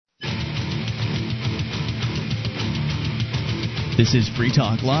This is Free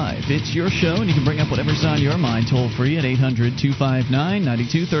Talk Live. It's your show, and you can bring up whatever's on your mind toll-free at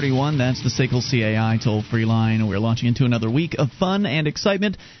 800-259-9231. That's the SACL CAI toll-free line. We're launching into another week of fun and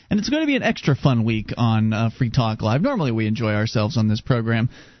excitement, and it's going to be an extra fun week on Free Talk Live. Normally we enjoy ourselves on this program,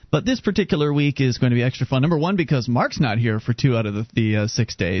 but this particular week is going to be extra fun. Number one, because Mark's not here for 2 out of the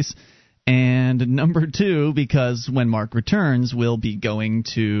 6 days. And number two, because when Mark returns, we'll be going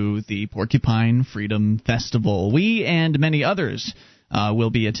to the Porcupine Freedom Festival. We and many others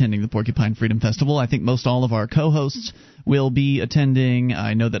will be attending the Porcupine Freedom Festival. I think most all of our co-hosts will be attending.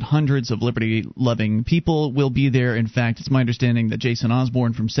 I know that hundreds of liberty-loving people will be there. In fact, it's my understanding that Jason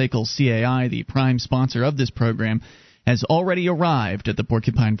Osborne from SACL CAI, the prime sponsor of this program, has already arrived at the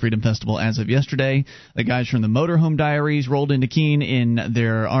Porcupine Freedom Festival as of yesterday. The guys from the Motorhome Diaries rolled into Keene in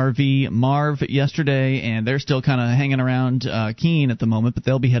their RV Marv yesterday, and they're still kind of hanging around Keene at the moment, but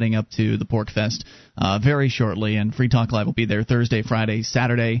they'll be heading up to the Pork Fest very shortly, and Free Talk Live will be there Thursday, Friday,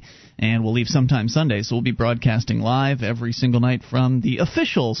 Saturday, and we'll leave sometime Sunday, so we'll be broadcasting live every single night from the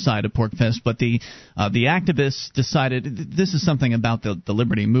official side of Pork Fest. But the activists decided, this is something about the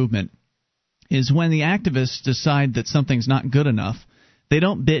Liberty Movement, is when the activists decide that something's not good enough, they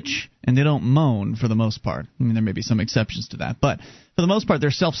don't bitch and they don't moan for the most part. I mean, there may be some exceptions to that, but for the most part,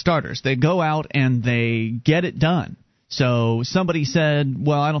 they're self-starters. They go out and they get it done. So somebody said,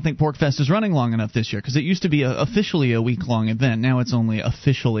 well, I don't think PorcFest is running long enough this year, because it used to be officially a week-long event. Now it's only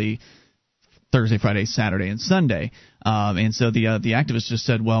officially Thursday, Friday, Saturday, and Sunday. And so the activists just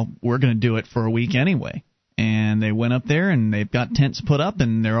said, well, we're going to do it for a week anyway. And they went up there, and they've got tents put up,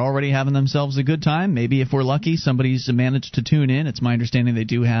 and they're already having themselves a good time. Maybe if we're lucky, somebody's managed to tune in. It's my understanding they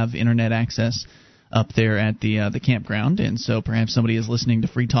do have internet access up there at the campground, and so perhaps somebody is listening to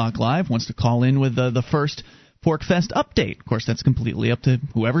Free Talk Live, wants to call in with the first PorcFest update. Of course, that's completely up to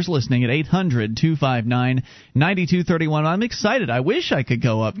whoever's listening at 800-259-9231. I'm excited. I wish I could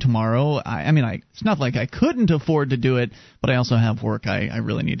go up tomorrow. I mean, it's not like I couldn't afford to do it, but I also have work I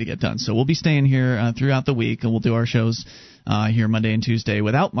really need to get done. So we'll be staying here throughout the week, and we'll do our shows here Monday and Tuesday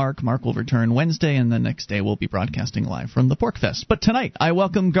without Mark. Mark will return Wednesday, and the next day we'll be broadcasting live from the PorcFest. But tonight, I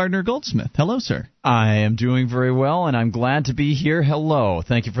welcome Gardner Goldsmith. Hello, sir. I am doing very well, and I'm glad to be here. Hello.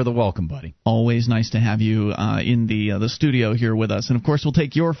 Thank you for the welcome, buddy. Always nice to have you in the studio here with us. And, of course, we'll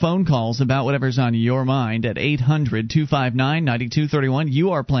take your phone calls about whatever's on your mind at 800-259-9231. You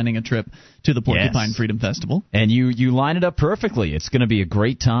are planning a trip to the Porcupine Freedom Festival. And you line it up perfectly. It's going to be a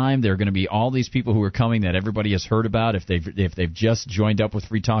great time. There are going to be all these people who are coming that everybody has heard about if they've just joined up with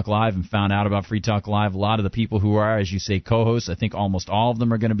Free Talk Live and found out about Free Talk Live. A lot of the people who are, as you say, co-hosts, I think almost all of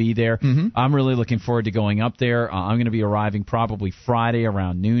them are going to be there. Mm-hmm. I'm really looking forward to going up there. I'm going to be arriving probably Friday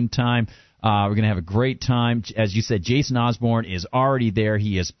around noontime. We're going to have a great time. As you said, Jason Osborne is already there.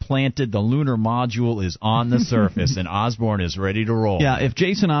 He is planted. The lunar module is on the surface, and Osborne is ready to roll. Yeah, if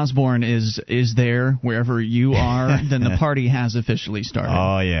Jason Osborne is there wherever you are, then the party has officially started.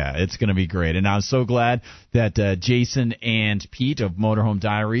 Oh, yeah, it's going to be great. And I'm so glad that Jason and Pete of Motorhome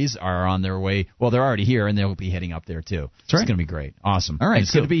Diaries are on their way. Well, they're already here, and they'll be heading up there, too. That's right. It's going to be great. Awesome. All right. And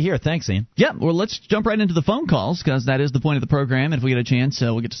it's good to be here. Thanks, Ian. Yeah, well, let's jump right into the phone calls, because that is the point of the program. If we get a chance,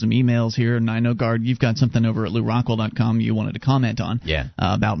 we'll get to some emails here. And I know, Gard, you've got something over at LouRockwell.com you wanted to comment on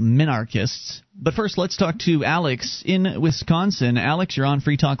about minarchists. But first, let's talk to Alex in Wisconsin. Alex, you're on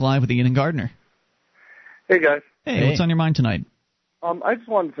Free Talk Live with Ian and Gardner. Hey, guys. Hey, what's on your mind tonight? I just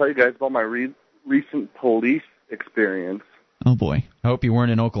wanted to tell you guys about my recent police experience. Oh, boy. I hope you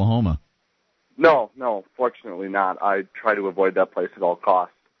weren't in Oklahoma. No, fortunately not. I try to avoid that place at all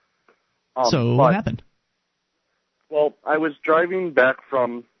costs. What happened? Well, I was driving back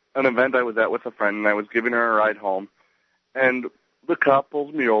from an event I was at with a friend, and I was giving her a ride home, and the cop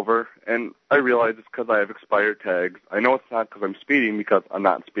pulls me over, and I realize it's because I have expired tags. I know it's not because I'm speeding, because I'm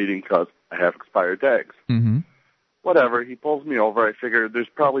not speeding because I have expired tags. Mm-hmm. Whatever, he pulls me over. I figure there's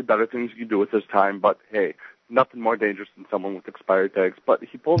probably better things you can do with this time, but hey, nothing more dangerous than someone with expired tags. But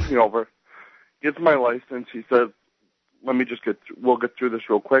he pulls me over, gets my license. He says, let me just we'll get through this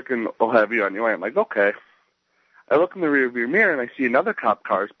real quick, and I'll have you on your way. I'm like, okay. I look in the rearview mirror, and I see another cop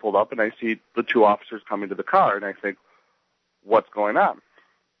car is pulled up, and I see the two officers coming to the car, and I think, what's going on?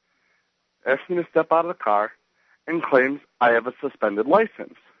 Asks me to step out of the car and claims I have a suspended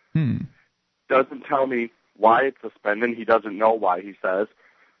license. Doesn't tell me why it's suspended. He doesn't know why, he says.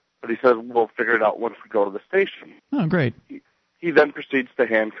 But he says, we'll figure it out once we go to the station. Oh, great. He then proceeds to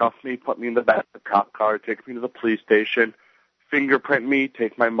handcuff me, put me in the back of the cop car, take me to the police station, fingerprint me,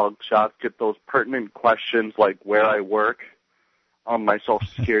 take my mug shots, get those pertinent questions like where I work, my social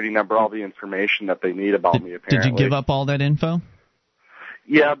security number, all the information that they need about me, apparently. Did you give up all that info?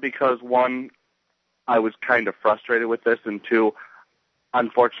 Yeah, because one, I was kind of frustrated with this, and two,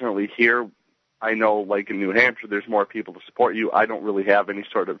 unfortunately here, I know like in New Hampshire, there's more people to support you. I don't really have any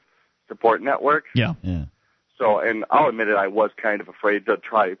sort of support network. Yeah. So, and I'll admit it, I was kind of afraid to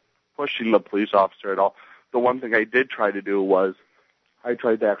try pushing the police officer at all. The one thing I did try to do was I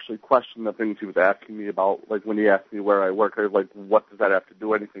tried to actually question the things he was asking me about. Like when he asked me where I work, I was like, what does that have to do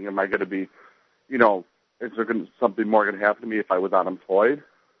with anything? Am I going to be, is there something more going to happen to me if I was unemployed?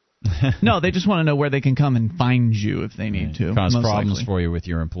 No, they just want to know where they can come and find you if they need to. Cause problems for you with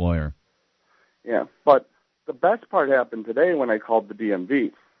your employer. Yeah, but the best part happened today when I called the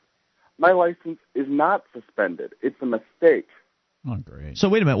DMV. My license is not suspended. It's a mistake. Oh, great. So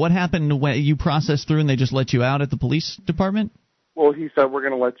wait a minute. What happened when you processed through and they just let you out at the police department? Well, he said, we're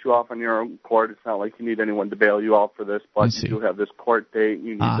going to let you off on your own court. It's not like you need anyone to bail you out for this, but you do have this court date.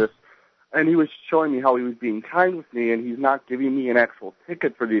 You need this. And he was showing me how he was being kind with me, and he's not giving me an actual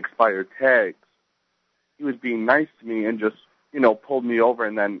ticket for the expired tags. He was being nice to me and just, pulled me over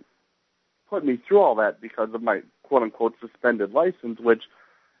and then put me through all that because of my quote-unquote suspended license, which,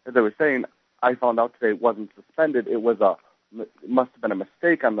 as I was saying, I found out today wasn't suspended. It must have been a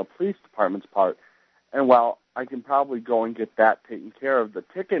mistake on the police department's part. And while I can probably go and get that taken care of, the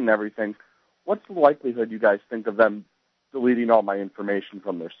ticket and everything, what's the likelihood you guys think of them deleting all my information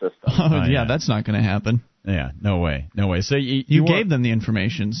from their system? Oh, yeah, that's not going to happen. Yeah, no way. So you gave them the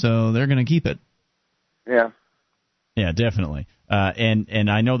information, so they're going to keep it. Yeah. Yeah, definitely. And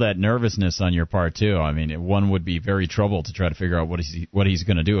I know that nervousness on your part too. I mean, one would be very troubled to try to figure out what he's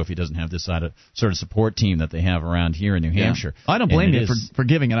going to do if he doesn't have this sort of support team that they have around here in New Hampshire. I don't blame you for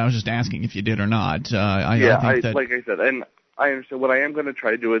giving it. I was just asking if you did or not. I think that, like I said, and I understand what I am going to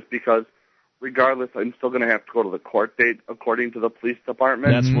try to do is because regardless, I'm still going to have to go to the court date according to the police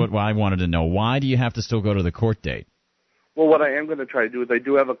department. That's what I wanted to know. Why do you have to still go to the court date? Well, what I am going to try to do is I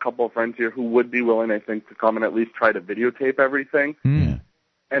do have a couple of friends here who would be willing, I think, to come and at least try to videotape everything. Yeah.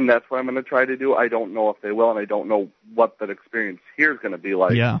 And that's what I'm going to try to do. I don't know if they will, and I don't know what that experience here is going to be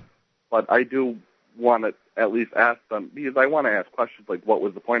like. Yeah. But I do want to at least ask them, because I want to ask questions like, what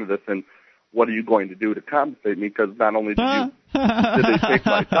was the point of this, and what are you going to do to compensate me? Because not only did they take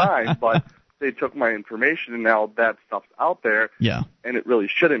my time, but they took my information, and now that stuff's out there. Yeah. And it really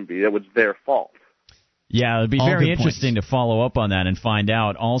shouldn't be. It was their fault. Yeah, it'd be very interesting to follow up on that and find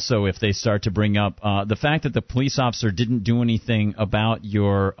out also if they start to bring up the fact that the police officer didn't do anything about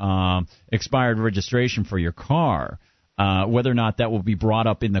your expired registration for your car, whether or not that will be brought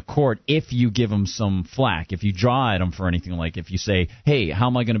up in the court if you give them some flack, if you draw at them for anything, like if you say, hey, how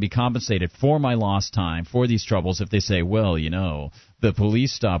am I going to be compensated for my lost time, for these troubles, if they say, well, the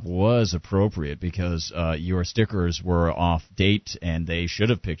police stop was appropriate because your stickers were off date and they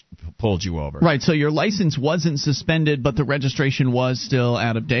should have pulled you over. Right, so your license wasn't suspended, but the registration was still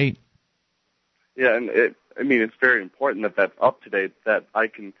out of date. Yeah, and it's very important that that's up to date, that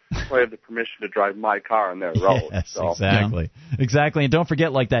I have the permission to drive my on their road. Yes, so. Exactly. And don't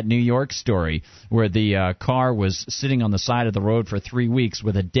forget, like that New York story where the car was sitting on the side of the road for 3 weeks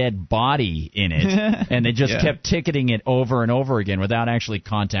with a dead body in it, and they just kept ticketing it over and over again without actually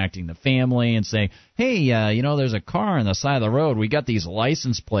contacting the family and saying, hey, there's a car on the side of the road. We got these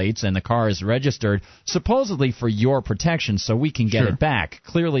license plates, and the car is registered supposedly for your protection so we can get it back.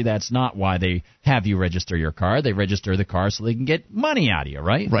 Clearly, that's not why they have you register your car. They register the car so they can get money out of you,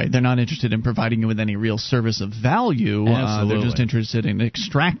 right? Right. They're not interested in providing you with any real service of value. They're just interested in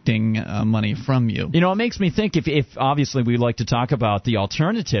extracting money from you. It makes me think if obviously we like to talk about the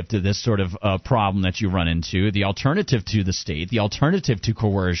alternative to this sort of problem that you run into, the alternative to the state, the alternative to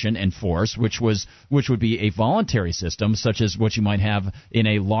coercion and force, which would be a voluntary system, such as what you might have in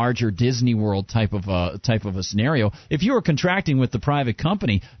a larger Disney World type of a scenario. If you were contracting with the private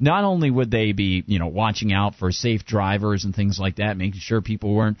company, not only would they be watching out for safe drivers and things like that, making sure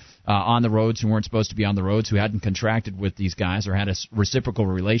people weren't on the roads who weren't supposed to be on the roads, who hadn't contracted with these guys or had a reciprocal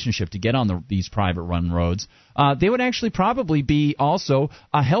relationship to get on these private run roads, they would actually probably be also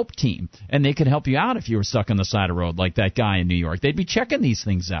a help team, and they could help you out if you were stuck on the side of the road like that guy in New York. They'd be checking these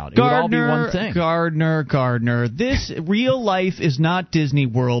things out. It would all be one thing. Gardner, this real life is not Disney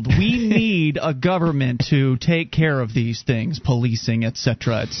World. We need a government to take care of these things, policing,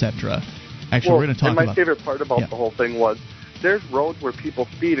 etc., etc. Actually, we're going to talk about... my favorite part about the whole thing was there's roads where people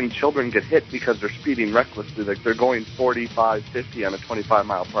speed and children get hit because they're speeding recklessly. Like they're going 45, 50 on a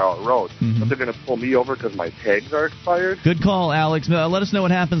 25-mile-per-hour road. Mm-hmm. But they're going to pull me over because my tags are expired. Good call, Alex. Let us know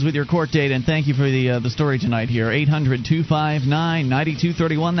what happens with your court date, and thank you for the story tonight here.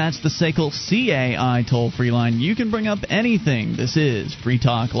 800-259-9231. That's the SACL CAI toll-free line. You can bring up anything. This is Free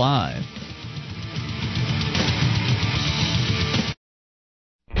Talk Live.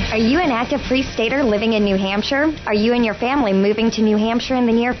 Are you an active Free Stater living in New Hampshire? Are you and your family moving to New Hampshire in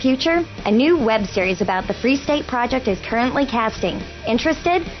the near future? A new web series about the Free State Project is currently casting.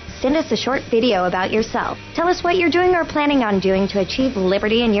 Interested? Send us a short video about yourself. Tell us what you're doing or planning on doing to achieve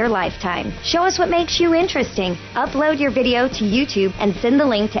liberty in your lifetime. Show us what makes you interesting. Upload your video to YouTube and send the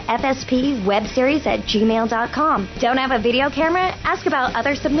link to fspwebseries@gmail.com. Don't have a video camera? Ask about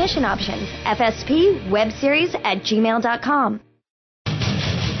other submission options. fspwebseries@gmail.com.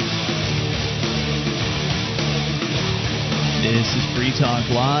 This is Free Talk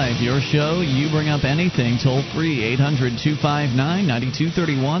Live, your show. You bring up anything, toll free,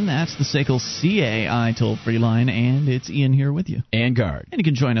 800-259-9231. That's the SACL CAI toll-free line, and it's Ian here with you. And Guard. And you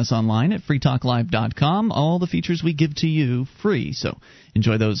can join us online at freetalklive.com. All the features we give to you free, so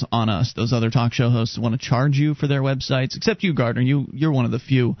enjoy those on us. Those other talk show hosts want to charge you for their websites, except you, Gardner. You're one of the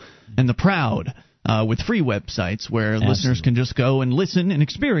few and the proud with free websites where listeners can just go and listen and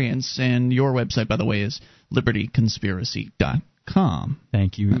experience. And your website, by the way, is libertyconspiracy.com.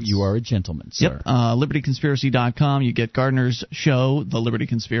 Thank you. You are a gentleman, sir. Yep. Libertyconspiracy.com. You get Gardner's show, The Liberty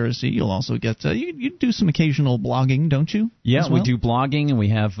Conspiracy. You'll also get you do some occasional blogging, don't you? Yeah, we do blogging, and we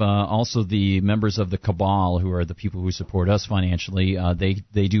have also the members of the Cabal, who are the people who support us financially.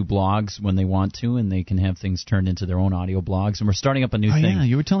 They do blogs when they want to, and they can have things turned into their own audio blogs. And we're starting up a new thing. Yeah,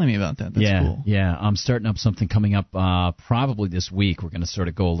 you were telling me about that. That's cool. Yeah, I'm starting up something coming up probably this week. We're going to sort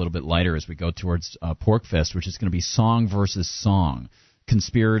of go a little bit lighter as we go towards Pork Fest, which is going to be song versus song.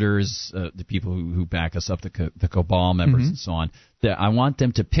 Conspirators, the people who back us up, the Cabal members and so on. I want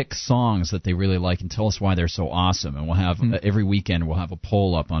them to pick songs that they really like and tell us why they're so awesome. And we'll have every weekend we'll have a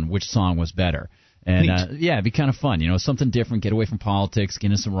poll up on which song was better. And it'd be kind of fun, something different. Get away from politics,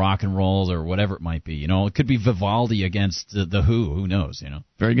 get into some rock and roll or whatever it might be. It could be Vivaldi against the Who. Who knows?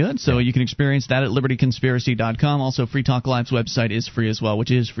 Very good. So you can experience that at libertyconspiracy.com. Also, Free Talk Live's website is free as well,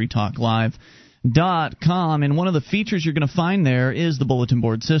 which is freetalklive.com. And one of the features you're going to find there is the bulletin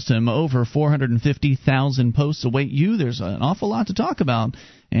board system. Over 450,000 posts await you. There's an awful lot to talk about,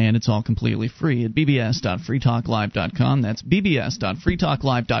 and it's all completely free at bbs.freetalklive.com. That's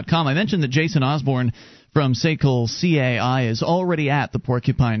bbs.freetalklive.com. I mentioned that Jason Osborne from SACL CAI is already at the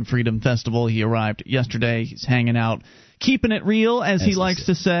Porcupine Freedom Festival. He arrived yesterday. He's hanging out, keeping it real, as he likes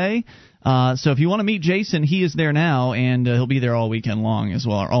to say. So if you want to meet Jason, he is there now, and he'll be there all weekend long as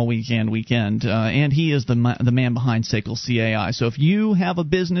well, or all weekend. And he is the man behind SACL CAI. So if you have a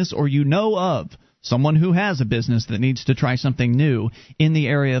business or you know of someone who has a business that needs to try something new in the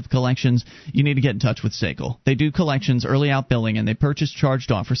area of collections, you need to get in touch with SACL. They do collections, early out billing, and they purchase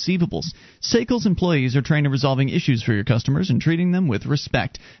charged-off receivables. SACL's employees are trained in resolving issues for your customers and treating them with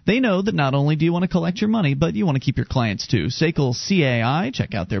respect. They know that not only do you want to collect your money, but you want to keep your clients too. SACL CAI,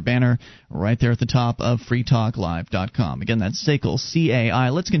 check out their banner right there at the top of freetalklive.com. Again, that's SACL CAI.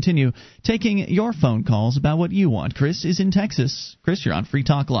 Let's continue taking your phone calls about what you want. Chris is in Texas. Chris, you're on Free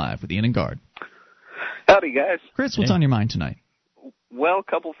Talk Live with Ian and Guard. Howdy, guys. Chris, what's on your mind tonight? Well, a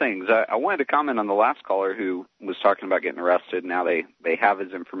couple things. I wanted to comment on the last caller who was talking about getting arrested. Now they have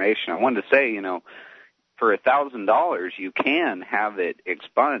his information. I wanted to say, for $1,000, you can have it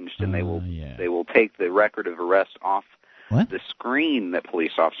expunged, and they will take the record of arrest off the screen that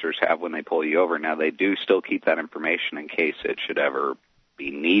police officers have when they pull you over. Now, they do still keep that information in case it should ever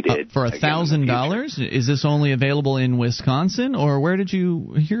be needed. For $1,000? Is this only available in Wisconsin, or where did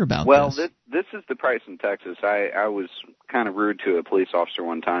you hear about this? Well, this is the price in Texas. I was kind of rude to a police officer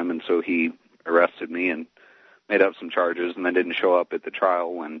one time, and so he arrested me and made up some charges, and then didn't show up at the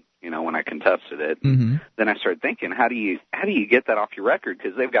trial when I contested it. Mm-hmm. Then I started thinking, how do you get that off your record?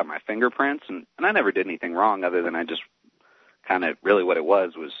 Because they've got my fingerprints, and I never did anything wrong other than I just kind of really what it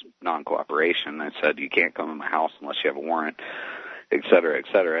was non-cooperation. I said, you can't come in my house unless you have a warrant, et cetera,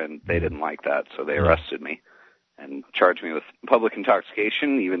 and they didn't like that, so they arrested me and charged me with public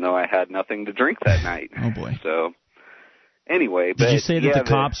intoxication, even though I had nothing to drink that night. Oh, boy. So, anyway. Did you say that the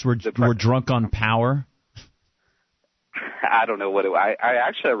cops were drunk on power? I don't know what I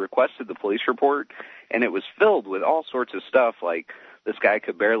actually requested the police report, and it was filled with all sorts of stuff, like this guy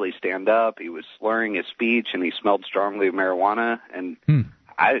could barely stand up, he was slurring his speech, and he smelled strongly of marijuana, and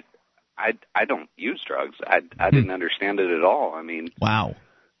I don't use drugs. I didn't understand it at all. I mean, wow.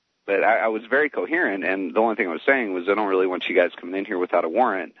 But I was very coherent, and the only thing I was saying was I don't really want you guys coming in here without a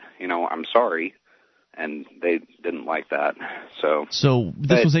warrant. I'm sorry, and they didn't like that. So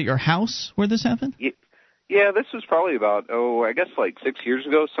this was at your house where this happened? Yeah, this was probably about, I guess like 6 years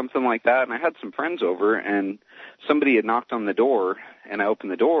ago, something like that. And I had some friends over, and somebody had knocked on the door, and I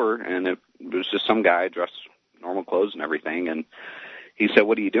opened the door, and it was just some guy dressed normal clothes and everything, and he said,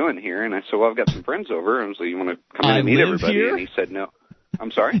 "What are you doing here?" And I said, "Well, I've got some friends over." And I was like, "You want to come in and meet everybody?" Here? And he said, "No."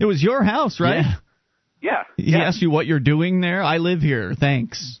 I'm sorry? It was your house, right? Yeah. He asked you what you're doing there. I live here.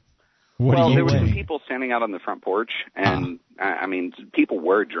 Thanks. There were some people standing out on the front porch, and I mean, people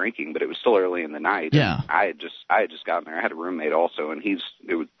were drinking, but it was still early in the night. Yeah. And I had just gotten there. I had a roommate also, and he's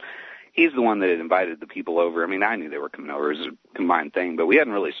the one that had invited the people over. I mean, I knew they were coming over. It was a combined thing, but we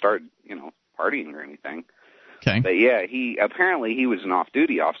hadn't really started, partying or anything. Okay. But yeah, he was an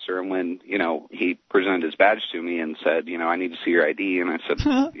off-duty officer, and when, he presented his badge to me and said, I need to see your ID, and I said,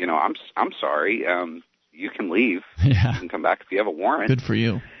 I'm sorry, you can leave. Yeah. You can come back if you have a warrant. Good for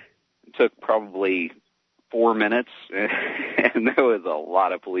you. It took probably 4 minutes, and there was a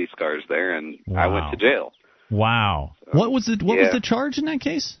lot of police cars there, and I went to jail. Wow. So, what was the charge in that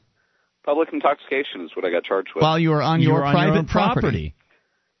case? Public intoxication is what I got charged with. While you were on your private property.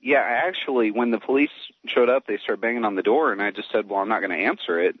 Yeah, actually, when the police showed up, they started banging on the door, and I just said, well, I'm not going to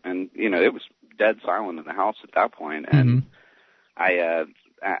answer it. And, it was dead silent in the house at that point. And I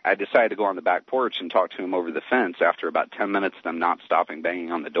decided to go on the back porch and talk to him over the fence after about 10 minutes of them not stopping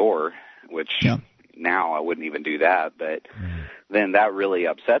banging on the door, which now I wouldn't even do that. But then that really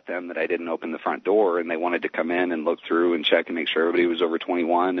upset them that I didn't open the front door, and they wanted to come in and look through and check and make sure everybody was over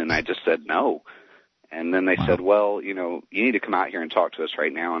 21, and I just said no. And then they said, well, you need to come out here and talk to us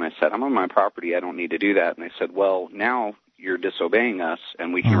right now. And I said, I'm on my property. I don't need to do that. And they said, well, now you're disobeying us,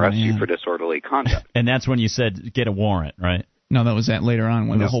 and we can arrest you for disorderly conduct. And that's when you said get a warrant, right? No, that was later on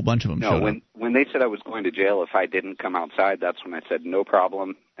when a whole bunch of them showed up. When they said I was going to jail if I didn't come outside, that's when I said no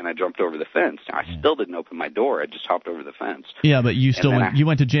problem, and I jumped over the fence. I still didn't open my door. I just hopped over the fence. Yeah, but you still you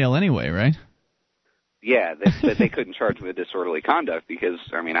went to jail anyway, right? Yeah, they couldn't charge me with disorderly conduct because,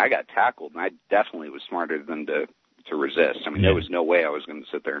 I got tackled, and I definitely was smarter than to resist. There was no way I was going to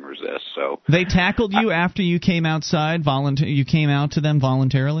sit there and resist. So they tackled you after you came outside. You came out to them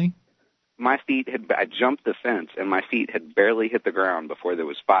voluntarily? I jumped the fence, and my feet had barely hit the ground before there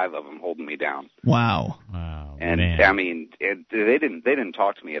was 5 of them holding me down. Wow. And man. They didn't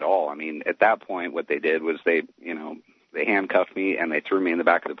talk to me at all. At that point, what they did was they handcuffed me and they threw me in the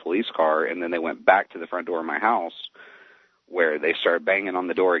back of the police car, and then they went back to the front door of my house where they started banging on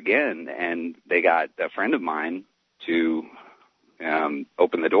the door again, and they got a friend of mine to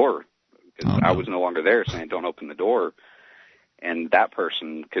open the door because I was no longer there, saying don't open the door. And that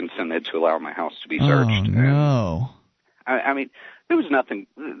person consented to allow my house to be searched. Oh, no. There was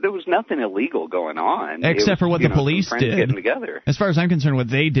nothing illegal going on. Except for what the police did. Getting together. As far as I'm concerned, what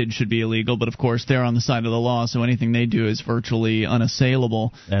they did should be illegal, but of course they're on the side of the law, so anything they do is virtually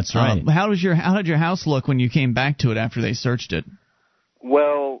unassailable. That's right. How did your house look when you came back to it after they searched it?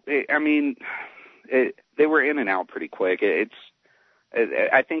 Well, they were in and out pretty quick.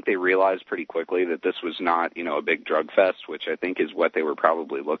 I think they realized pretty quickly that this was not, a big drug fest, which I think is what they were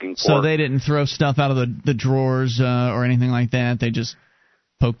probably looking for. So they didn't throw stuff out of the drawers or anything like that? They just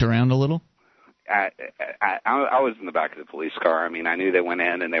poked around a little? I was in the back of the police car. I knew they went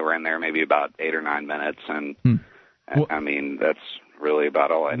in, and they were in there maybe about 8 or 9 minutes, and that's really about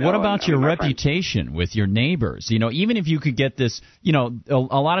all I know. What about your reputation with your neighbors? Even if you could get this, a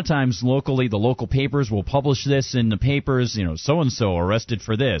lot of times locally, the local papers will publish this in the papers, so-and-so arrested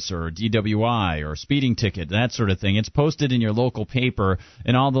for this, or DWI, or speeding ticket, that sort of thing. It's posted in your local paper,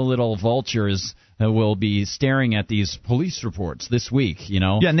 and all the little vultures will be staring at these police reports this week,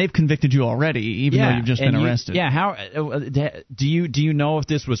 Yeah, and they've convicted you already, even though you've just been arrested. How do you know if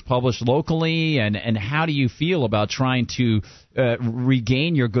this was published locally, and how do you feel about trying to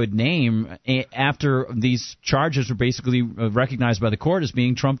regain your good name after these charges are basically recognized by the court as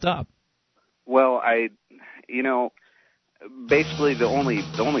being trumped up? Well, basically the only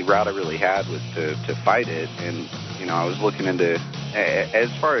route I really had was to fight it, and I was looking into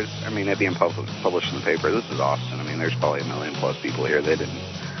as far as it being published in the paper. This is Austin. There's probably 1 million plus people here. They didn't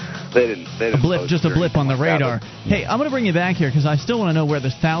just a blip on the radar. Hey, I'm going to bring you back here because I still want to know where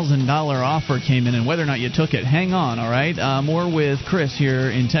this $1,000 offer came in and whether or not you took it. Hang on, all right? More with Chris here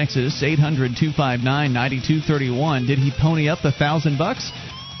in Texas. 800-259-9231. Did he pony up the $1,000?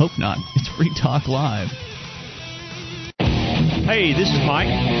 Hope not. It's Free Talk Live. Hey, this is Mike.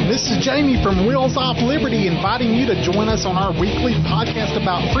 This is Jamie from Wheels Off Liberty, inviting you to join us on our weekly podcast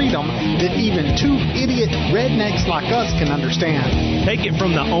about freedom that even 2 idiot rednecks like us can understand. Take it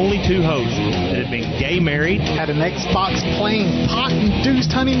from the only 2 hosts that have been gay married, had an Xbox playing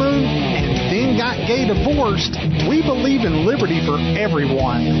pot-induced honeymoon, and then got gay divorced. We believe in liberty for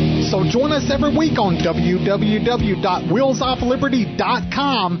everyone. So join us every week on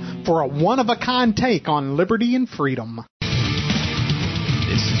www.wheelsoffliberty.com for a one-of-a-kind take on liberty and freedom.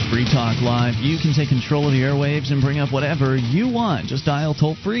 This is Free Talk Live. You can take control of the airwaves and bring up whatever you want. Just dial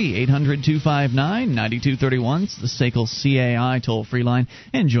toll-free 800-259-9231. It's the SACL CAI toll-free line.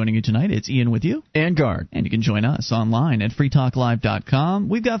 And joining you tonight, it's Ian with you. And Guard. And you can join us online at freetalklive.com.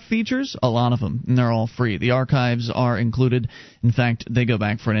 We've got features, a lot of them, and they're all free. The archives are included. In fact, they go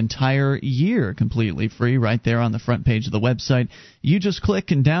back for an entire year completely free right there on the front page of the website. You just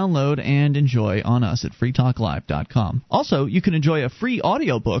click and download and enjoy on us at freetalklive.com. Also, you can enjoy a free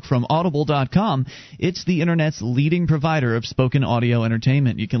audiobook from audible.com. It's the Internet's leading provider of spoken audio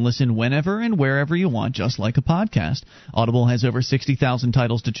entertainment. You can listen whenever and wherever you want, just like a podcast. Audible has over 60,000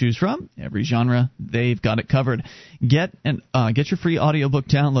 titles to choose from. Every genre, they've got it covered. Get your free audiobook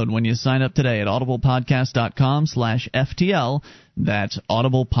download when you sign up today at audiblepodcast.com/FTL. That's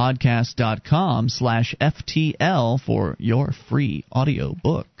audiblepodcast.com/FTL for your free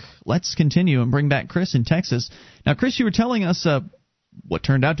audiobook. Let's continue and bring back Chris in Texas. Now, Chris, you were telling us what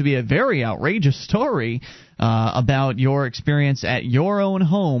turned out to be a very outrageous story about your experience at your own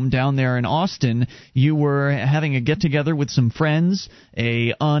home down there in Austin. You were having a get-together with some friends.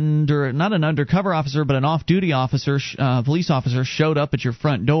 Not an undercover officer, but an off-duty officer, police officer, showed up at your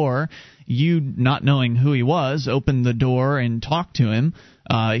front door. You, not knowing who he was, opened the door and talked to him.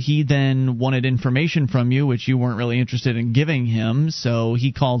 He then wanted information from you, which you weren't really interested in giving him, so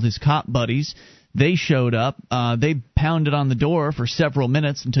he called his cop buddies. They showed up. They pounded on the door for several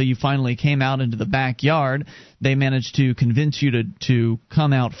minutes until you finally came out into the backyard. They managed to convince you to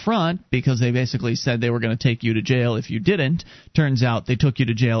come out front because they basically said they were going to take you to jail if you didn't. Turns out they took you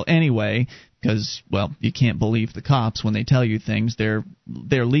to jail anyway because, well, you can't believe the cops when they tell you things. They're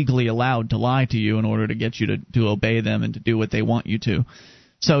legally allowed to lie to you in order to get you to obey them and to do what they want you to.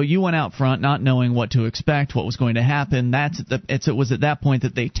 So you went out front not knowing what to expect, what was going to happen. It was at that point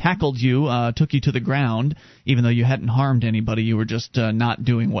that they tackled you, took you to the ground, even though you hadn't harmed anybody. You were just not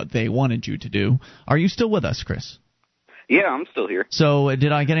doing what they wanted you to do. Are you still with us, Chris? Yeah, I'm still here. So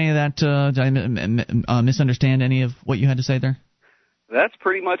did I get any of that? Did I misunderstand any of what you had to say there? That's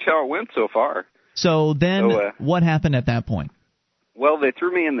pretty much how it went so far. So then what happened at that point? Well, they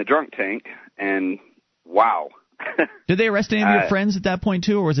threw me in the drunk tank, and wow. Did they arrest any of your friends at that point,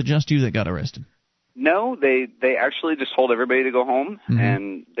 too, or was it just you that got arrested? No, they actually just told everybody to go home,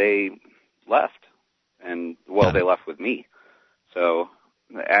 and they left. And, well, they left with me. So,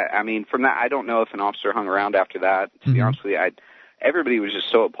 I mean, from that, I don't know if an officer hung around after that. To be honest with you, everybody was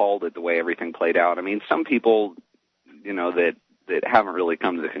just so appalled at the way everything played out. I mean, some people, that haven't really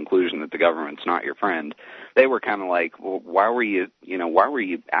come to the conclusion that the government's not your friend, they were kind of like, well, why were you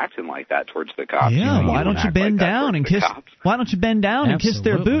acting like that towards the cops? Yeah, why don't you bend down and kiss? Why don't you bend down and kiss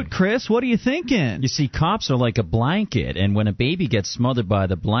their boot, Chris? What are you thinking? You see, cops are like a blanket, and when a baby gets smothered by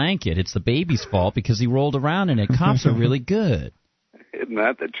the blanket, it's the baby's fault because he rolled around in it. Cops are really good. Isn't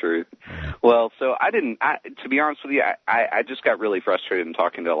that the truth? Yeah. Well, so to be honest with you, I just got really frustrated in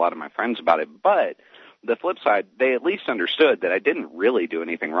talking to a lot of my friends about it, but the flip side, they at least understood that I didn't really do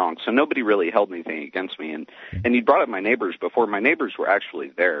anything wrong, so nobody really held anything against me. And you brought up my neighbors before. My neighbors were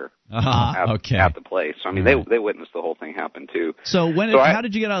actually there at the place. So, I mean, they witnessed the whole thing happen, too. So how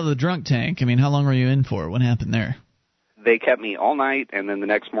did you get out of the drunk tank? I mean, how long were you in for? What happened there? They kept me all night, and then the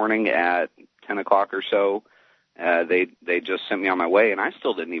next morning at 10 o'clock or so, they just sent me on my way, and I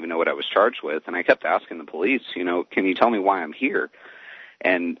still didn't even know what I was charged with. And I kept asking the police, can you tell me why I'm here?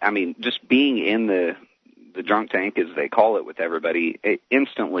 And, I mean, just being in the drunk tank, as they call it, with everybody,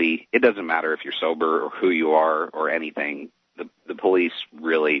 instantly, it doesn't matter if you're sober or who you are or anything. The police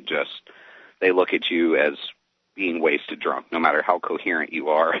really they look at you as being wasted drunk, no matter how coherent you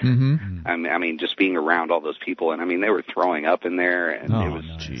are. I mean, just being around all those people, and I mean, they were throwing up in there, and it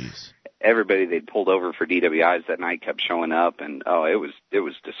was everybody they'd pulled over for DWIs that night kept showing up, and it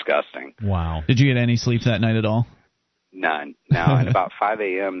was disgusting. Wow. Did you get any sleep that night at all? None. No, and about 5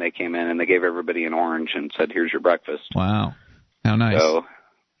 a.m. they came in and they gave everybody an orange and said, "Here's your breakfast." Wow. How nice. So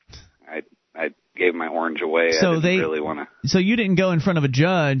I gave my orange away. So I didn't really want to. So you didn't go in front of a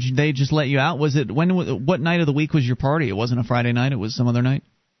judge. They just let you out. What night of the week was your party? It wasn't a Friday night. It was some other night?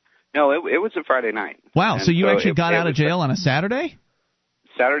 No, it was a Friday night. Wow. So you actually got out of jail on a Saturday?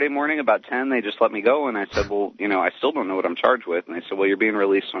 Saturday morning about 10, they just let me go, and I said, well, I still don't know what I'm charged with. And they said, well, you're being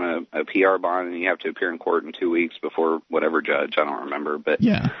released on a PR bond, and you have to appear in court in 2 weeks before whatever judge. I don't remember. But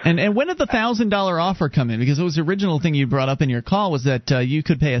yeah. And when did the $1,000 offer come in? Because it was the original thing you brought up in your call was that you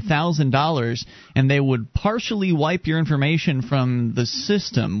could pay $1,000, and they would partially wipe your information from the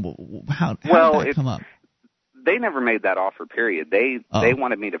system. How did that come up? They never made that offer, period. They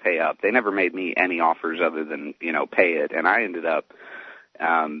wanted me to pay up. They never made me any offers other than, pay it. And I ended up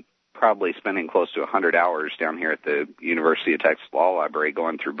probably spending close to 100 hours down here at the University of Texas Law Library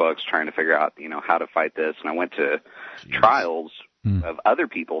going through books trying to figure out, how to fight this. And I went to trials of other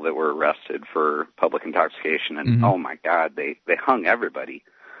people that were arrested for public intoxication, and oh my God, they hung everybody.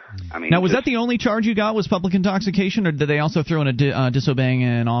 I mean, now, was that the only charge you got, was public intoxication, or did they also throw in a disobeying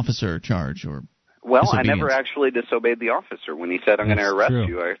an officer charge? Or well, I never actually disobeyed the officer. When he said, I'm going to arrest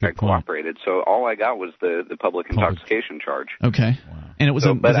you, I cooperated. So all I got was the public intoxication charge. Okay. Wow. And it was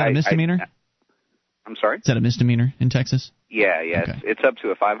was that a misdemeanor? I'm sorry? Is that a misdemeanor in Texas? Yeah. Okay. It's up to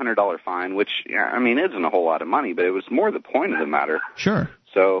a $500 fine, which, isn't a whole lot of money, but it was more the point of the matter. Sure.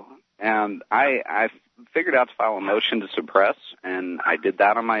 So I figured out to file a motion to suppress, and I did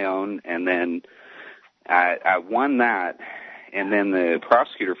that on my own, and then I won that. And then the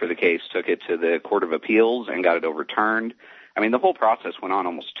prosecutor for the case took it to the Court of Appeals and got it overturned. I mean, the whole process went on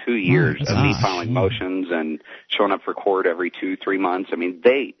almost 2 years of me filing motions and showing up for court every 2-3 months. I mean,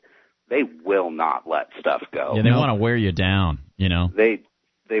 they will not let stuff go. Yeah, they want to wear you down, They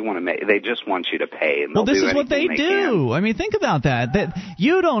just want you to pay. And well, this is what they do. I mean, think about that. That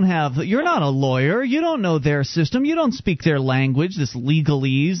you're not a lawyer. You don't know their system. You don't speak their language. This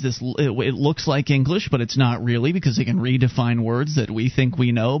legalese. It looks like English, but it's not really, because they can redefine words that we think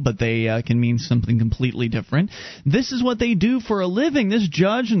we know, but they can mean something completely different. This is what they do for a living. This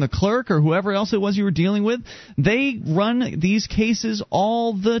judge and the clerk or whoever else it was you were dealing with, they run these cases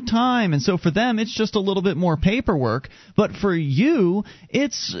all the time, and so for them, it's just a little bit more paperwork. But for you,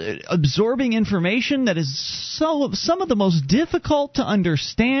 it's absorbing information that is some of the most difficult to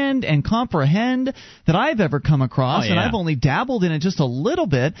understand and comprehend that I've ever come across, and I've only dabbled in it just a little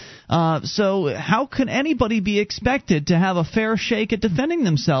bit. So how can anybody be expected to have a fair shake at defending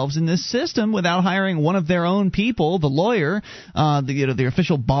themselves in this system without hiring one of their own people, the lawyer, the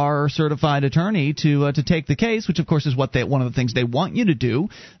official bar certified attorney, to take the case, which of course is one of the things they want you to do.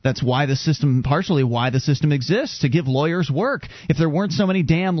 That's why the system, partially why the system exists, to give lawyers work. If there weren't so many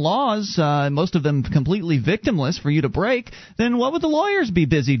damn laws, most of them completely victimless for you to break, then what would the lawyers be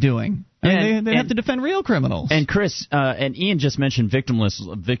busy doing? They have to defend real criminals. And Chris and Ian just mentioned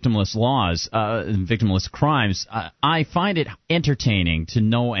victimless laws, victimless crimes. I find it entertaining to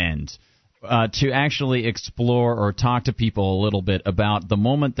no end to actually explore or talk to people a little bit about the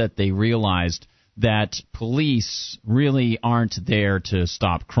moment that they realized that police really aren't there to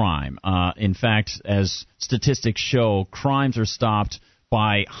stop crime. In fact, as statistics show, crimes are stopped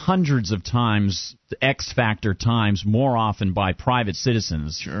by hundreds of times, X factor times, more often by private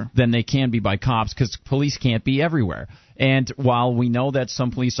citizens than they can be by cops, because police can't be everywhere. And while we know that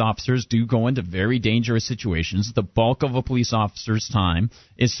some police officers do go into very dangerous situations, the bulk of a police officer's time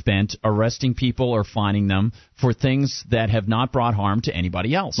is spent arresting people or fining them for things that have not brought harm to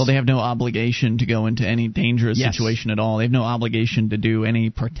anybody else. Well, they have no obligation to go into any dangerous situation at all. They have no obligation to do any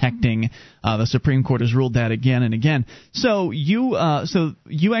protecting. The Supreme Court has ruled that again and again. So you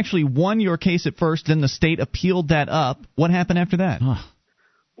actually won your case at first, then the state appealed that up. What happened after that?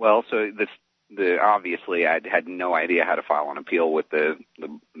 Well, so obviously I had no idea how to file an appeal with the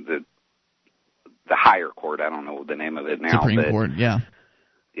higher court. I don't know the name of it now. Supreme Court, yeah.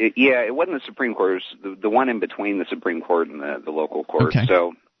 It wasn't the Supreme Court. It was the one in between the Supreme Court and the local court. Okay.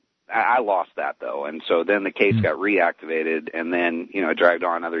 So I lost that, though. And so then the case got reactivated, and then, it dragged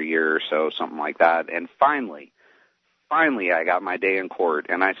on another year or so, something like that. And finally, I got my day in court,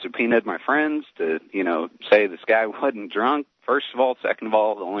 and I subpoenaed my friends to, say this guy wasn't drunk, first of all. Second of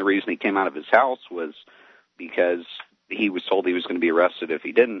all, the only reason he came out of his house was because he was told he was going to be arrested if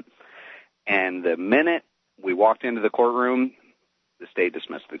he didn't. And the minute we walked into the courtroom, the state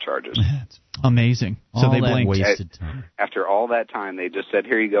dismissed the charges. Amazing. So all they that blinked. Wasted time. After all that time, they just said,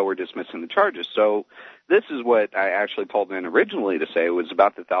 here you go, we're dismissing the charges. So this is what I actually called in originally to say was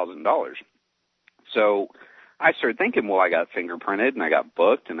about the $1,000. So I started thinking, well, I got fingerprinted, and I got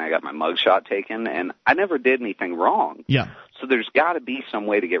booked, and I got my mugshot taken, and I never did anything wrong. Yeah. So there's got to be some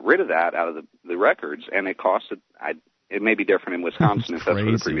way to get rid of that out of the records, and it costs it may be different in Wisconsin if that's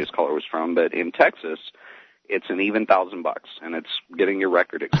where the previous caller was from, but in Texas, it's an even $1,000, and it's getting your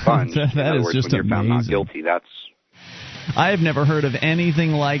record expunged. That in other is words, just when you're found not amazing. guilty, that's... I have never heard of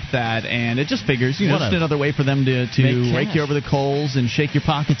anything like that, and it just figures, just another way for them to rake you over the coals and shake your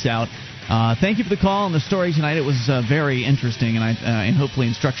pockets out. Thank you for the call and the story tonight. It was very interesting and hopefully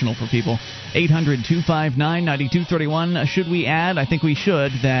instructional for people. 800-259-9231. Should we add, I think we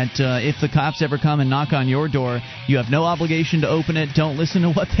should, that if the cops ever come and knock on your door, you have no obligation to open it. Don't listen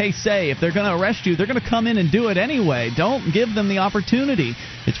to what they say. If they're going to arrest you, they're going to come in and do it anyway. Don't give them the opportunity.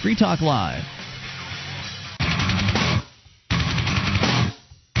 It's Free Talk Live.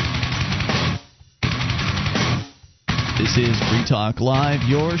 This This is Free Talk Live,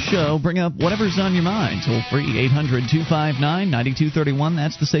 your show. Bring up whatever's on your mind. Toll free, 800-259-9231.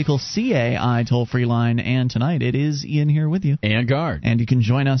 That's the SACL CAI toll-free line. And tonight it is Ian here with you. And Guard. And you can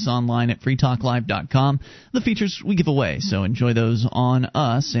join us online at freetalklive.com. The features we give away, so enjoy those on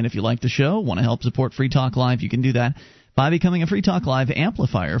us. And if you like the show, want to help support Free Talk Live, you can do that by becoming a Free Talk Live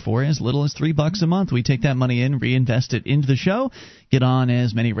amplifier for as little as $3 a month. We take that money in, reinvest it into the show, get on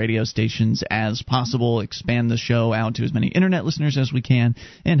as many radio stations as possible, expand the show out to as many internet listeners as we can,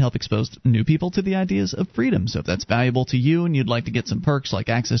 and help expose new people to the ideas of freedom. So if that's valuable to you and you'd like to get some perks like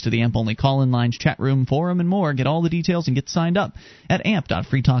access to the AMP-only call-in lines, chat room, forum, and more, get all the details and get signed up at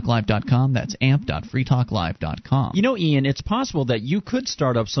amp.freetalklive.com. That's amp.freetalklive.com. You know, Ian, it's possible that you could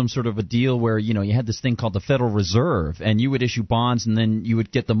start up some sort of a deal where, you know, you had this thing called the Federal Reserve, and you would issue bonds, and then you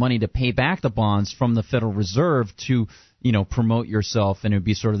would get the money to pay back the bonds from the Federal Reserve to, you know, promote yourself, and it would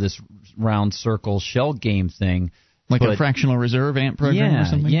be sort of this round circle shell game thing. Like a fractional reserve AMP program or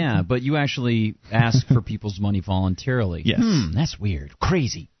something? Yeah, but you actually ask for people's money voluntarily. Yes. That's weird.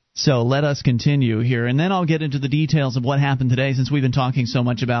 Crazy. So let us continue here, and then I'll get into the details of what happened today since we've been talking so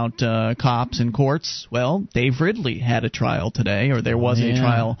much about cops and courts. Well, Dave Ridley had a trial today, or there was a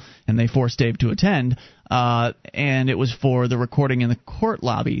trial, and they forced Dave to attend, and it was for the recording in the court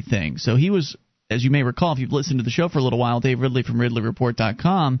lobby thing. So he was, as you may recall, if you've listened to the show for a little while, Dave Ridley from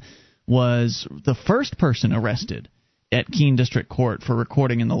RidleyReport.com was the first person arrested at Keene District Court for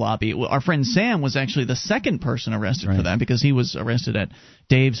recording in the lobby. Our friend Sam was actually the second person arrested for that because he was arrested at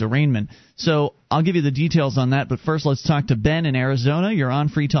Dave's arraignment. So I'll give you the details on that, but first let's talk to Ben in Arizona. You're on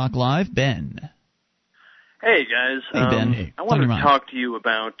Free Talk Live. Ben. Hey, guys. Hey, Ben. I wanted to talk to you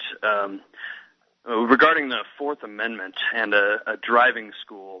about regarding the Fourth Amendment and a driving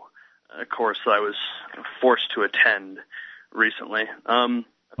school course that I was forced to attend recently. A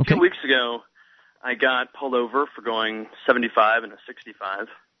few weeks ago, I got pulled over for going 75 and a 65,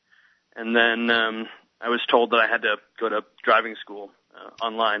 and then I was told that I had to go to driving school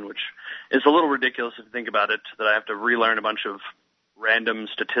online, which is a little ridiculous if you think about it, that I have to relearn a bunch of random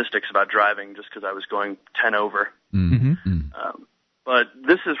statistics about driving just because I was going 10 over. But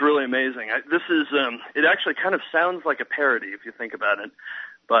this is really amazing. It actually kind of sounds like a parody if you think about it,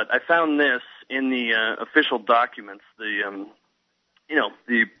 but I found this in the official documents, the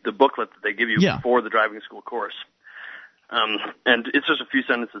booklet that they give you before the driving school course. And it's just a few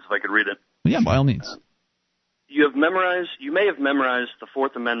sentences if I could read it. Yeah, by all means. You may have memorized the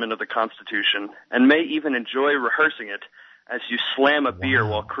Fourth Amendment of the Constitution and may even enjoy rehearsing it as you slam a beer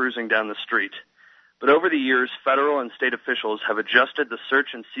while cruising down the street. But over the years, federal and state officials have adjusted the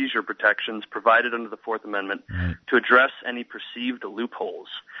search and seizure protections provided under the Fourth Amendment to address any perceived loopholes.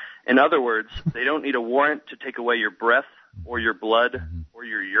 In other words, they don't need a warrant to take away your breath or your blood or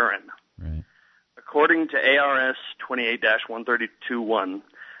your urine. Right. According to ARS 28-132.1,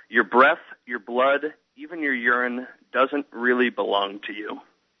 your breath, your blood, even your urine doesn't really belong to you.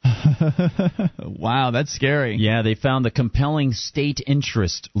 Wow, that's scary. Yeah, they found the compelling state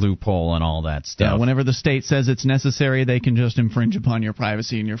interest loophole and all that stuff. Yeah, whenever the state says it's necessary, they can just infringe upon your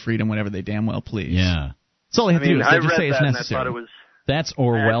privacy and your freedom whenever they damn well please. Yeah. That's all they have to do is I just say it's necessary. I thought it was, that's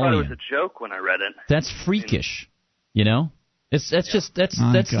Orwellian. I thought it was a joke when I read it. That's freakish, you know? That's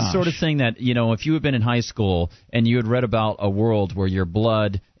the sort of thing that, you know, if you had been in high school and you had read about a world where your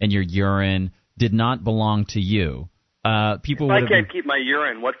blood and your urine did not belong to you, people would have... If I can't keep my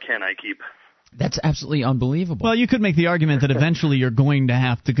urine, what can I keep? That's absolutely unbelievable. Well, you could make the argument that eventually you're going to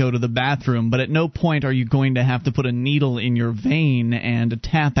have to go to the bathroom, but at no point are you going to have to put a needle in your vein and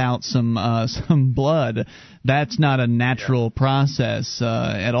tap out some blood. That's not a natural process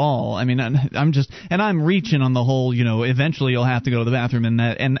at all. I mean, I'm reaching on the whole, you know, eventually you'll have to go to the bathroom,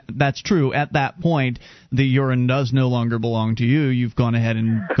 and that's true. At that point, the urine does no longer belong to you. You've gone ahead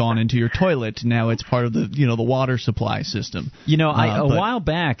and gone into your toilet. Now it's part of the water supply system. You know, a while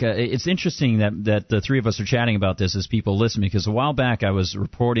back, it's interesting that the three of us are chatting about this as people listen, because a while back I was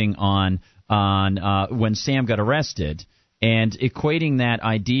reporting on when Sam got arrested and equating that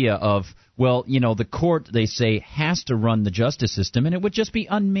idea of, well, you know, the court, they say, has to run the justice system, and it would just be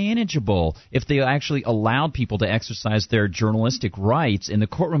unmanageable if they actually allowed people to exercise their journalistic rights in the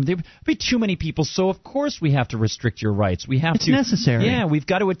courtroom. There would be too many people, so of course we have to restrict your rights. It's necessary. Yeah, we've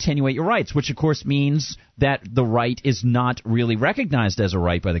got to attenuate your rights, which of course means that the right is not really recognized as a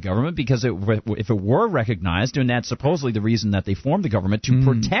right by the government, because if it were recognized, and that's supposedly the reason that they formed the government, to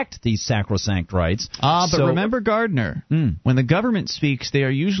protect these sacrosanct rights. But remember, Gardner, when the government speaks, they are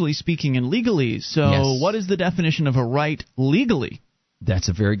usually speaking in legalese. So what is the definition of a right legally? That's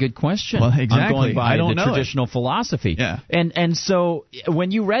a very good question. Well, exactly. I'm going by the traditional philosophy. Yeah. And so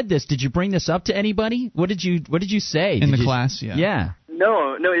when you read this, did you bring this up to anybody? What did you say? In the class, yeah. Yeah.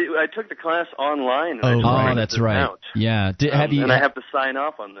 No, I took the class online. Oh, that's right. Out. Yeah. And I have to sign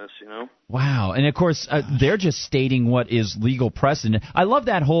off on this, Wow. And of course, they're just stating what is legal precedent. I love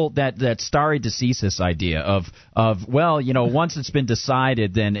that whole that stare decisis idea of well, once it's been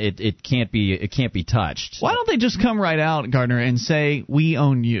decided, then it can't be touched. Why don't they just come right out, Gardner, and say we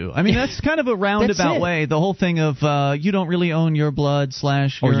own you? I mean, that's kind of a roundabout way. The whole thing of you don't really own your blood /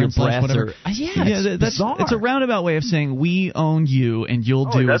 or your breath whatever. It's bizarre. It's a roundabout way of saying we own you and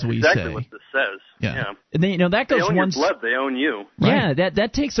you'll do as we exactly say. What this says. Yeah. And then, that goes they own one. Your blood, they own you. Right. Yeah,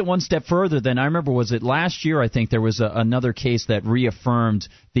 that takes it one step further than I remember. Was it last year? I think there was another case that reaffirmed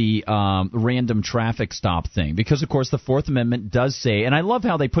the random traffic stop thing, because of course the Fourth Amendment does say, and I love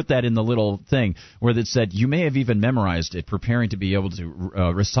how they put that in the little thing where it said you may have even memorized it, preparing to be able to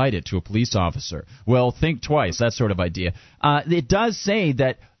recite it to a police officer. Well, think twice. That sort of idea. It does say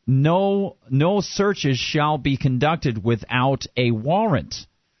that no searches shall be conducted without a warrant.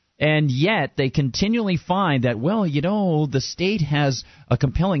 And yet they continually find that, the state has a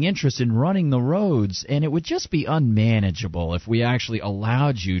compelling interest in running the roads, and it would just be unmanageable if we actually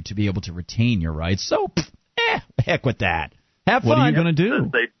allowed you to be able to retain your rights. So, heck with that. Have fun. What are you going to do?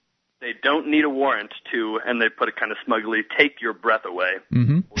 They don't need a warrant to, and they put it kind of smugly, take your breath away, or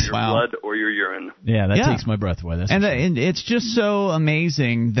your blood, or your urine. Yeah, that takes my breath away. And it's just so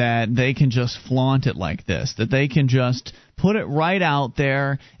amazing that they can just flaunt it like this, that they can just put it right out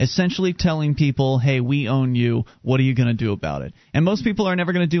there, essentially telling people, hey, we own you, what are you going to do about it? And most people are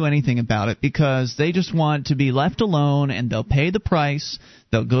never going to do anything about it because they just want to be left alone, and they'll pay the price,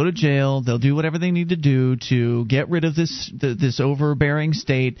 they'll go to jail, they'll do whatever they need to do to get rid of this overbearing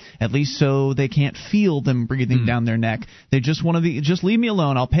state, at least so they can't feel them breathing down their neck. They just want to just leave me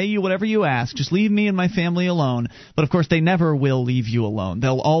alone, I'll pay you whatever you ask, just leave me and my family alone. But of course they never will leave you alone.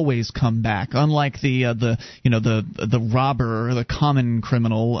 They'll always come back, unlike the robber or the common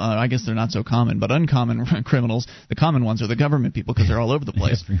criminal. I guess they're not so common, but uncommon criminals. The common ones are the government people because they're all over the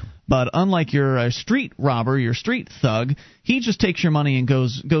place. But unlike your street robber, your street thug, he just takes your money and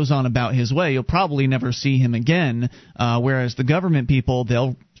goes on about his way. You'll probably never see him again, whereas the government people,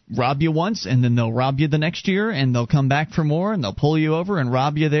 they'll rob you once, and then they'll rob you the next year, and they'll come back for more, and they'll pull you over and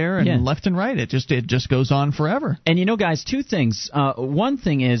rob you there, and left and right. It just goes on forever. And guys, two things. One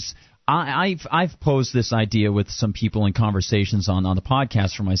thing is, I've posed this idea with some people in conversations on the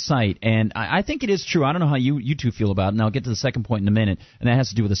podcast for my site, and I think it is true. I don't know how you two feel about it, and I'll get to the second point in a minute, and that has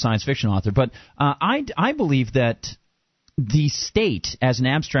to do with a science fiction author. But I believe that the state, as an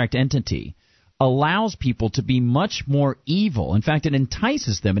abstract entity, allows people to be much more evil. In fact, it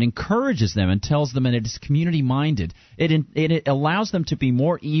entices them, it encourages them, and tells them that it is community-minded. It allows them to be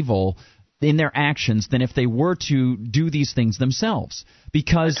more evil in their actions than if they were to do these things themselves.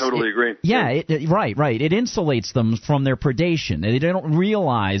 Because I totally agree. Yeah, right. It insulates them from their predation. They don't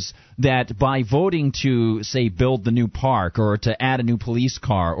realize that by voting to, say, build the new park, or to add a new police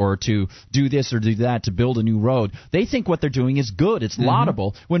car, or to do this or do that to build a new road, they think what they're doing is good, it's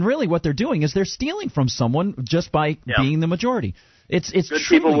laudable, when really what they're doing is they're stealing from someone just by being the majority. It's good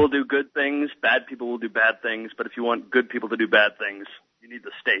people will do good things, bad people will do bad things, but if you want good people to do bad things, you need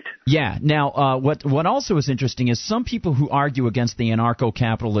the state. Yeah. Now, what also is interesting is some people who argue against the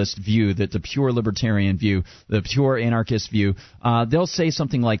anarcho-capitalist view, the pure libertarian view, the pure anarchist view, they'll say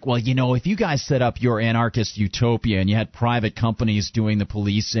something like, well, if you guys set up your anarchist utopia and you had private companies doing the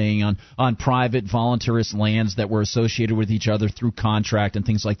policing on private voluntarist lands that were associated with each other through contract and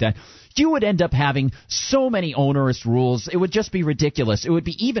things like that, you would end up having so many onerous rules. It would just be ridiculous. It would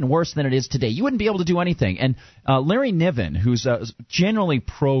be even worse than it is today. You wouldn't be able to do anything. And Larry Niven, who's a generally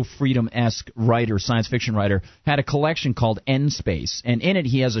pro-freedom-esque writer, science fiction writer, had a collection called End Space. And in it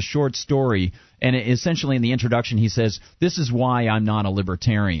he has a short story, and essentially in the introduction he says, this is why I'm not a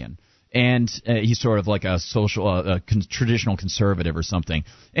libertarian. And he's sort of like a traditional conservative or something.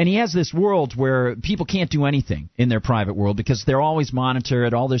 And he has this world where people can't do anything in their private world because they're always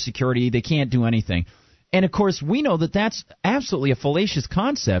monitored, all their security, they can't do anything. And, of course, we know that that's absolutely a fallacious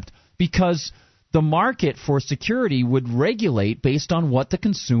concept because the market for security would regulate based on what the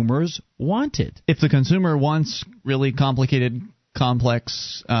consumers wanted. If the consumer wants really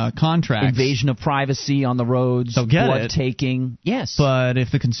complex contracts, invasion of privacy on the roads, blood taking, yes. But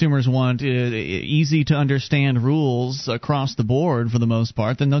if the consumers want easy to understand rules across the board for the most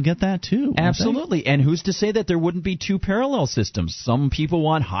part, then they'll get that too. Absolutely. And who's to say that there wouldn't be two parallel systems? Some people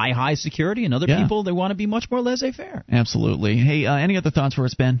want high security, and other people, they want to be much more laissez-faire. Absolutely. Hey, any other thoughts for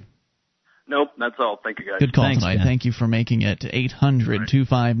us, Ben? Nope, that's all. Thank you, guys. Good call Thanks, tonight. Ben. Thank you for making it.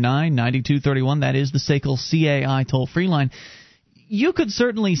 800-259-9231. That is the SACL CAI toll-free line. You could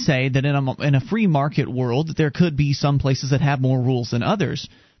certainly say that in a free market world, there could be some places that have more rules than others,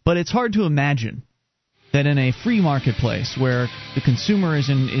 but it's hard to imagine that in a free marketplace where the consumer is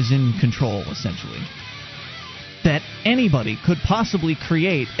in control, essentially, that anybody could possibly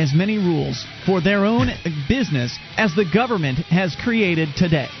create as many rules for their own business as the government has created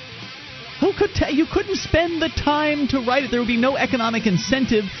today. Who could you couldn't spend the time to write it. There would be no economic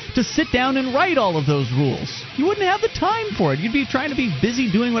incentive to sit down and write all of those rules. You wouldn't have the time for it. You'd be trying to be busy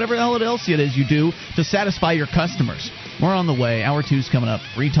doing whatever the hell else it is you do to satisfy your customers. More on the way. Hour 2's coming up.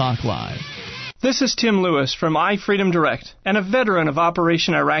 Free Talk Live. This is Tim Lewis from iFreedom Direct and a veteran of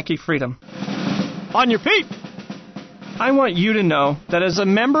Operation Iraqi Freedom. On your feet! I want you to know that as a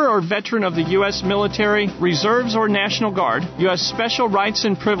member or veteran of the U.S. military, reserves, or National Guard, you have special rights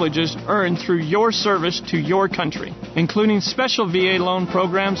and privileges earned through your service to your country, including special VA loan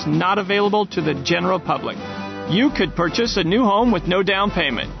programs not available to the general public. You could purchase a new home with no down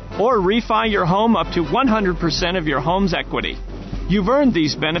payment, or refi your home up to 100% of your home's equity. You've earned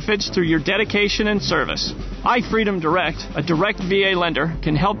these benefits through your dedication and service. iFreedom Direct, a direct VA lender,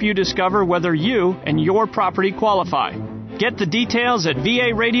 can help you discover whether you and your property qualify. Get the details at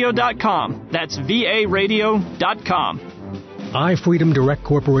varadio.com. That's varadio.com. iFreedom Direct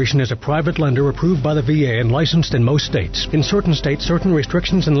Corporation is a private lender approved by the VA and licensed in most states. In certain states, certain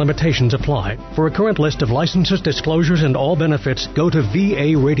restrictions and limitations apply. For a current list of licenses, disclosures, and all benefits, go to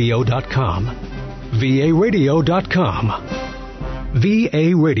varadio.com. varadio.com.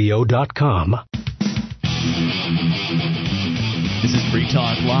 varadio.com. This is Free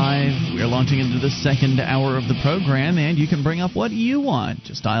Talk Live. We are launching into the second hour of the program, and you can bring up what you want.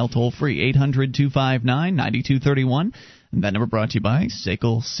 Just dial toll-free 800-259-9231. And that number brought to you by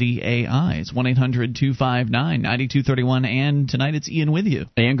SACL CAI. It's 1-800-259-9231. And tonight it's Ian with you.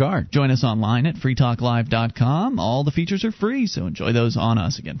 And Guard. Join us online at freetalklive.com. All the features are free, so enjoy those on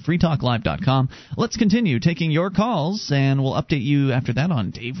us. Again, freetalklive.com. Let's continue taking your calls, and we'll update you after that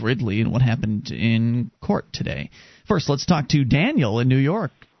on Dave Ridley and what happened in court today. First, let's talk to Daniel in New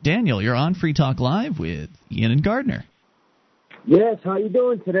York. Daniel, you're on Free Talk Live with Ian and Gardner. Yes, how you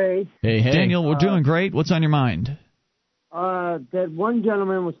doing today? Hey. Daniel, we're doing great. What's on your mind? That one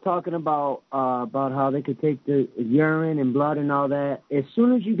gentleman was talking about how they could take the urine and blood and all that. As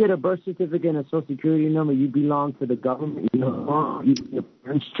soon as you get a birth certificate and a social security number, you belong to the government. You're your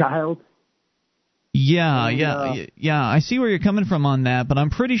parents' child. Yeah. I see where you're coming from on that, but I'm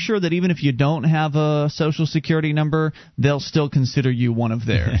pretty sure that even if you don't have a social security number, they'll still consider you one of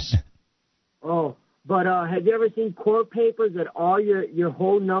theirs. Oh. But have you ever seen court papers that all your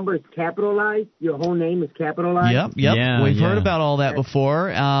whole number is capitalized? Your whole name is capitalized? Yep. Yeah, We've heard about all that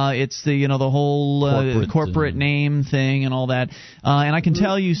before. It's the whole corporate name thing and all that. And I can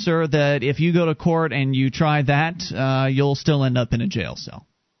tell you, sir, that if you go to court and you try that, you'll still end up in a jail cell.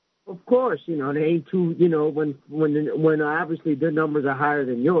 Of course, they ain't too. When obviously their numbers are higher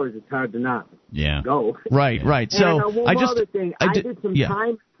than yours, it's hard to not go. Right. So one other thing, I did some time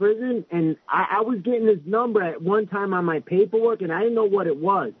in prison, and I was getting this number at one time on my paperwork, and I didn't know what it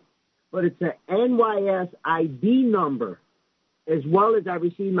was, but it's an NYS ID number, as well as I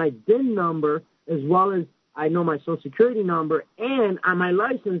received my DIN number, as well as I know my Social Security number, and on my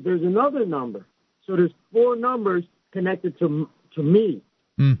license there's another number. So there's 4 numbers connected to me.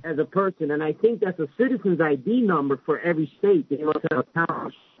 As a person, and I think that's a citizen's ID number for every state.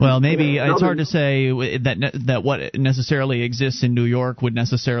 Well, maybe it's hard to say that what necessarily exists in New York would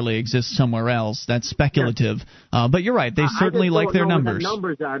necessarily exist somewhere else. That's speculative. Yeah. But you're right; they certainly like their numbers. What the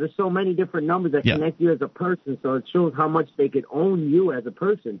numbers are. There's so many different numbers that connect you as a person, so it shows how much they could own you as a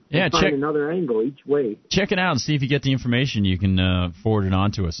person. Yeah, find another angle each way. Check it out and see if you get the information. You can forward it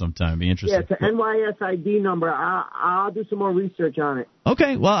on to us sometime. It'd be interesting. Yeah, it's an NYS ID number. I'll do some more research on it.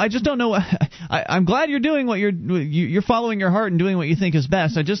 Okay, well, I just don't know. I'm glad you're doing what you're following your heart and doing what you think is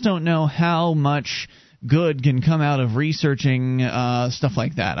best. I just don't know how much good can come out of researching stuff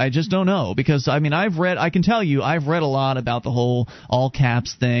like that. I just don't know, because I can tell you I've read a lot about the whole all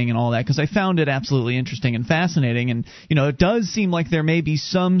caps thing and all that, because I found it absolutely interesting and fascinating, and it does seem like there may be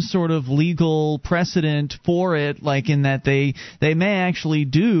some sort of legal precedent for it, like in that they may actually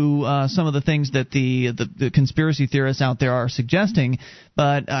do some of the things that the conspiracy theorists out there are suggesting,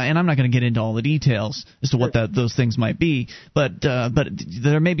 But and I'm not going to get into all the details as to what those things might be. But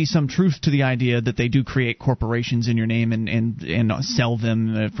there may be some truth to the idea that they do create corporations in your name and sell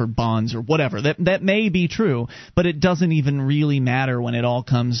them for bonds or whatever. That may be true, but it doesn't even really matter when it all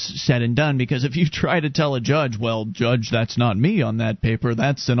comes said and done, because if you try to tell a judge, well, judge, that's not me on that paper,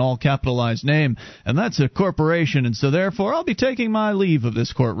 that's an all capitalized name, and that's a corporation, and so therefore I'll be taking my leave of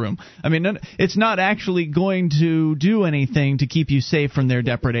this courtroom. I mean, it's not actually going to do anything to keep you safe from their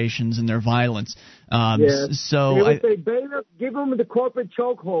depredations and their violence. So I say, bailiff, give them the corporate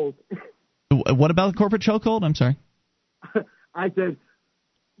chokehold. What about the corporate chokehold? I'm sorry. I said,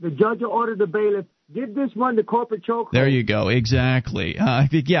 the judge ordered the bailiff, give this one the corporate chokehold. There you go. Exactly. Are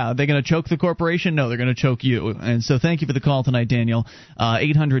they going to choke the corporation? No, they're going to choke you. And so thank you for the call tonight, Daniel.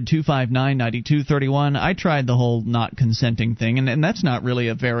 800-259-9231. I tried the whole not consenting thing, and that's not really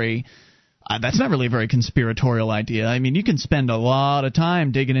a very... that's not really a very conspiratorial idea. I mean, you can spend a lot of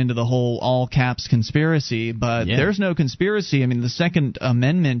time digging into the whole all-caps conspiracy, but there's no conspiracy. I mean, the Second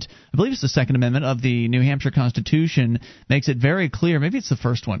Amendment, I believe it's the Second Amendment of the New Hampshire Constitution, makes it very clear. Maybe it's the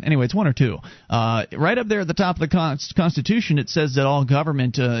first one. Anyway, it's one or two. Right up there at the top of the Constitution, it says that all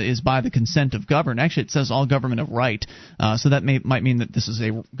government is by the consent of governed. Actually, it says all government of right. So that might mean that this is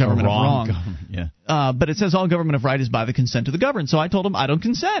a government of wrong. But it says all government of right is by the consent of the governed. So I told him I don't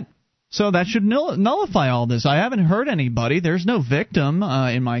consent. So that should nullify all this. I haven't hurt anybody. There's no victim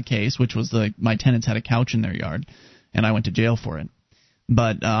in my case, which was my tenants had a couch in their yard, and I went to jail for it.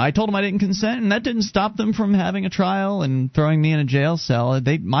 But I told them I didn't consent, and that didn't stop them from having a trial and throwing me in a jail cell.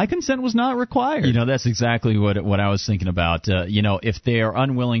 My consent was not required. That's exactly what I was thinking about. If they are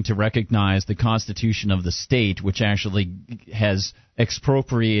unwilling to recognize the Constitution of the state, which actually has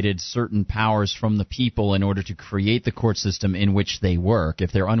expropriated certain powers from the people in order to create the court system in which they work,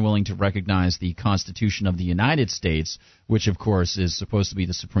 if they're unwilling to recognize the Constitution of the United States, which of course is supposed to be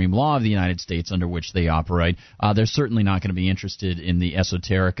the supreme law of the United States under which they operate, they're certainly not going to be interested in the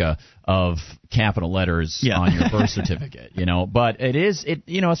esoterica of capital letters on your birth certificate. But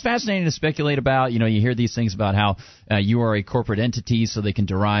it's fascinating to speculate about. You hear these things about how you are a corporate entity, so they can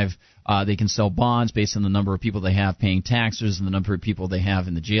derive they can sell bonds based on the number of people they have paying taxes and the number of people they have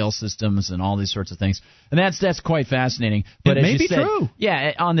in the jail systems and all these sorts of things. And that's quite fascinating. But it may be true.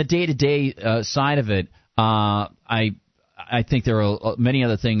 Yeah, on the day-to-day side of it, I think there are many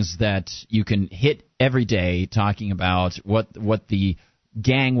other things that you can hit every day talking about what the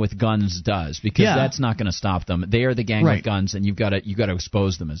gang with guns does, because that's not going to stop them. They are the gang with guns, and you've got to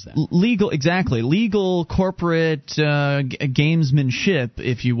expose them as that. Legal corporate gamesmanship,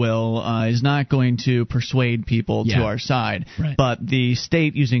 if you will, is not going to persuade people to our side. Right. But the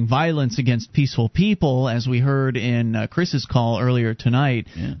state using violence against peaceful people, as we heard in Chris's call earlier tonight,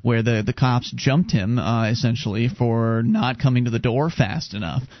 where the cops jumped him essentially for not coming to the door fast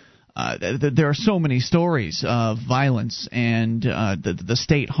enough. There are so many stories of violence and the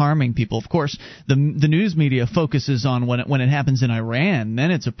state harming people. Of course, the news media focuses on when it happens in Iran.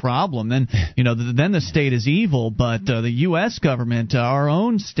 Then it's a problem. Then then the state is evil. But the U.S. government, our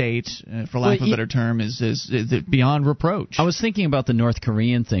own state, for lack of a better term, is beyond reproach. I was thinking about the North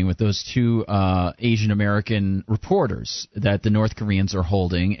Korean thing with those two Asian American reporters that the North Koreans are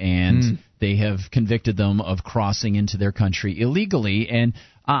holding, and they have convicted them of crossing into their country illegally. And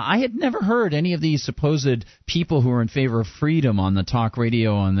I had never heard any of these supposed people who are in favor of freedom on the talk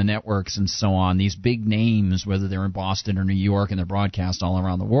radio and the networks and so on, these big names, whether they're in Boston or New York, and they're broadcast all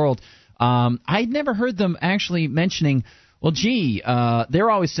around the world. I'd never heard them actually mentioning, well, they're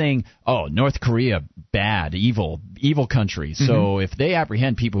always saying, oh, North Korea, bad, evil country. So if they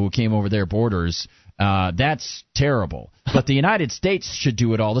apprehend people who came over their borders, that's terrible. But the United States should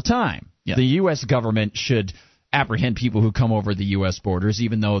do it all the time. Yeah. The U.S. government should apprehend people who come over the U.S. borders,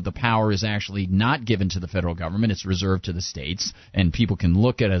 even though the power is actually not given to the federal government. It's reserved to the states, and people can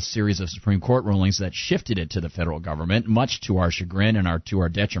look at a series of Supreme Court rulings that shifted it to the federal government, much to our chagrin and to our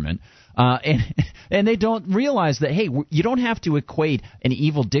detriment. And they don't realize that, hey, you don't have to equate an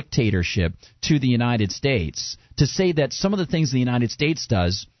evil dictatorship to the United States to say that some of the things the United States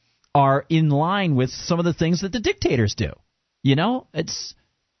does are in line with some of the things that the dictators do.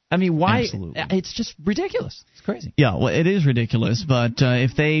 Why? Absolutely. It's just ridiculous. It's crazy. Yeah, well, it is ridiculous, but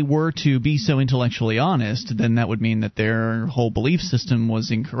if they were to be so intellectually honest, then that would mean that their whole belief system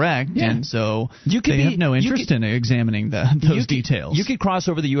was incorrect, and so they have no interest in examining those details. You could cross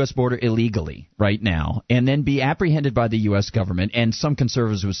over the U.S. border illegally right now and then be apprehended by the U.S. government, and some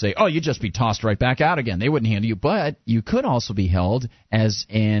conservatives would say, oh, you'd just be tossed right back out again. They wouldn't handle you, but you could also be held as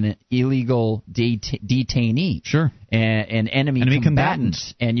an illegal detainee. Sure. An enemy combatant,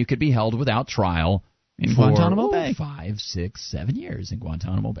 and you could be held without trial in Guantanamo Bay. 5, 6, 7 years in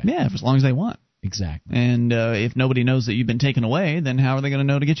Guantanamo Bay. Yeah, for as long as they want. Exactly. And if nobody knows that you've been taken away, then how are they going to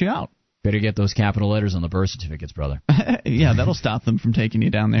know to get you out? Better get those capital letters on the birth certificates, brother. Yeah, that'll stop them from taking you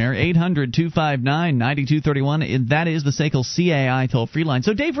down there. 800-259-9231. That is the SACL CAI toll-free line.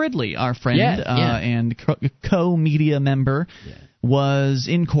 So Dave Ridley, our friend and co-media member, was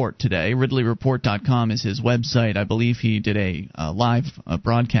in court today. RidleyReport.com is his website. I believe he did a live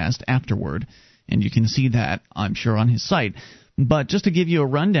broadcast afterward, and you can see that, I'm sure, on his site. But just to give you a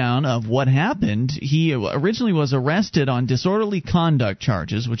rundown of what happened, he originally was arrested on disorderly conduct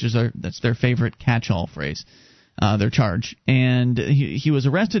charges, which is that's their favorite catch-all phrase, their charge. And he was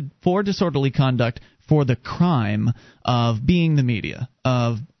arrested for disorderly conduct for the crime of being the media,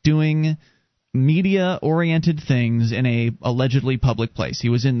 of doing media-oriented things in a allegedly public place. He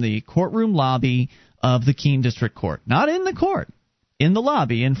was in the courtroom lobby of the Keene District Court. Not in the court. In the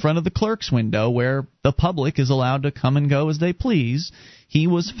lobby, in front of the clerk's window, where the public is allowed to come and go as they please. He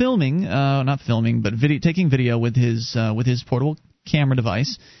was filming, taking video with his portable camera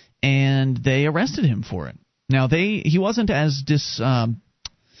device, and they arrested him for it. Now he wasn't as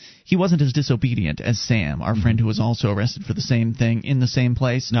disobedient as Sam, our friend who was also arrested for the same thing in the same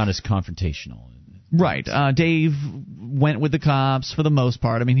place. Not as confrontational. Right. Dave went with the cops for the most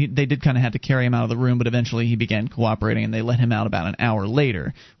part. I mean, they did kind of have to carry him out of the room, but eventually he began cooperating, and they let him out about an hour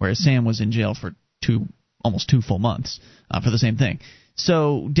later, whereas Sam was in jail for almost 2 full months for the same thing.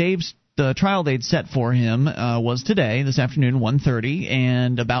 So the trial they'd set for him was today, this afternoon, 1:30,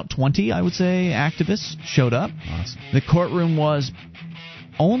 and about 20, I would say, activists showed up. Awesome. The courtroom was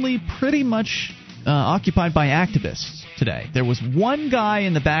only pretty much occupied by activists today. There was one guy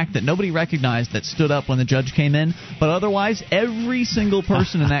in the back that nobody recognized that stood up when the judge came in, but otherwise every single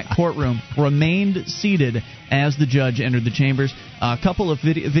person in that courtroom remained seated as the judge entered the chambers. A couple of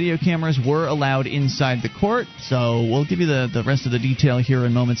video cameras were allowed inside the court, so we'll give you the rest of the detail here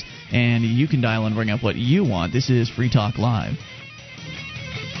in moments, and you can dial and bring up what you want. This is Free Talk Live.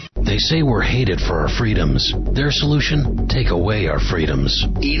 They say we're hated for our freedoms. Their solution? Take away our freedoms.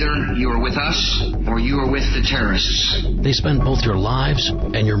 Either you are with us or you are with the terrorists. They spend both your lives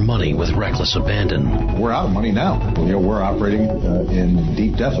and your money with reckless abandon. We're out of money now. We're operating in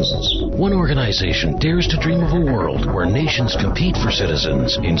deep deficits. One organization dares to dream of a world where nations compete for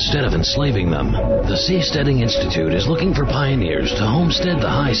citizens instead of enslaving them. The Seasteading Institute is looking for pioneers to homestead the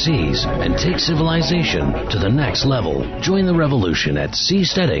high seas and take civilization to the next level. Join the revolution at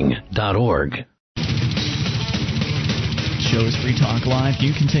seasteading.org. Show is Free Talk Live.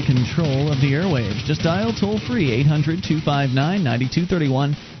 You can take control of the airwaves. Just dial toll-free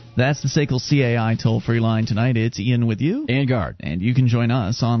 800-259-9231. That's the SACL CAI toll-free line tonight. It's Ian with you. And Guard. And you can join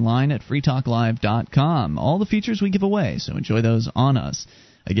us online at freetalklive.com. All the features we give away, so enjoy those on us.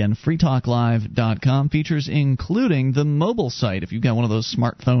 Again, freetalklive.com. Features including the mobile site. If you've got one of those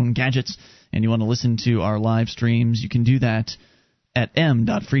smartphone gadgets and you want to listen to our live streams, you can do that at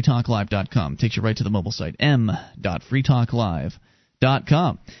m.freetalklive.com. Takes you right to the mobile site,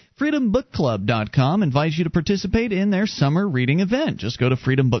 m.freetalklive.com. FreedomBookClub.com invites you to participate in their summer reading event. Just go to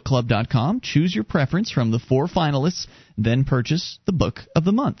FreedomBookClub.com, choose your preference from the 4 finalists, then purchase the book of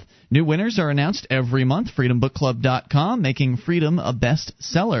the month. New winners are announced every month. FreedomBookClub.com, making freedom a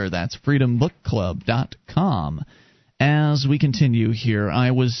bestseller. That's FreedomBookClub.com. As we continue here, I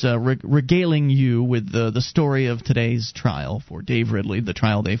was regaling you with the story of today's trial for Dave Ridley, the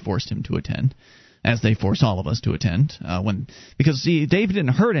trial they forced him to attend, as they force all of us to attend. Because Dave didn't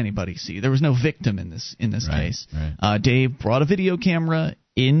hurt anybody. There was no victim in this case. Right. Dave brought a video camera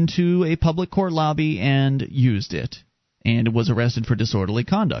into a public court lobby and used it, and was arrested for disorderly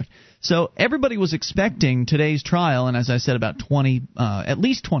conduct. So everybody was expecting today's trial, and as I said, about at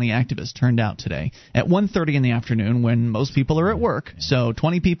least 20 activists turned out today at 1:30 in the afternoon when most people are at work. So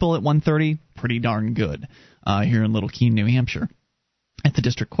 20 people at 1:30, pretty darn good here in Little Keene, New Hampshire, at the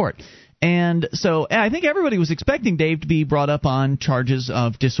district court. And so I think everybody was expecting Dave to be brought up on charges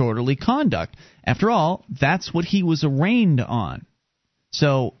of disorderly conduct. After all, that's what he was arraigned on.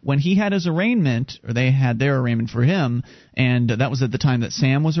 So when he had his arraignment, or they had their arraignment for him, and that was at the time that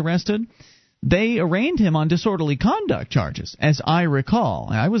Sam was arrested, they arraigned him on disorderly conduct charges, as I recall.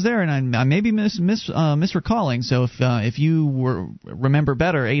 I was there, and I may be misrecalling, so if you remember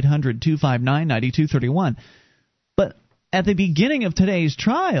better, 800-259-9231. But at the beginning of today's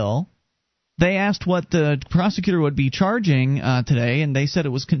trial, they asked what the prosecutor would be charging today, and they said it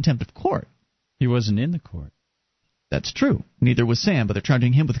was contempt of court. He wasn't in the court. That's true. Neither was Sam, but they're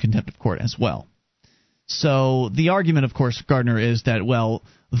charging him with contempt of court as well. So the argument, of course, Gardner, is that, well,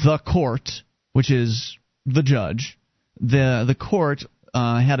 the court, which is the judge, the court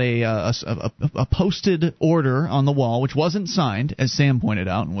had a posted order on the wall, which wasn't signed, as Sam pointed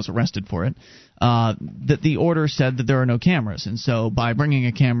out, and was arrested for it. That the order said that there are no cameras, and so by bringing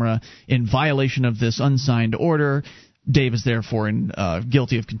a camera in violation of this unsigned order, Dave is therefore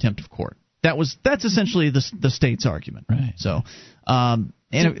guilty of contempt of court. That's essentially the state's argument. Right. So.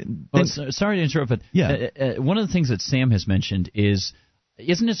 Sorry to interrupt, but one of the things that Sam has mentioned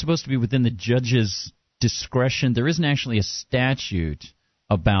isn't it supposed to be within the judge's discretion? There isn't actually a statute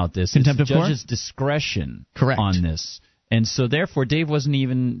about this. Contempt of court? It's the judge's discretion Correct. on this. And so therefore Dave wasn't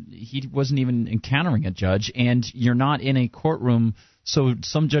even encountering a judge, and you're not in a courtroom, so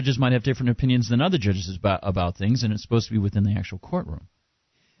some judges might have different opinions than other judges about things, and it's supposed to be within the actual courtroom.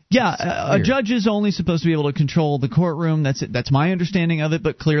 Yeah, a judge is only supposed to be able to control the courtroom. That's my understanding of it,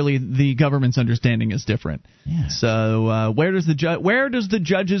 but clearly the government's understanding is different. Yeah. So where does the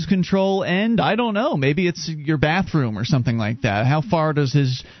judge's control end? I don't know. Maybe it's your bathroom or something like that. How far does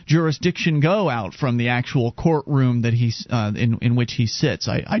his jurisdiction go out from the actual courtroom that he's in which he sits?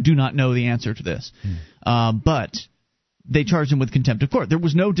 I do not know the answer to this, but. They charged him with contempt of court. There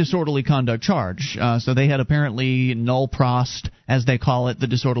was no disorderly conduct charge, so they had apparently null prost, as they call it, the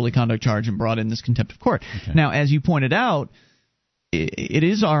disorderly conduct charge, and brought in this contempt of court. Okay. Now, as you pointed out, it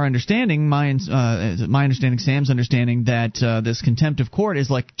is our understanding, my understanding, Sam's understanding, that this contempt of court is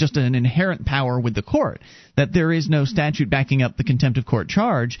like just an inherent power with the court, that there is no statute backing up the contempt of court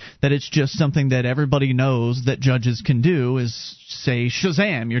charge, that it's just something that everybody knows that judges can do is say,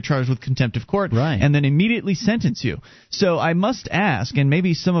 Shazam, you're charged with contempt of court, right, and then immediately sentence you. So I must ask, and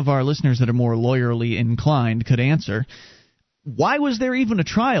maybe some of our listeners that are more lawyerly inclined could answer, why was there even a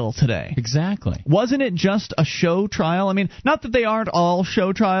trial today? Exactly. Wasn't it just a show trial? I mean, not that they aren't all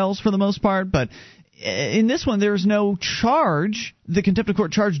show trials for the most part, but in this one there's no charge. The contempt of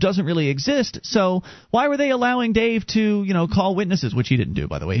court charge doesn't really exist. So why were they allowing Dave to, call witnesses, which he didn't do,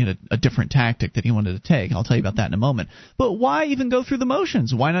 by the way. He had a different tactic that he wanted to take. I'll tell you about that in a moment. But why even go through the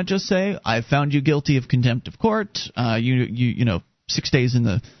motions? Why not just say, I found you guilty of contempt of court, 6 days in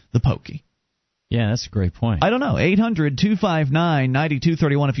the pokey? Yeah, that's a great point. I don't know.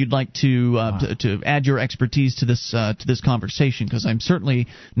 800-259-9231 if you'd like to add your expertise to this conversation, because I'm certainly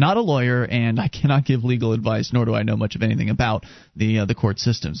not a lawyer and I cannot give legal advice, nor do I know much of anything about the court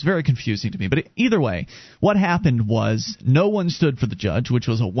system. It's very confusing to me. But either way, what happened was no one stood for the judge, which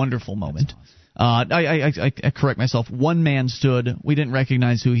was a wonderful moment. I correct myself. One man stood. We didn't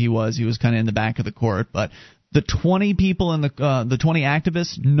recognize who he was. He was kind of in the back of the court, but the 20 people in the 20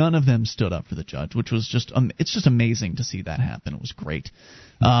 activists, none of them stood up for the judge, which was it's just amazing to see that happen. It was great.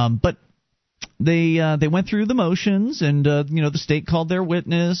 But they went through the motions, and the state called their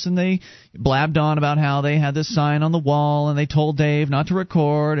witness, and they blabbed on about how they had this sign on the wall, and they told Dave not to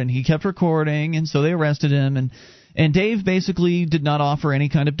record, and he kept recording, and so they arrested him, and Dave basically did not offer any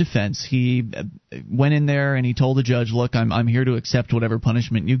kind of defense. He went in there and he told the judge, "Look, I'm here to accept whatever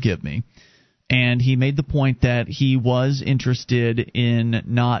punishment you give me." And he made the point that he was interested in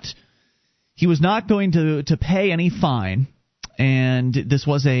he was not going to pay any fine, and this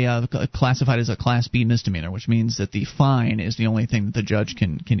was classified as a Class B misdemeanor, which means that the fine is the only thing that the judge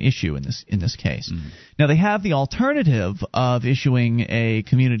can issue in this case. Mm-hmm. Now, they have the alternative of issuing a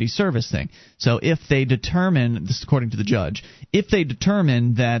community service thing. So if they determine, this is according to the judge, if they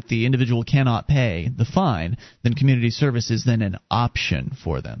determine that the individual cannot pay the fine, then community service is then an option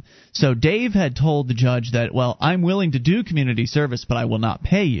for them. So Dave had told the judge that, well, I'm willing to do community service, but I will not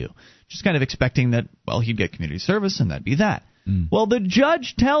pay you. Just kind of expecting that, well, he'd get community service and that'd be that. Well, the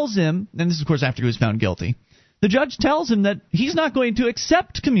judge tells him, and this is, of course, after he was found guilty, the judge tells him that he's not going to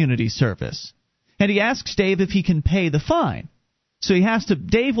accept community service. And he asks Dave if he can pay the fine. So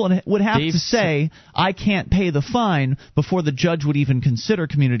Dave would have to say, I can't pay the fine, before the judge would even consider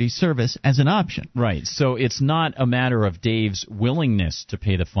community service as an option. Right. So it's not a matter of Dave's willingness to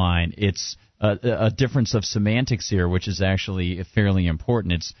pay the fine. It's a difference of semantics here, which is actually fairly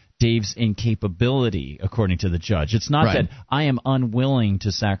important. It's Dave's incapability, according to the judge. It's not that I am unwilling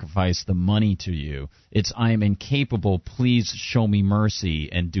to sacrifice the money to you. It's I am incapable. Please show me mercy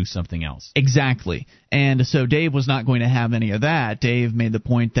and do something else. Exactly. And so Dave was not going to have any of that. Dave made the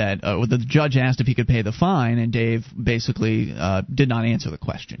point that the judge asked if he could pay the fine, and Dave basically did not answer the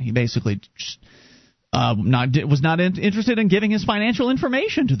question. He basically just was not interested in giving his financial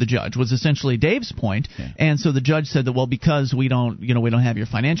information to the judge, was essentially Dave's point. Okay. And so the judge said that, well, because we don't have your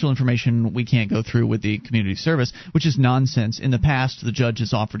financial information, we can't go through with the community service, which is nonsense. In the past, the judge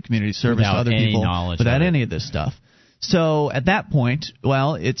has offered community service to other people without any of this stuff. So at that point,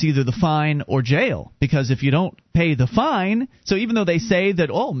 well, it's either the fine or jail, because if you don't pay the fine, so even though they say that,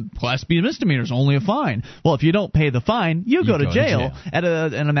 Class B misdemeanor is only a fine, well, if you don't pay the fine, you go to jail at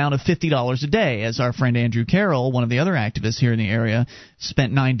an amount of $50 a day, as our friend Andrew Carroll, one of the other activists here in the area,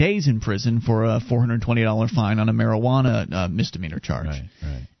 spent 9 days in prison for a $420 fine on a marijuana misdemeanor charge.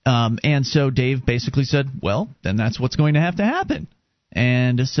 Right. And so Dave basically said, well, then that's what's going to happen.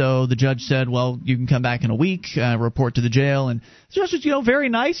 And so the judge said, well, you can come back in a week, report to the jail. And the judge was, very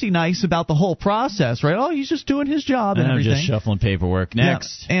nice about the whole process, right? Oh, he's just doing his job and everything. Just shuffling paperwork.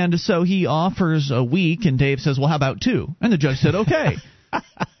 Next. Yeah. And so he offers a week, and Dave says, well, how about 2? And the judge said, okay.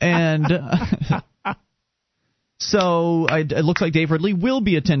 And so it looks like Dave Ridley will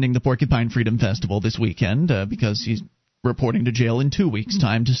be attending the Porcupine Freedom Festival this weekend because he's reporting to jail in 2 weeks'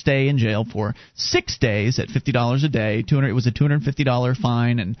 time to stay in jail for 6 days at $50 a day. It was a $250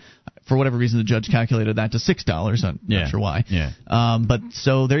 fine, and for whatever reason the judge calculated that to $6. I'm not sure why. Yeah. But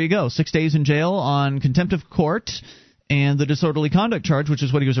so there you go, 6 days in jail on contempt of court, and the disorderly conduct charge, which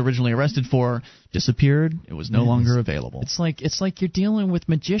is what he was originally arrested for, disappeared. It was no longer available. It's like you're dealing with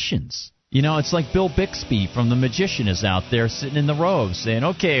magicians. It's like Bill Bixby from The Magician is out there sitting in the robes saying,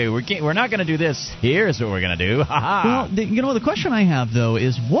 okay, we're not going to do this. Here's what we're going to do. Ha-ha. Well, the question I have, though,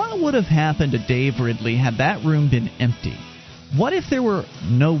 is what would have happened to Dave Ridley had that room been empty? What if there were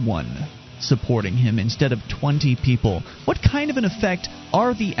no one supporting him instead of 20 people? What kind of an effect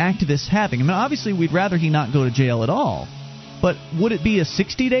are the activists having? I mean, obviously, we'd rather he not go to jail at all. But would it be a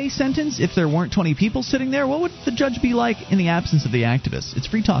 60-day sentence if there weren't 20 people sitting there? What would the judge be like in the absence of the activists? It's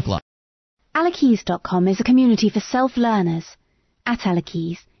Free Talk Live. Alakeys.com is a community for self-learners. At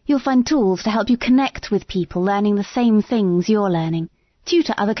Alakeys, you'll find tools to help you connect with people learning the same things you're learning,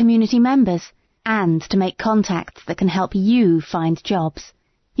 tutor other community members, and to make contacts that can help you find jobs.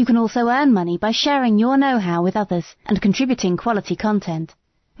 You can also earn money by sharing your know-how with others and contributing quality content.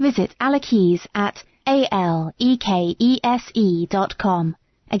 Visit Alakeys at alekese.com.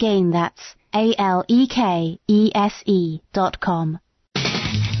 Again, that's alekese.com.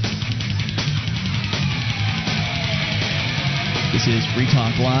 This is Free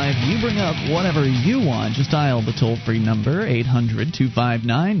Talk Live. You bring up whatever you want. Just dial the toll-free number,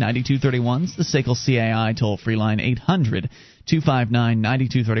 800-259-9231. It's the SACL CAI toll-free line,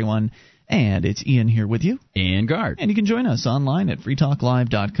 800-259-9231. And it's Ian here with you. And Gard. And you can join us online at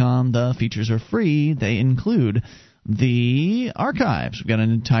freetalklive.com. The features are free. They include the archives. We've got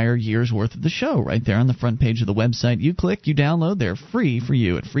an entire year's worth of the show right there on the front page of the website. You click, you download. They're free for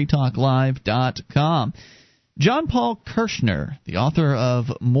you at freetalklive.com. John Paul Kirshner, the author of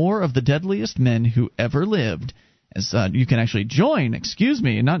More of the Deadliest Men Who Ever Lived. As you can actually join Paul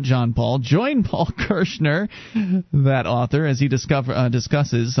Kirshner, that author, as he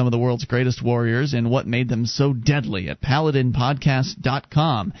discusses some of the world's greatest warriors and what made them so deadly at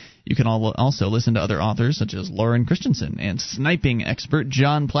paladinpodcast.com. You can also listen to other authors such as Lauren Christensen and sniping expert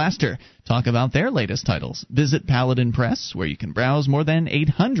John Plaster talk about their latest titles. Visit Paladin Press, where you can browse more than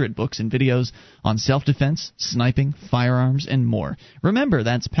 800 books and videos on self-defense, sniping, firearms, and more. Remember,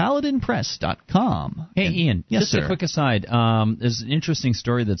 that's paladinpress.com. Hey, Ian, just a quick aside. There's an interesting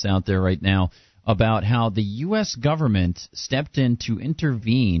story that's out there right now about how the U.S. government stepped in to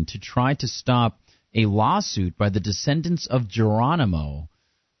intervene to try to stop a lawsuit by the descendants of Geronimo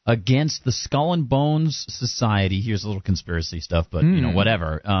against the Skull and Bones Society. Here's a little conspiracy stuff, but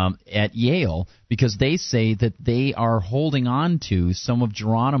whatever. At Yale, because they say that they are holding on to some of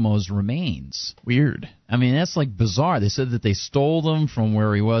Geronimo's remains. Weird. I mean, that's like bizarre. They said that they stole them from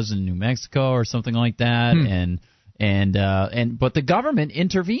where he was in New Mexico or something like that, but the government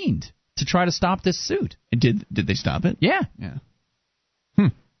intervened to try to stop this suit. And did they stop it? Yeah.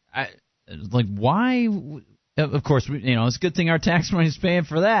 Why? Of course, it's a good thing our tax money is paying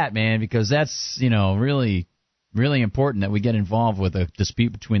for that, man, because that's, really, really important that we get involved with a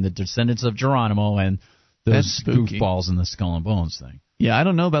dispute between the descendants of Geronimo and those goofballs in the Skull and Bones thing. Yeah, I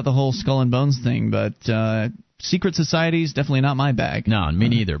don't know about the whole Skull and Bones thing, but secret societies, definitely not my bag. No, me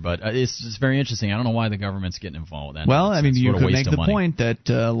neither, but it's very interesting. I don't know why the government's getting involved with that. Well, I mean, you could make the point that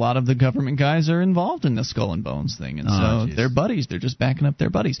a lot of the government guys are involved in the Skull and Bones thing, and so they're buddies. They're just backing up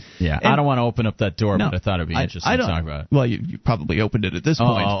their buddies. Yeah, and I don't want to open up that door, but I thought it would be interesting to talk about it. Well, you probably opened it at this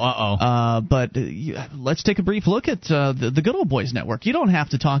point. But let's take a brief look at the Good Old Boys Network. You don't have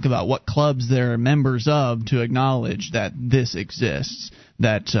to talk about what clubs they're members of to acknowledge that this exists.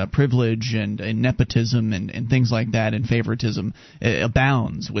 that privilege and nepotism and things like that and favoritism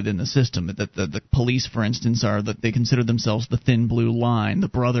abounds within the system. That the police, for instance, that they consider themselves the thin blue line, the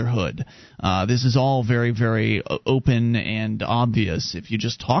brotherhood. This is all very, very open and obvious. If you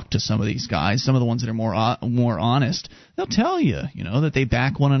just talk to some of these guys, some of the ones that are more honest, they'll tell you, that they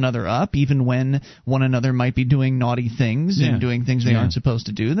back one another up, even when one another might be doing naughty things and doing things they aren't supposed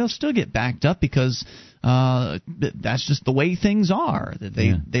to do. They'll still get backed up because that's just the way things are.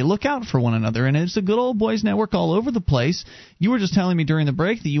 They look out for one another, and it's a good old boys network all over the place. You were just telling me during the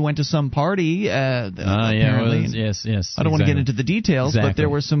break that you went to some party. Apparently. Yes. I don't want to get into the details, but there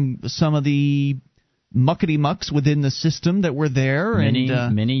were some of the muckety mucks within the system that were there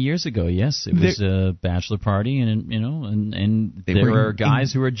many years ago. Yes, it was a bachelor party, and there were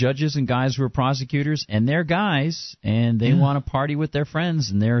guys who were judges and guys who were prosecutors, and they're guys, and they want to party with their friends,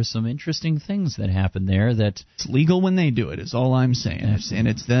 and there are some interesting things that happen there. That it's legal when they do it. Is all I'm saying, and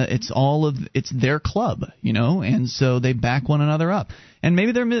it's their club, and so they back one another up. And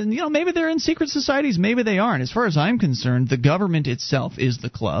maybe they're in secret societies, maybe they aren't. As far as I'm concerned, the government itself is the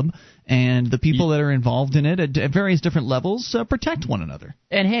club, and the people that are involved in it at various different levels protect one another.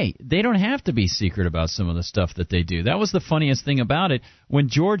 And hey, they don't have to be secret about some of the stuff that they do. That was the funniest thing about it. When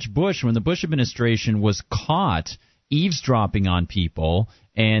the Bush administration was caught eavesdropping on people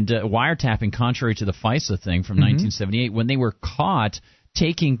and wiretapping, contrary to the FISA thing from 1978, when they were caught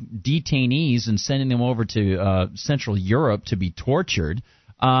taking detainees and sending them over to Central Europe to be tortured,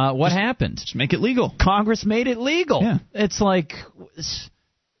 what happened? Just make it legal. Congress made it legal. Yeah. It's like...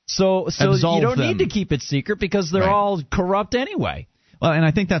 So you don't need to keep it secret because they're all corrupt anyway. Well, and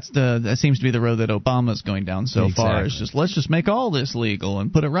I think that seems to be the road that Obama's going down so far. Is let's just make all this legal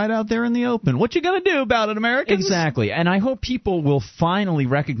and put it right out there in the open. What you going to do about it, Americans? Exactly. And I hope people will finally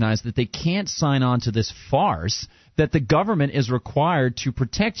recognize that they can't sign on to this farce, that the government is required to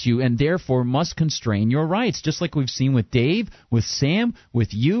protect you and therefore must constrain your rights, just like we've seen with Dave, with Sam,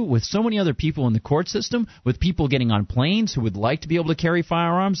 with you, with so many other people in the court system, with people getting on planes who would like to be able to carry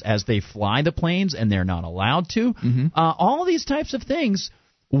firearms as they fly the planes and they're not allowed to. All these types of things.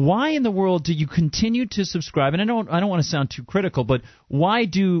 Why in the world do you continue to subscribe? And I don't want to sound too critical, but why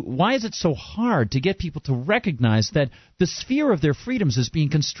is it so hard to get people to recognize that the sphere of their freedoms is being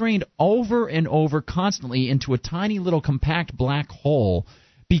constrained over and over constantly into a tiny little compact black hole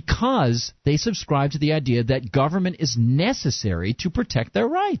because they subscribe to the idea that government is necessary to protect their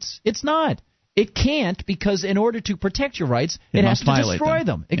rights? It's not. It can't, because in order to protect your rights, it has to destroy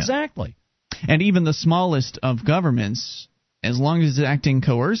them. Exactly. And even the smallest of governments, as long as it's acting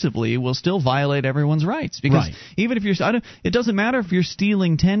coercively, will still violate everyone's rights. Because even if it doesn't matter if you're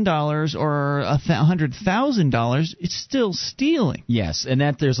stealing $10 or $100,000, it's still stealing. Yes, and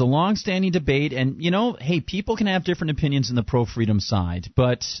that there's a long-standing debate, and hey, people can have different opinions in the pro-freedom side,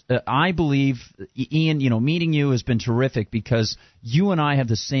 but I believe, Ian, meeting you has been terrific because you and I have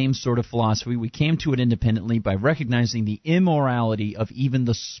the same sort of philosophy. We came to it independently by recognizing the immorality of even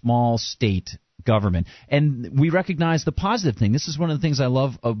the small state government, and we recognize the positive thing. This is one of the things I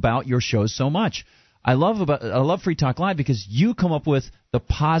love about your show so much. I love Free Talk Live because you come up with the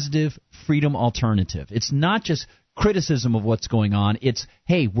positive freedom alternative. It's not just criticism of what's going on. It's,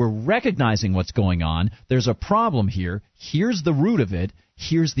 hey, we're recognizing what's going on. There's a problem here. Here's the root of it.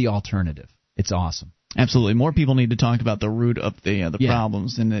 Here's the alternative. It's awesome. Absolutely. More people need to talk about the root of the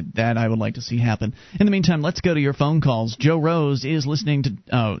problems, and that I would like to see happen. In the meantime, let's go to your phone calls. Joe Rose is listening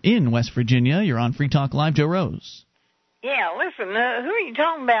to in West Virginia. You're on Free Talk Live. Joe Rose. Yeah, listen, who are you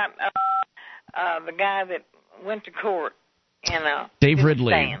talking about? The guy that went to court and Dave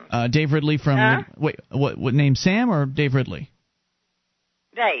Ridley. Dave Ridley from what name? Sam or Dave Ridley?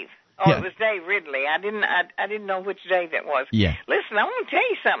 Dave. Oh, yeah. It was Dave Ridley. I didn't know which Dave that was. Yeah. Listen, I want to tell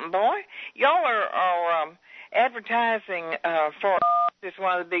you something, boy. Y'all are advertising for this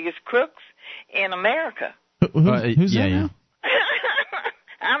one of the biggest crooks in America. Who's that? Yeah.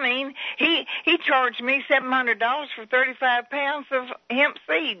 I mean, he charged me $700 for 35 pounds of hemp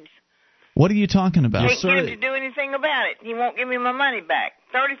seeds. What are you talking about? Can't get him to do anything about it. He won't give me my money back.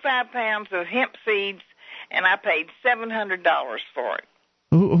 35 pounds of hemp seeds, and I paid $700 for it.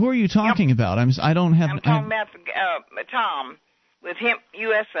 Who are you talking about? I'm talking about Tom with Hemp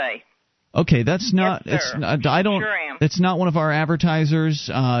USA. Okay, that's not. Yes, it's not, I don't. Sure am. It's not one of our advertisers.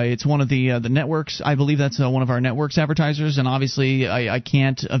 It's one of the networks. I believe that's one of our network's advertisers, and obviously I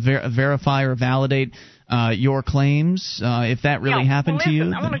can't verify or validate your claims. If that really happened to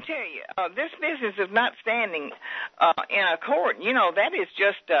you, I want to tell you. This business of not standing in a court, that is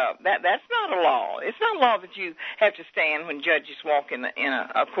just that's not a law. It's not a law that you have to stand when judges walk in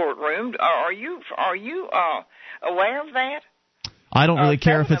a courtroom. Are you aware of that? I don't really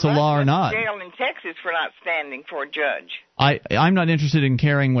care if it's a law or not. Jail in Texas for not standing for a judge. I'm not interested in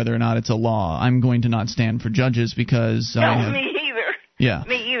caring whether or not it's a law. I'm going to not stand for judges because me either. Yeah.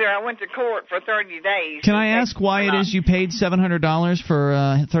 Me either. I went to court for 30 days. Can I ask why it is you paid $700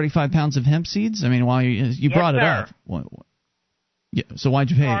 for 35 pounds of hemp seeds? I mean, why you brought it up? Yeah. So why'd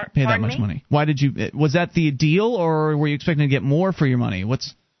you pay that much money? Why did you? Was that the deal, or were you expecting to get more for your money? Well,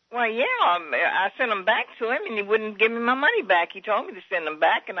 yeah, I sent them back to him, and he wouldn't give me my money back. He told me to send them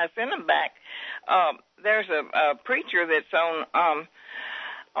back, and I sent them back. There's a preacher that's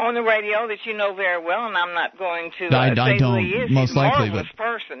on the radio that you know very well, and I'm not going to say who he is. Most He's likely, a marvelous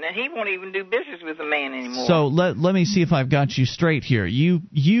person, and he won't even do business with the man anymore. So let me see if I've got you straight here. You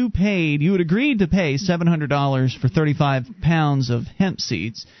had agreed to pay $700 for 35 pounds of hemp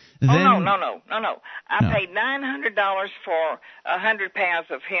seeds. No. I paid $900 for 100 pounds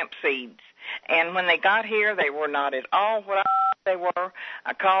of hemp seeds, and when they got here, they were not at all what I thought they were.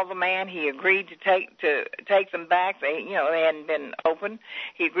 I called the man. He agreed to take them back. They hadn't been open.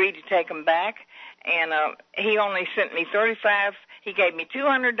 He agreed to take them back, and he only sent me 35. He gave me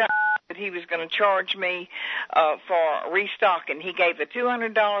 $200 that he was going to charge me for restocking. He gave the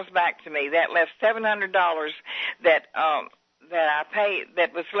 $200 back to me. That left $700 that I paid,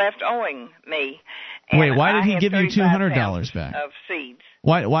 that was left owing me. And wait, why did he give you $200 back? Of seeds.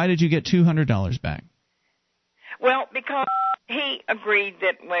 Why did you get $200 back? Well, because he agreed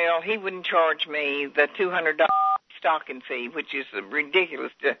that, he wouldn't charge me the $200 stocking fee, which is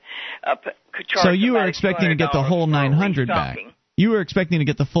ridiculous to charge. So you were expecting to get the whole $900 back. You were expecting to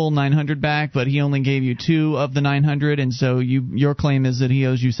get the full $900 back, but he only gave you $200 of the $900, and so your claim is that he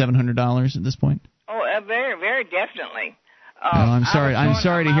owes you $700 at this point? Oh, very, very definitely. I'm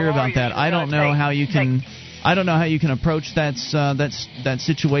sorry to hear about that. I don't know how you can approach that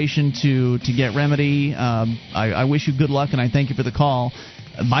situation to get remedy. I wish you good luck, and I thank you for the call.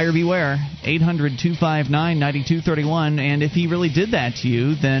 Buyer beware. 800-259-9231. And if he really did that to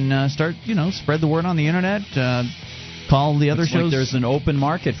you, then spread the word on the internet. Call the other shows. Like there's an open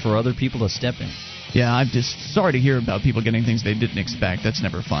market for other people to step in. Yeah, I'm just sorry to hear about people getting things they didn't expect. That's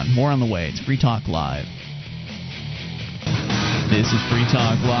never fun. More on the way. It's Free Talk Live. This is Free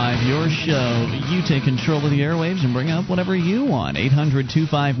Talk Live, your show. You take control of the airwaves and bring up whatever you want.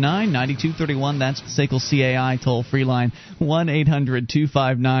 800-259-9231. That's the SACL CAI toll-free line.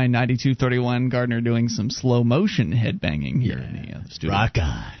 1-800-259-9231. Gardner doing some slow-motion headbanging here in the studio. Rock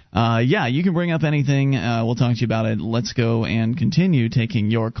on. You can bring up anything. We'll talk to you about it. Let's go and continue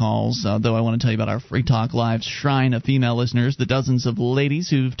taking your calls. Though I want to tell you about our Free Talk Live shrine of female listeners, the dozens of ladies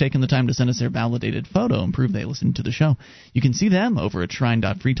who've taken the time to send us their validated photo and prove they listen to the show. You can see them over at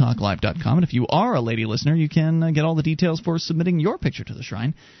shrine.freetalklive.com. And if you are a lady listener, you can get all the details for submitting your picture to the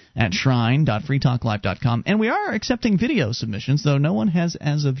shrine at shrine.freetalklive.com. And we are accepting video submissions, though no one has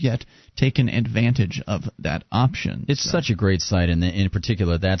as of yet taken advantage of that option. It's such a great site, and in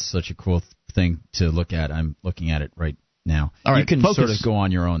particular, that's such a cool thing to look at. I'm looking at it right now. All right, you can sort of go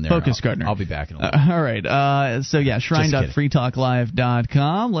on your own there. Focus, Gardner. I'll be back in a little all right.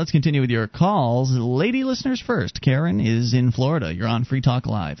 Shrine.freetalklive.com. Let's continue with your calls. Lady listeners first. Karen is in Florida. You're on Free Talk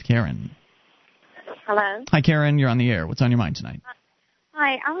Live. Karen. Hello. Hi, Karen. You're on the air. What's on your mind tonight?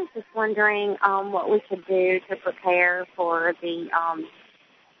 Hi. I was just wondering what we could do to prepare for the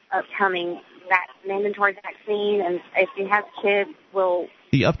upcoming mandatory vaccine, and if you have kids,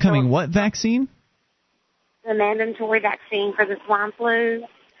 the upcoming what vaccine? The mandatory vaccine for the swine flu.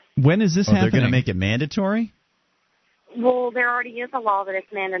 When is this happening? They're going to make it mandatory? Well, there already is a law that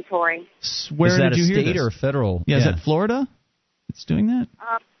it's mandatory. Where did you hear this? State or federal? Yeah, is that Florida? It's doing that?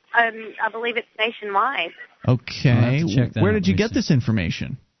 I believe it's nationwide. Okay. Where did you get this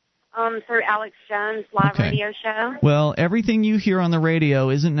information? Through Alex Jones' live radio show. Well, everything you hear on the radio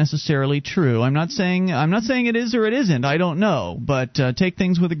isn't necessarily true. I'm not saying it is or it isn't. I don't know, but take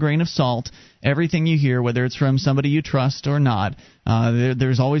things with a grain of salt. Everything you hear, whether it's from somebody you trust or not,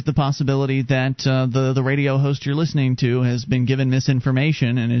 there's always the possibility that the radio host you're listening to has been given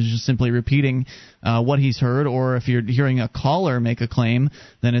misinformation and is just simply repeating what he's heard. Or if you're hearing a caller make a claim,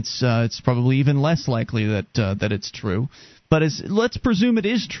 then it's probably even less likely that it's true. But let's presume it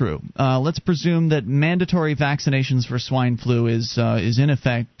is true. Let's presume that mandatory vaccinations for swine flu is in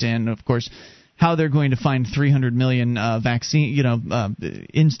effect, and of course, how they're going to find 300 million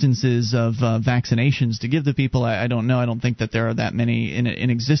instances of vaccinations to give the people, I don't know. I don't think that there are that many in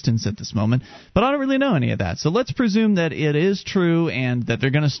existence at this moment. But I don't really know any of that. So let's presume that it is true and that they're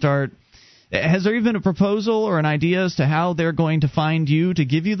going to start. Has there even a proposal or an idea as to how they're going to find you to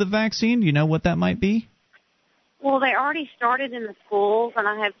give you the vaccine? Do you know what that might be? Well, they already started in the schools, and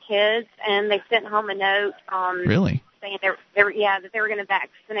I have kids, and they sent home a note. Really? saying that they were going to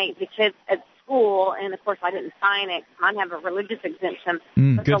vaccinate the kids at school, and of course I didn't sign it. I have a religious exemption.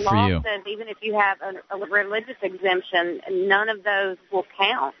 But good the for law you. says even if you have a religious exemption, none of those will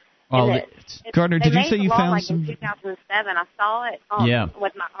count. Well, Gardner, did you say you found like some? In 2007, I saw it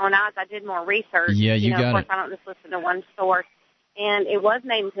with my own eyes. I did more research. Yeah, you got of course, it. I don't just listen to one source. And it was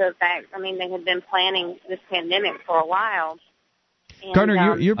named to effect. I mean, they had been planning this pandemic for a while. And,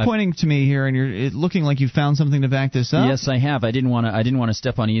 Gardner, you're pointing to me here, and you're looking like you found something to back this up. Yes, I have. I didn't want to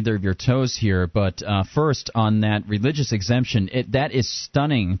step on either of your toes here, but first on that religious exemption, that is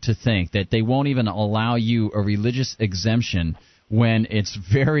stunning to think that they won't even allow you a religious exemption when it's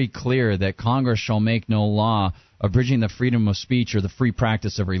very clear that Congress shall make no law abridging the freedom of speech or the free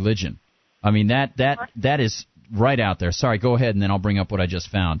practice of religion. I mean, that is right out there. Sorry, go ahead, and then I'll bring up what I just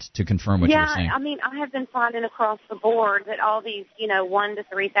found to confirm what you were saying. Yeah, I mean, I have been finding across the board that all these, 1,000 to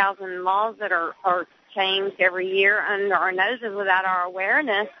 3,000 laws that are changed every year under our noses without our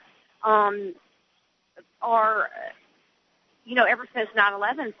awareness are, ever since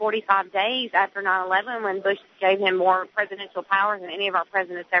 9/11, 45 days after 9/11, when Bush gave him more presidential powers than any of our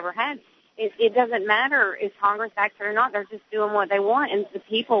presidents ever had. It doesn't matter if Congress acts or not. They're just doing what they want, and the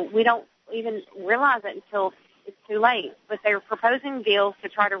people, we don't even realize it until it's too late. But they're proposing bills to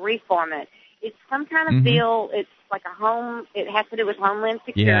try to reform it. It's some kind of bill. It's like it has to do with Homeland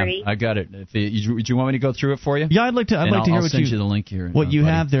Security. Yeah, I got it. Do you want me to go through it for you? Yeah, I'd like to hear I'll send you the link here. What you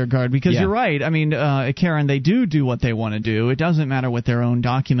have there, Guard, because you're right. I mean, Karen, they do what they want to do. It doesn't matter what their own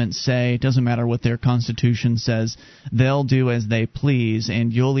documents say. It doesn't matter what their Constitution says. They'll do as they please,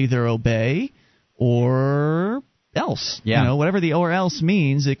 and you'll either obey or else. Yeah. Whatever the or else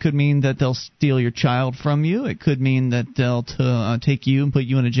means, it could mean that they'll steal your child from you. It could mean that they'll take you and put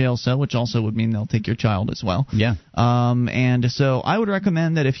you in a jail cell, which also would mean they'll take your child as well. Yeah. And so I would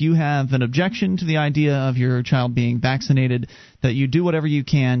recommend that if you have an objection to the idea of your child being vaccinated, that you do whatever you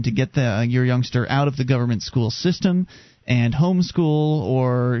can to get your youngster out of the government school system and homeschool,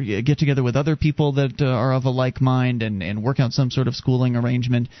 or get together with other people that are of a like mind and work out some sort of schooling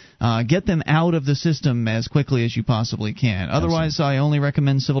arrangement. Get them out of the system as quickly as you possibly can. Otherwise, I only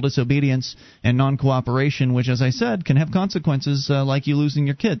recommend civil disobedience and non-cooperation, which, as I said, can have consequences like you losing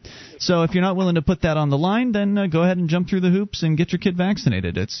your kid. So if you're not willing to put that on the line, then go ahead and jump through the hoops and get your kid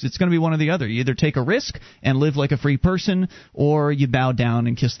vaccinated. It's going to be one or the other. You either take a risk and live like a free person, or you bow down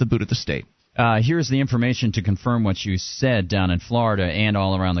and kiss the boot of the state. Here's the information to confirm what you said down in Florida and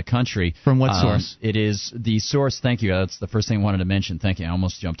all around the country. From what source? It is the source. Thank you. That's the first thing I wanted to mention. Thank you. I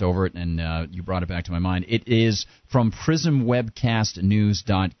almost jumped over it, and you brought it back to my mind. It is from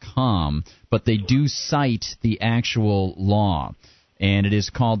PrismWebcastNews.com, but they do cite the actual law. And it is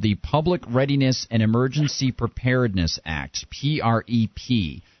called the Public Readiness and Emergency Preparedness Act,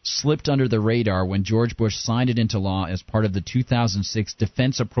 PREP. Slipped under the radar when George Bush signed it into law as part of the 2006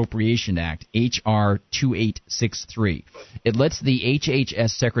 Defense Appropriation Act, H.R. 2863. It lets the HHS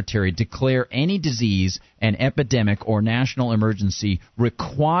Secretary declare any disease an epidemic or national emergency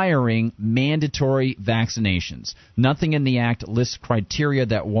requiring mandatory vaccinations. Nothing in the Act lists criteria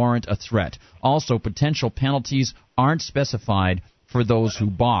that warrant a threat. Also, potential penalties aren't specified for those who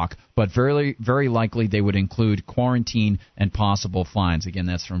balk, but very, very likely they would include quarantine and possible fines. Again,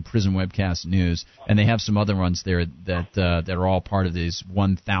 that's from Prison Webcast News, and they have some other ones there that are all part of these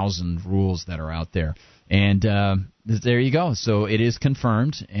 1,000 rules that are out there. And there you go. So it is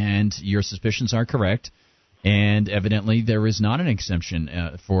confirmed, and your suspicions are correct, and evidently there is not an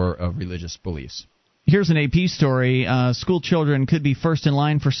exemption for religious beliefs. Here's an AP story. School children could be first in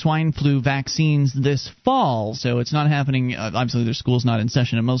line for swine flu vaccines this fall. So it's not happening. Obviously, their school's not in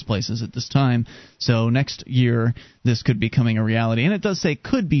session in most places at this time. So next year, this could be becoming a reality. And it does say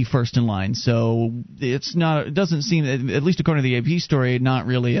could be first in line. So it's not. It doesn't seem, at least according to the AP story, not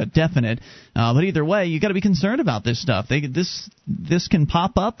really a definite. But either way, you got to be concerned about this stuff. This can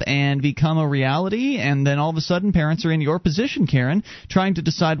pop up and become a reality, and then all of a sudden, parents are in your position, Karen, trying to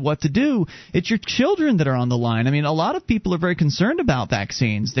decide what to do. It's your children that are on the line. I mean, a lot of people are very concerned about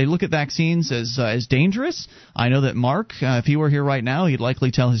vaccines. They look at vaccines as dangerous. I know that Mark, if he were here right now, he'd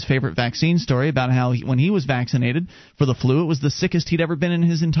likely tell his favorite vaccine story about how when he was vaccinated for the flu, it was the sickest he'd ever been in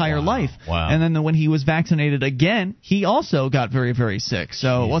his entire life. Wow. And then when he was vaccinated again, he also got very, very sick.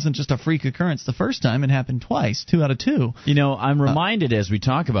 So It wasn't just a freak occurrence the first time. It happened twice, 2 out of 2. I'm reminded as we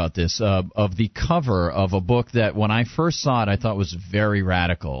talk about this of the cover of a book that when I first saw it, I thought was very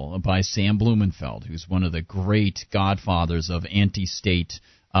radical, by Sam Blumenfeld, who's one of the great godfathers of anti-state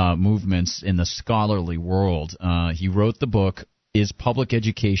movements in the scholarly world. He wrote the book, Is Public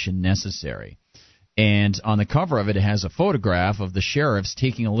Education Necessary? And on the cover of it, it has a photograph of the sheriffs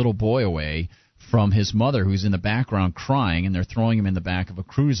taking a little boy away from his mother, who's in the background crying, and they're throwing him in the back of a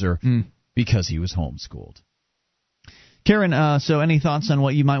cruiser because he was homeschooled. Karen, so any thoughts on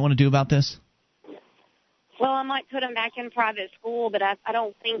what you might want to do about this? Well, I might put him back in private school, but I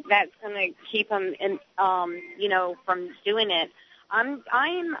don't think that's going to keep him in, from doing it.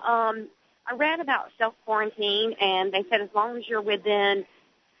 I read about self-quarantine, and they said as long as you're within,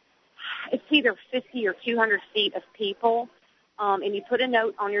 it's either 50 or 200 feet of people, and you put a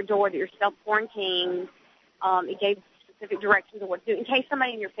note on your door that you're self-quarantined, it gave specific directions of what to do in case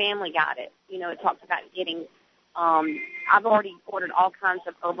somebody in your family got it. It talks about getting, I've already ordered all kinds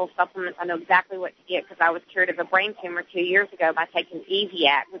of herbal supplements. I know exactly what to get because I was cured of a brain tumor 2 years ago by taking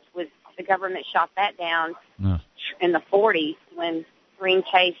Eviac, which was, the government shot that down in the 40s when Green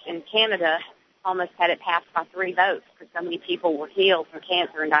Taste in Canada almost had it passed by 3 votes because so many people were healed from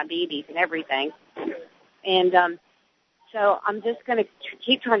cancer and diabetes and everything. And so I'm just going to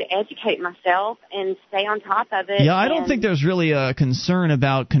keep trying to educate myself and stay on top of it. Yeah, I don't think there's really a concern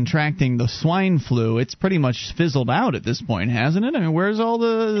about contracting the swine flu. It's pretty much fizzled out at this point, hasn't it? I mean, where's all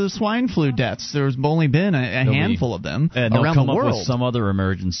the swine flu deaths? There's only been a handful of them around the world. They'll come up with some other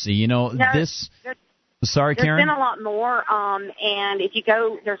emergency. Sorry, Karen? There's been a lot more, and if you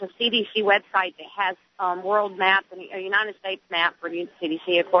go, there's a CDC website that has world map, and a United States map for the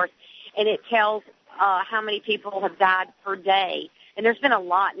CDC, of course, and it tells how many people have died per day. And there's been a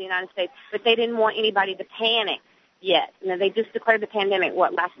lot in the United States, but they didn't want anybody to panic yet. They just declared the pandemic,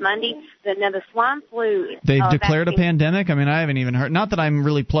 last Monday? The swine flu. They've declared a pandemic? I mean, I haven't even heard. Not that I'm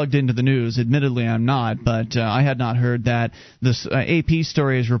really plugged into the news. Admittedly, I'm not. But I had not heard that. This AP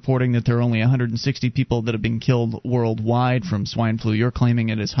story is reporting that there are only 160 people that have been killed worldwide from swine flu. You're claiming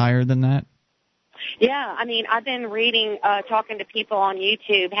it is higher than that? Yeah, I mean, I've been reading, talking to people on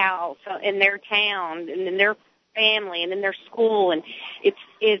YouTube how in their town and in their family and in their school, and it's.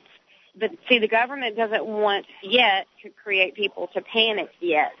 But see, the government doesn't want yet to create people to panic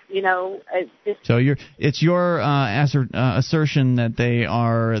yet. So it's your assertion that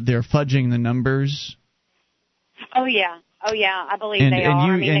they're fudging the numbers. Oh yeah, I believe they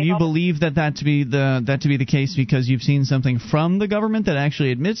are. And you believe that to be the case because you've seen something from the government that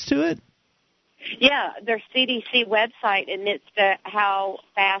actually admits to it. Yeah, their CDC website admits to how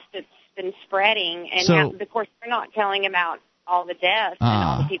fast it's been spreading, and of course they're not telling about all the deaths and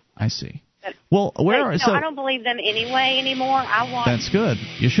all the people. I see. I don't believe them anymore. That's good.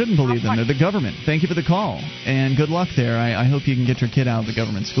 You shouldn't believe them. They're the government. Thank you for the call, and good luck there. I hope you can get your kid out of the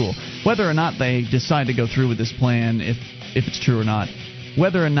government school. Whether or not they decide to go through with this plan, if it's true or not,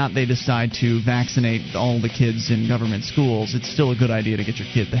 whether or not they decide to vaccinate all the kids in government schools, it's still a good idea to get your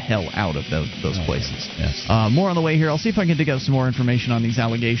kid the hell out of those places. Yes. More on the way here. I'll see if I can dig up some more information on these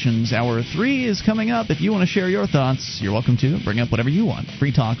allegations. Hour 3 is coming up. If you want to share your thoughts, you're welcome to. Bring up whatever you want.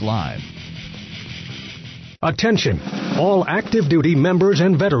 Free Talk Live. Attention, all active duty members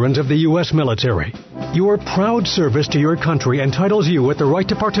and veterans of the U.S. military. Your proud service to your country entitles you with the right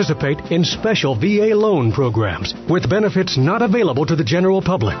to participate in special VA loan programs with benefits not available to the general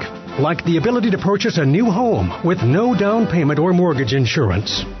public, like the ability to purchase a new home with no down payment or mortgage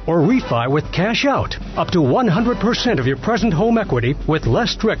insurance, or refi with cash out, up to 100% of your present home equity with less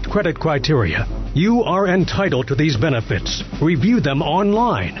strict credit criteria. You are entitled to these benefits. Review them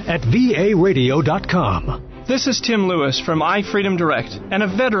online at varadio.com. This is Tim Lewis from iFreedom Direct and a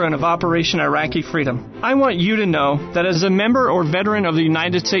veteran of Operation Iraqi Freedom. I want you to know that as a member or veteran of the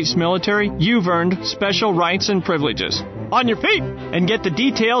United States military, you've earned special rights and privileges. On your feet! And get the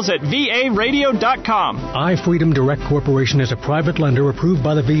details at varadio.com. iFreedom Direct Corporation is a private lender approved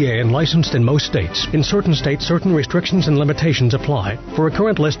by the VA and licensed in most states. In certain states, certain restrictions and limitations apply. For a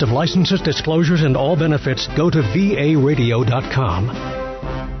current list of licenses, disclosures, and all benefits, go to varadio.com.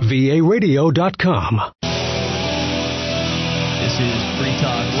 varadio.com. This is Free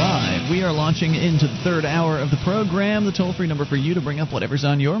Talk Live. We are launching into the third hour of the program. The toll-free number for you to bring up whatever's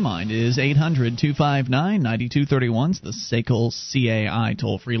on your mind is 800-259-9231. It's the SACL CAI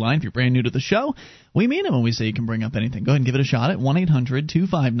toll-free line. If you're brand new to the show, we mean it when we say you can bring up anything. Go ahead and give it a shot at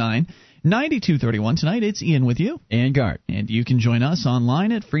 1-800-259-9231. Tonight, it's Ian with you. And Gart. And you can join us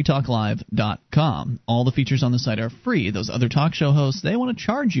online at freetalklive.com. All the features on the site are free. Those other talk show hosts, they want to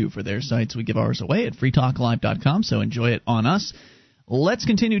charge you for their sites. We give ours away at freetalklive.com, so enjoy it on us. Let's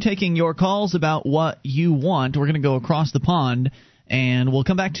continue taking your calls about what you want. We're going to go across the pond, and we'll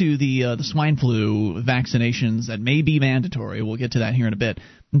come back to the swine flu vaccinations that may be mandatory. We'll get to that here in a bit.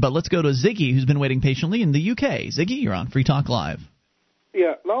 But let's go to Ziggy, who's been waiting patiently in the UK. Ziggy, you're on Free Talk Live.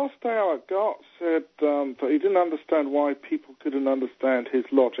 Yeah, last hour, Gart said that he didn't understand why people couldn't understand his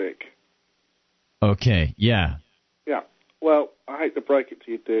logic. Okay, yeah. Yeah, well, I hate to break it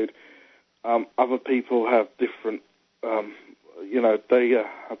to you, dude. Other people have different, they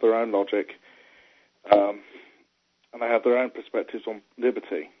have their own logic, and they have their own perspectives on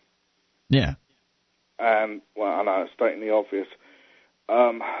liberty. Yeah. And, well, I know, stating the obvious.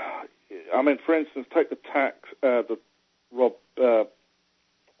 For instance, take the tax, the Rob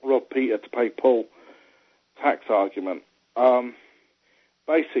Peter to pay Paul tax argument.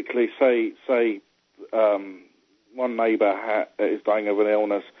 Basically, say one neighbour is dying of an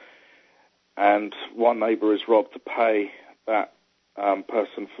illness, and one neighbour is robbed to pay that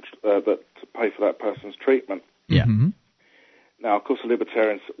person to pay for that person's treatment. Yeah. Mm-hmm. Now, of course, the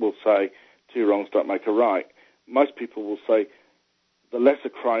libertarians will say two wrongs don't make a right. Most people will say the lesser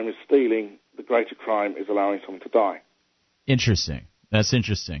crime is stealing, the greater crime is allowing someone to die. Interesting. That's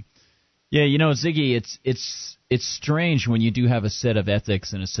interesting. Yeah, Ziggy, it's strange when you do have a set of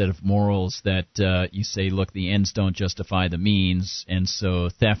ethics and a set of morals that you say, look, the ends don't justify the means, and so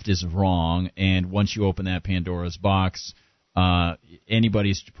theft is wrong. And once you open that Pandora's box,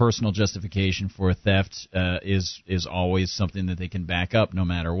 anybody's personal justification for theft is always something that they can back up no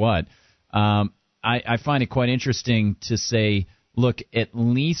matter what. I find it quite interesting to say, look, at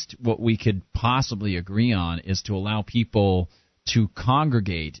least what we could possibly agree on is to allow people to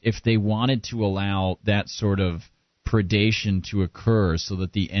congregate if they wanted to allow that sort of predation to occur so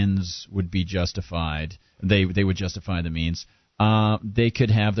that the ends would be justified. They would justify the means. They could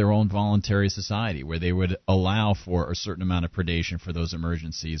have their own voluntary society where they would allow for a certain amount of predation for those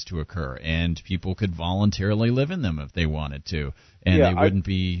emergencies to occur, and people could voluntarily live in them if they wanted to, and they wouldn't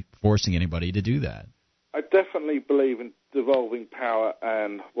be forcing anybody to do that. I definitely believe in devolving power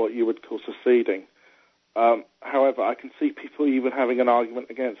and what you would call seceding. However, I can see people even having an argument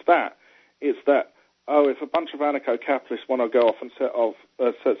against that. It's that, if a bunch of anarcho-capitalists want to go off and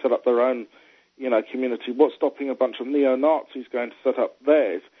set up their own, community, what's stopping a bunch of neo-Nazis going to set up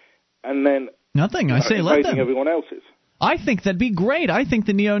theirs and then nothing? I say let them. Everyone else's. I think that'd be great. I think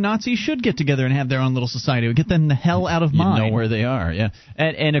the neo-Nazis should get together and have their own little society. It would get them the hell out of mine. You know where they are, yeah.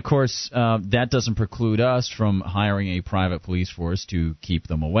 And of course, that doesn't preclude us from hiring a private police force to keep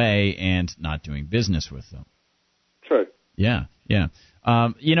them away and not doing business with them. True. Yeah.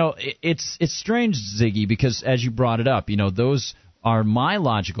 It's strange, Ziggy, because as you brought it up, those are my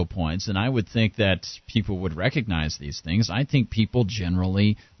logical points, and I would think that people would recognize these things. I think people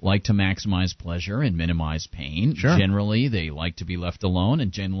generally like to maximize pleasure and minimize pain. Sure. Generally, they like to be left alone,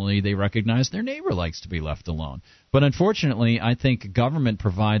 and generally they recognize their neighbor likes to be left alone. But unfortunately, I think government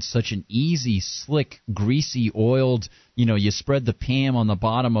provides such an easy, slick, greasy, oiled, you spread the Pam on the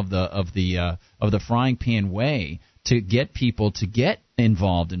bottom of the frying pan way to get people to get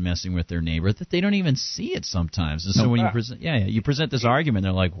involved in messing with their neighbor that they don't even see it sometimes. And so when you present this argument,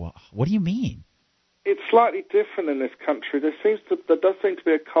 they're like, well, what do you mean? It's slightly different in this country. There does seem to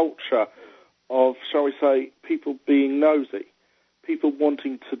be a culture of, shall we say, people being nosy, people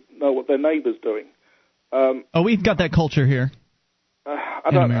wanting to know what their neighbor's doing. We've got that culture here.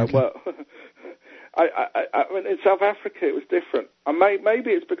 I don't know. Well, I mean, in South Africa it was different. Maybe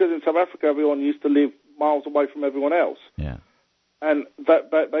it's because in South Africa everyone used to live miles away from everyone else. Yeah. And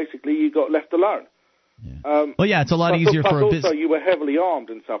that basically you got left alone. Yeah. It's a lot easier for a business. Also, you were heavily armed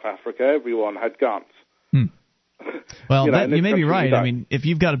in South Africa. Everyone had guns. Well, you may be right. I mean, if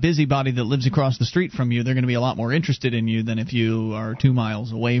you've got a busybody that lives across the street from you, they're going to be a lot more interested in you than if you are 2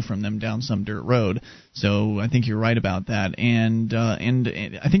 miles away from them down some dirt road. So I think you're right about that, and I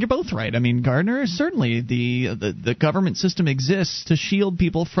think you're both right. I mean, Gardner, certainly the government system exists to shield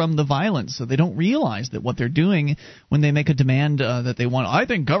people from the violence, so they don't realize that what they're doing when they make a demand that they want. I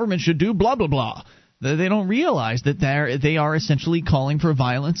think government should do blah blah blah. They don't realize that they are essentially calling for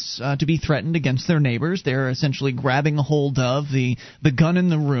violence to be threatened against their neighbors. They're essentially grabbing a hold of the gun in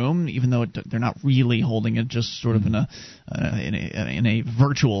the room, even though they're not really holding it, just sort of in a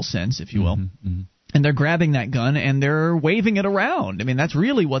virtual sense, if you will. Mm-hmm. And they're grabbing that gun and they're waving it around. I mean, that's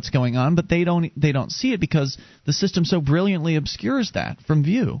really what's going on, but they don't see it because the system so brilliantly obscures that from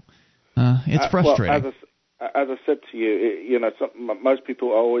view. It's frustrating. Well, as I said to you, most people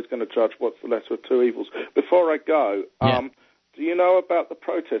are always going to judge what's the lesser of two evils. Before I go, do you know about the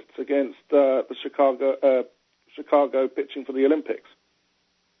protests against the Chicago pitching for the Olympics?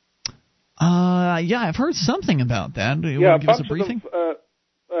 I've heard something about that. Do you want to give us a briefing?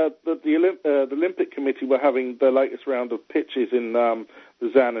 The Olympic Committee were having their latest round of pitches in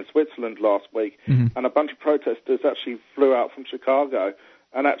Lausanne in Switzerland last week, and a bunch of protesters actually flew out from Chicago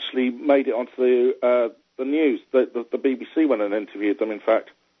and actually made it onto the news. The BBC went and interviewed them, in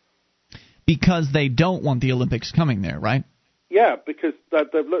fact. Because they don't want the Olympics coming there, right? Yeah, because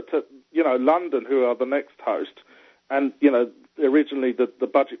they've looked at, London, who are the next host, and, originally the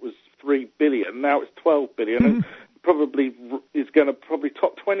budget was $3 billion. Now it's $12 billion, and probably is going to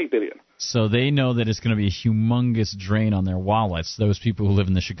top $20 billion. So they know that it's going to be a humongous drain on their wallets, those people who live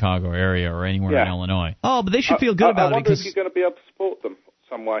in the Chicago area or anywhere in Illinois. Oh, but they should feel good about it. I wonder if you're going to be able to support them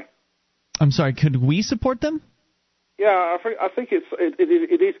some way. I'm sorry, could we support them? Yeah, I think it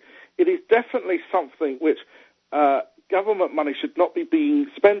is definitely something which government money should not be being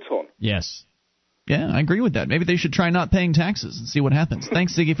spent on. Yes. Yeah, I agree with that. Maybe they should try not paying taxes and see what happens.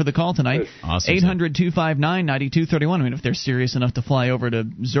 Thanks, Ziggy, for the call tonight. Awesome. 800-259-9231. I mean, if they're serious enough to fly over to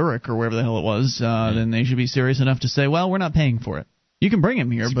Zurich or wherever the hell it was, then they should be serious enough to say, well, we're not paying for it. You can bring him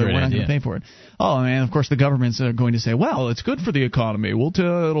here, but we're not going to pay for it. Oh, and of course the government's going to say, well, it's good for the economy.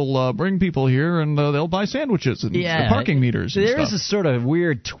 It'll bring people here, and they'll buy sandwiches and parking meters and There stuff. is a sort of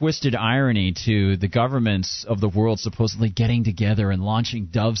weird, twisted irony to the governments of the world supposedly getting together and launching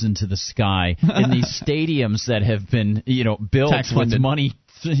doves into the sky in these stadiums that have been, built with money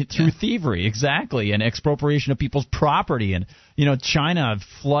through thievery, exactly, and expropriation of people's property, and China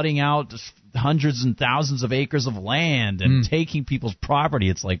flooding out hundreds and thousands of acres of land and taking people's property.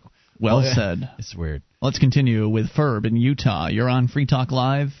 It's like, well said. It's weird. Let's continue with Ferb in Utah. You're on Free Talk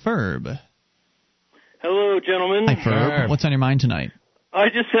Live. Ferb. Hello, gentlemen. Hi, Ferb. What's on your mind tonight? I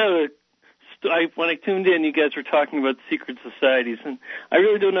just have when I tuned in, you guys were talking about secret societies, and I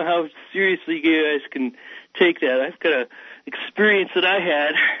really don't know how seriously you guys can take that. I've got an experience that I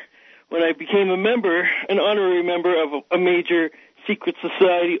had when I became an honorary member of a major secret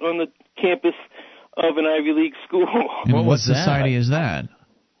society on the campus of an Ivy League school. And what society is that?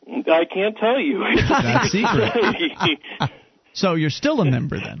 I can't tell you. That's secret. So you're still a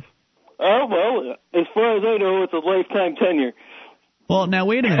member then? Oh, well, as far as I know, it's a lifetime tenure. Well, now,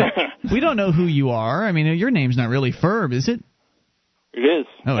 wait a minute. We don't know who you are. I mean, your name's not really Ferb, is it? It is.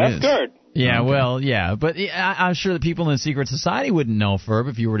 Oh, it is. Guard. Yeah, well, yeah. But I'm sure the people in the secret society wouldn't know, Ferb,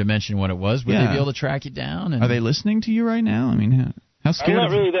 if you were to mention what it was. Would they be able to track you down? Are they listening to you right now? I mean, how scared I'm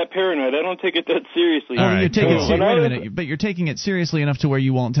not really that paranoid. I don't take it that seriously. All right. Wait a minute. But you're taking it seriously enough to where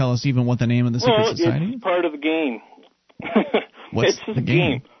you won't tell us even what the name of the secret society is? It's part of the game. What's the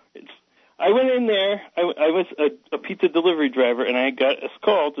game? I went in there. I was a pizza delivery driver, and I got a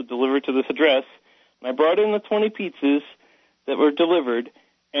call to deliver to this address. And I brought in the 20 pizzas that were delivered,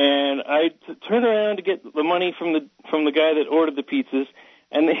 and I turned around to get the money from the guy that ordered the pizzas,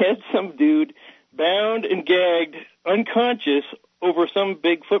 and they had some dude bound and gagged, unconscious, over some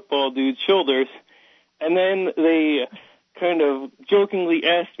big football dude's shoulders. And then they kind of jokingly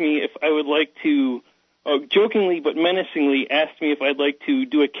asked me if I would like to, jokingly but menacingly asked me if I'd like to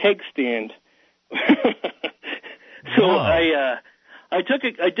do a keg stand. So I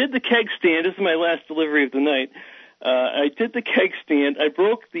did the keg stand. This is my last delivery of the night. I did the keg stand. I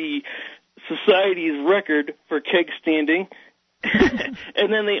broke the society's record for keg standing.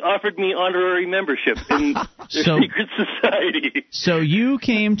 And then they offered me honorary membership in their secret society. So you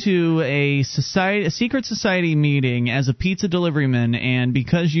came to a secret society meeting as a pizza deliveryman, and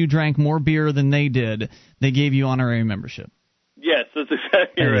because you drank more beer than they did, they gave you honorary membership. Yes, that's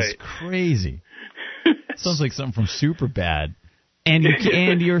exactly right. That is crazy. Sounds like something from Superbad.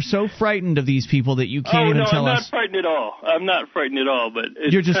 And you're so frightened of these people that you can't even tell us. I'm not frightened at all. I'm not frightened at all. But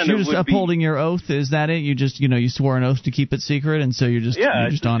you're just upholding your oath. Is that it? You just you swore an oath to keep it secret, and so you're just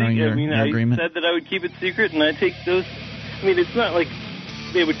honoring your agreement. I said that I would keep it secret, and I take those. I mean, it's not like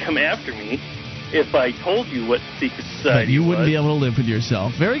they would come after me if I told you what secret society But you wouldn't be able to live with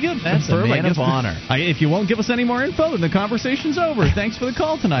yourself. Very good. That's a man of honor. If you won't give us any more info, then the conversation's over. Thanks for the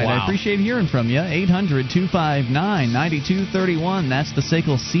call tonight. Wow. I appreciate hearing from you. 800-259-9231. That's the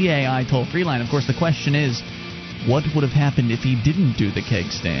SACL CAI toll-free line. Of course, the question is, what would have happened if he didn't do the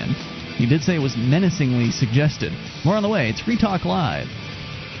keg stand? He did say it was menacingly suggested. More on the way. It's Free Talk Live.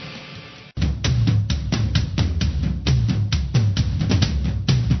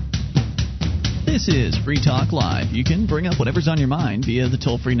 This is Free Talk Live. You can bring up whatever's on your mind via the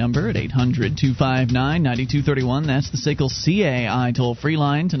toll-free number at 800-259-9231. That's the SACL CAI toll-free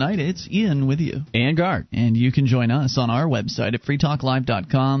line. Tonight, it's Ian with you. And Gart. And you can join us on our website at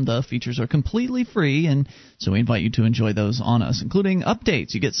freetalklive.com. The features are completely free, and so we invite you to enjoy those on us, including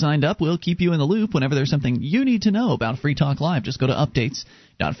updates. You get signed up, we'll keep you in the loop whenever there's something you need to know about Free Talk Live. Just go to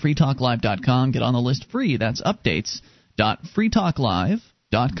updates.freetalklive.com. Get on the list free. That's updates.freetalklive.com.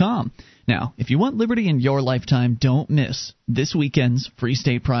 freestateproject.com. Now, if you want liberty in your lifetime, don't miss this weekend's Free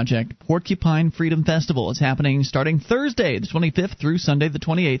State Project Porcupine Freedom Festival. It's happening starting Thursday, the 25th, through Sunday, the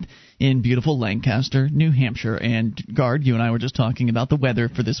 28th, in beautiful Lancaster, New Hampshire. And, Gard, you and I were just talking about the weather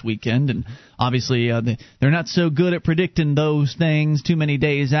for this weekend, and obviously they're not so good at predicting those things too many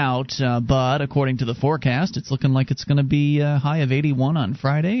days out, but according to the forecast, it's looking like it's going to be a high of 81 on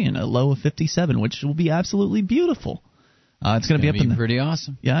Friday and a low of 57, which will be absolutely beautiful. It's going to be up in the, pretty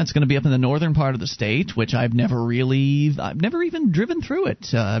awesome. Yeah, it's going to be up in the northern part of the state, which I've never even driven through it.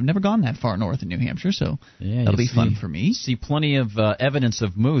 I've never gone that far north in New Hampshire, so that'll be fun for me. See plenty of evidence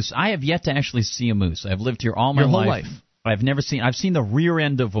of moose. I have yet to actually see a moose. I've lived here all my whole life. I've seen the rear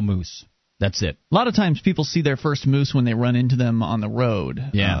end of a moose. That's it. A lot of times people see their first moose when they run into them on the road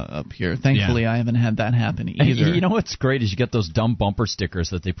up here. Thankfully, I haven't had that happen either. You know what's great is you get those dumb bumper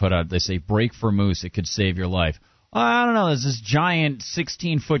stickers that they put out. They say, "Brake for moose. It could save your life." I don't know. There's this giant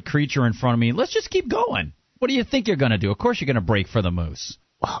 16-foot creature in front of me. Let's just keep going. What do you think you're going to do? Of course you're going to brake for the moose.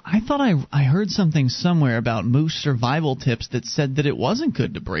 Well, I thought I heard something somewhere about moose survival tips that said that it wasn't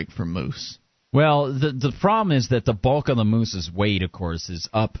good to brake for moose. Well, the problem is that the bulk of the moose's weight, of course, is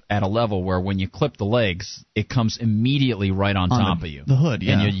up at a level where when you clip the legs, it comes immediately right on top of you. The hood,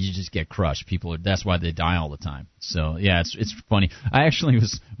 yeah. And you just get crushed. That's why they die all the time. So, yeah, it's funny. I actually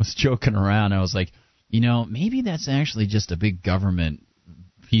was joking around. I was like, maybe that's actually just a big government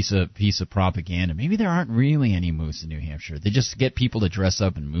piece of propaganda. Maybe there aren't really any moose in New Hampshire. They just get people to dress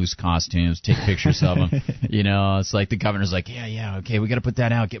up in moose costumes, take pictures of them. It's like the governor's like, yeah, okay, we got to put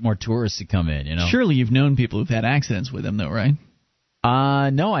that out, get more tourists to come in. Surely you've known people who've had accidents with them, though, right?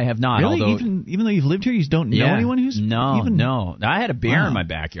 No, I have not. Really? Although, even though you've lived here, you don't know anyone who's No. I had a bear in my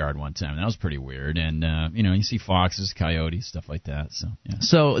backyard one time. That was pretty weird. And you see foxes, coyotes, stuff like that. So yeah.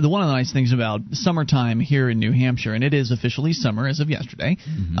 So one of the nice things about summertime here in New Hampshire, and it is officially summer as of yesterday.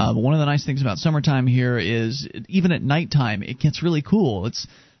 But one of the nice things about summertime here is even at nighttime, it gets really cool. It's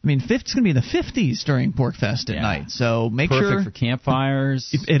going to be in the 50s during Porkfest at night, so make sure... Perfect for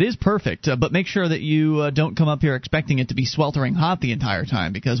campfires. It is perfect, but make sure that you don't come up here expecting it to be sweltering hot the entire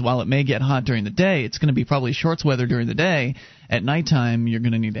time, because while it may get hot during the day, it's going to be probably shorts weather during the day. At nighttime, you're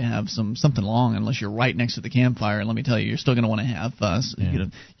going to need to have something long, unless you're right next to the campfire, and let me tell you, you're still going to want to have...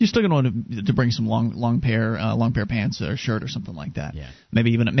 you're still going to want to bring some long pair pants or a shirt or something like that. Yeah.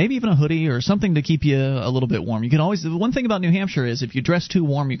 Maybe even a hoodie or something to keep you a little bit warm. You can always... The one thing about New Hampshire is if you dress too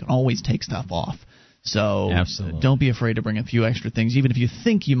warm, you can always take stuff off. So don't be afraid to bring a few extra things, even if you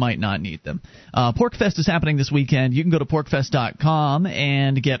think you might not need them. Porkfest is happening this weekend. You can go to porkfest.com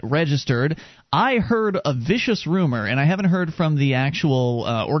and get registered. I heard a vicious rumor, and I haven't heard from the actual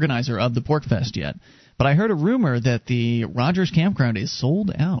organizer of the Porkfest yet, but I heard a rumor that the Rogers Campground is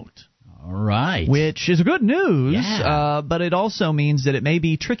sold out. All right. Which is good news, but it also means that it may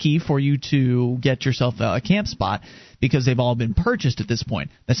be tricky for you to get yourself a camp spot because they've all been purchased at this point.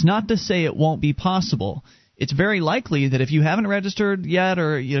 That's not to say it won't be possible. It's very likely that if you haven't registered yet,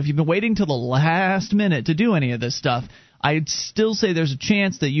 or if you've been waiting till the last minute to do any of this stuff, I'd still say there's a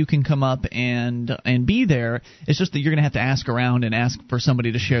chance that you can come up and be there. It's just that you're going to have to ask around and ask for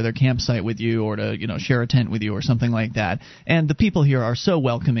somebody to share their campsite with you, or to share a tent with you or something like that. And the people here are so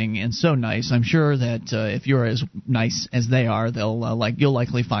welcoming and so nice. I'm sure that if you're as nice as they are, you'll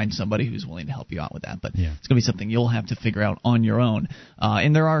likely find somebody who's willing to help you out with that. But it's going to be something you'll have to figure out on your own.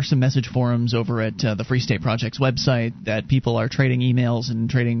 And there are some message forums over at the Free State Project's website that people are trading emails and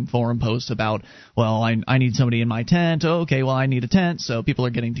trading forum posts about. Well, I need somebody in my tent. Okay, well, I need a tent, so people are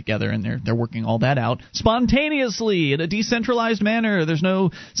getting together and they're working all that out spontaneously in a decentralized manner. There's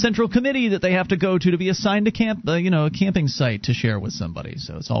no central committee that they have to go to be assigned a a camping site to share with somebody.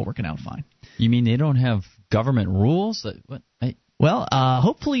 So it's all working out fine. You mean they don't have government rules? Well,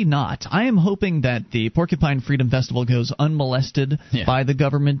 hopefully not. I am hoping that the Porcupine Freedom Festival goes unmolested by the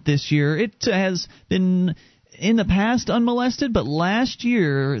government this year. It has been in the past unmolested, but last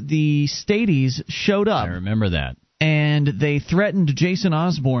year the Stadies showed up. I remember that. And they threatened Jason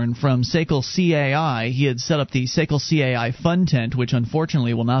Osborne from SACL CAI. He had set up the SACL CAI Fun Tent, which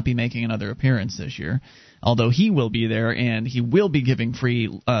unfortunately will not be making another appearance this year. Although he will be there, and he will be giving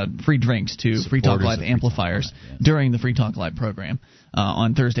free drinks to Free Talk Live amplifiers during the Free Talk Live program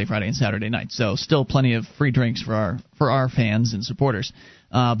on Thursday, Friday, and Saturday night. So still plenty of free drinks for our fans and supporters.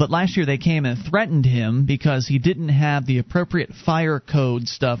 But last year they came and threatened him because he didn't have the appropriate fire code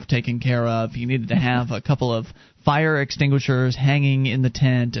stuff taken care of. He needed to have a couple of fire extinguishers hanging in the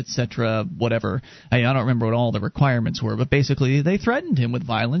tent, etc., whatever. I don't remember what all the requirements were, but basically they threatened him with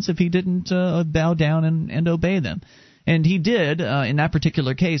violence if he didn't bow down and obey them. And he did in that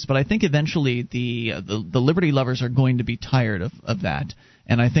particular case, but I think eventually the liberty lovers are going to be tired of that.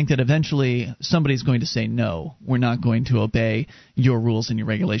 And I think that eventually somebody's going to say, no, we're not going to obey your rules and your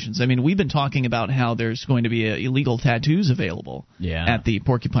regulations. I mean, we've been talking about how there's going to be illegal tattoos available at the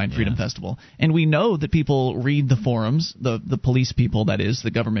Porcupine Freedom Festival. And we know that people read the forums, the police people, that is,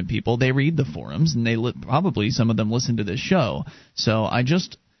 the government people. They read the forums, and they probably some of them listen to this show. So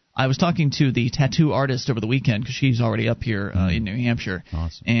I was talking to the tattoo artist over the weekend because she's already up here in New Hampshire.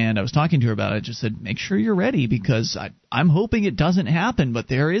 Awesome. And I was talking to her about it. I just said, make sure you're ready because I'm hoping it doesn't happen, but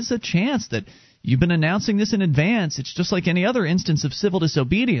there is a chance that you've been announcing this in advance. It's just like any other instance of civil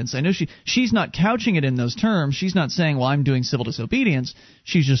disobedience. I know she's not couching it in those terms. She's not saying, well, I'm doing civil disobedience.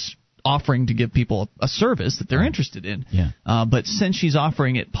 She's just offering to give people a service that they're interested in. Yeah. But since she's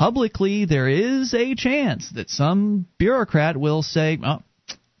offering it publicly, there is a chance that some bureaucrat will say, oh,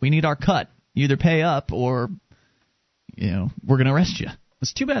 we need our cut. You either pay up or, we're going to arrest you.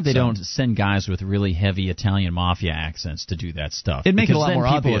 It's too bad they don't send guys with really heavy Italian mafia accents to do that stuff. It'd make it a lot more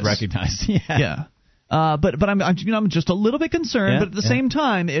obvious. People would recognize. Yeah. But I'm just a little bit concerned. But at the same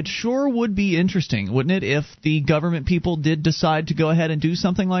time, it sure would be interesting, wouldn't it, if the government people did decide to go ahead and do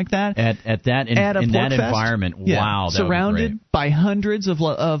something like that in that environment? Wow, that surrounded by hundreds of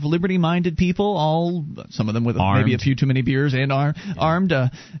liberty-minded people, some of them with maybe a few too many beers and armed.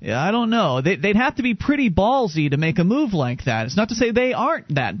 I don't know. They'd have to be pretty ballsy to make a move like that. It's not to say they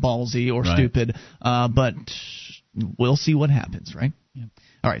aren't that ballsy or stupid, but we'll see what happens, right? Yeah.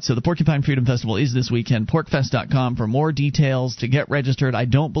 All right, so the Porcupine Freedom Festival is this weekend. Porkfest.com for more details to get registered. I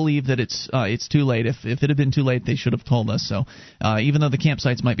don't believe that it's too late. If it had been too late, they should have told us. So even though the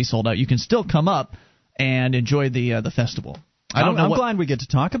campsites might be sold out, you can still come up and enjoy the festival. I'm glad we get to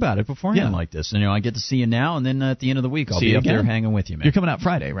talk about it beforehand like this. And, I get to see you now, and then at the end of the week, I'll be up there hanging with you, man. You're coming out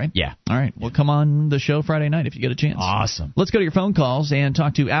Friday, right? Yeah. All right. Well, come on the show Friday night if you get a chance. Awesome. Let's go to your phone calls and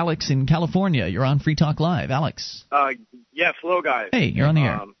talk to Alex in California. You're on Free Talk Live. Alex. Yes, hello, guys. Hey, you're on the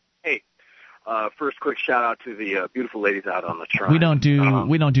air. First, quick shout out to the beautiful ladies out on the Shrine. We don't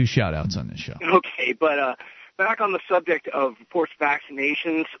do shout outs on this show. Okay, but back on the subject of forced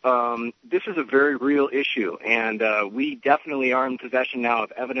vaccinations, this is a very real issue, and we definitely are in possession now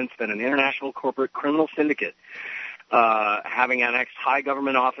of evidence that an international corporate criminal syndicate having annexed high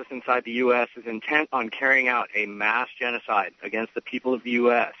government office inside the U.S. is intent on carrying out a mass genocide against the people of the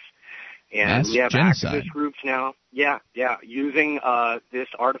U.S. And we have activist groups now, using this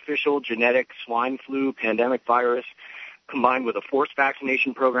artificial genetic swine flu pandemic virus combined with a forced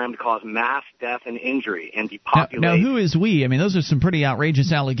vaccination program to cause mass death and injury and depopulate. Now who is we? I mean, those are some pretty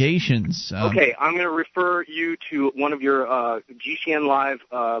outrageous allegations. Okay, I'm going to refer you to one of your GCN Live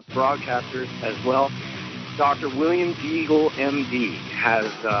broadcasters as well. Dr. William Deagle, M.D., has,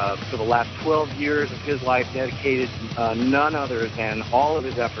 for the last 12 years of his life, dedicated none other than all of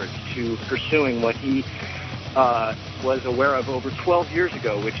his efforts to pursuing what he was aware of over 12 years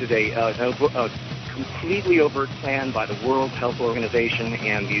ago, which is a completely overt plan by the World Health Organization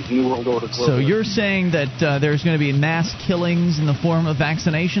and these New World Order globalists. So you're saying that there's going to be mass killings in the form of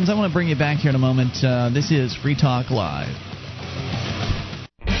vaccinations? I want to bring you back here in a moment. This is Free Talk Live.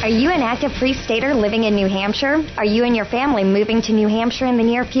 Are you an active Free Stater living in New Hampshire? Are you and your family moving to New Hampshire in the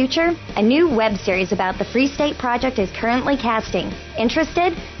near future? A new web series about the Free State Project is currently casting.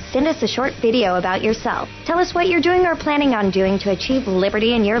 Interested? Send us a short video about yourself. Tell us what you're doing or planning on doing to achieve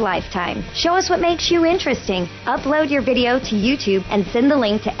liberty in your lifetime. Show us what makes you interesting. Upload your video to YouTube and send the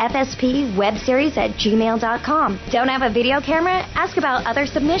link to fspwebseries@gmail.com. Don't have a video camera? Ask about other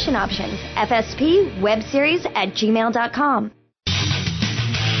submission options. fspwebseries@gmail.com.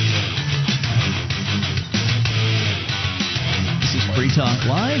 Free Talk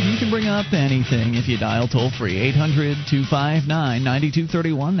Live. You can bring up anything if you dial toll-free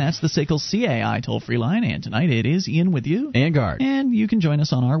 800-259-9231. That's the SACL CAI toll-free line. And tonight it is Ian with you. And Guard. And you can join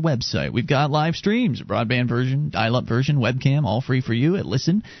us on our website. We've got live streams, a broadband version, dial-up version, webcam, all free for you at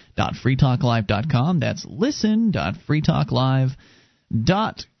listen.freetalklive.com. That's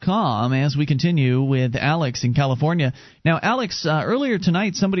listen.freetalklive.com as we continue with Alex in California. Now, Alex, earlier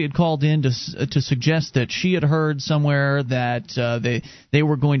tonight somebody had called in to suggest that she had heard somewhere that they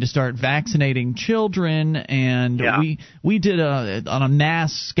were going to start vaccinating children, and we did on a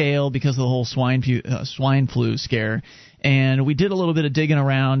mass scale because of the whole swine flu scare. And we did a little bit of digging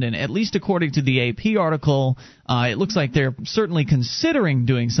around, and at least according to the AP article, it looks like they're certainly considering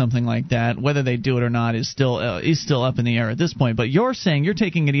doing something like that. Whether they do it or not is still up in the air at this point. But you're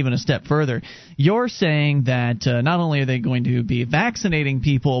taking it even a step further. You're saying that not only are they going to be vaccinating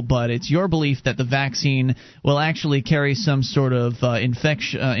people, but it's your belief that the vaccine will actually carry some sort of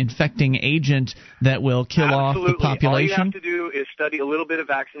infecting agent that will kill off the population. All you have to do is study a little bit of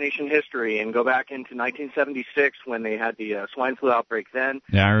vaccination history and go back into 1976 when they had the swine flu outbreak then.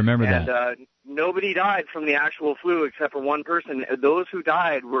 Yeah, I remember that. And nobody died from the actual flu except for one person. Those who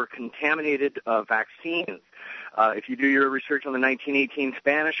died were contaminated vaccines. If you do your research on the 1918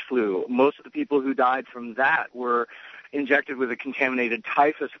 Spanish flu, most of the people who died from that were injected with a contaminated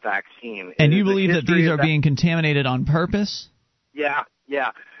typhus vaccine. And you believe that these are being contaminated on purpose? Yeah.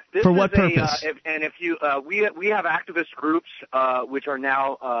 For what purpose? We have activist groups which are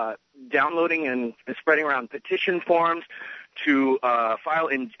now downloading and spreading around petition forms to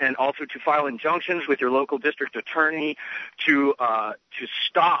file injunctions with your local district attorney to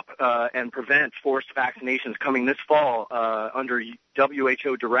stop and prevent forced vaccinations coming this fall under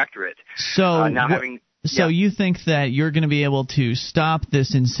WHO directorate. So you think that you're going to be able to stop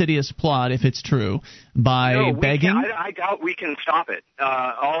this insidious plot, if it's true, by begging? I doubt we can stop it.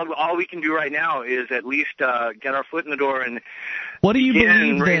 All we can do right now is at least get our foot in the door and what do you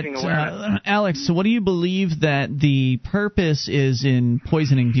believe raising awareness. Alex, what do you believe that the purpose is in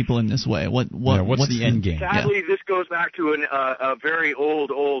poisoning people in this way? What's the end game? Sadly, this goes back to a very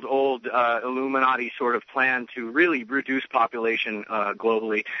old Illuminati sort of plan to really reduce population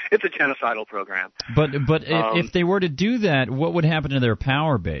globally. It's a genocidal program. But if they were to do that, what would happen to their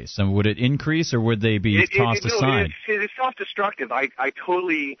power base? I mean, would it increase, or would they be tossed aside? It's self-destructive. I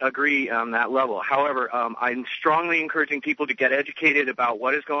totally agree on that level. However, I'm strongly encouraging people to get educated about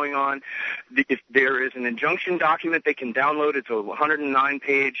what is going on. If there is an injunction document they can download, it's a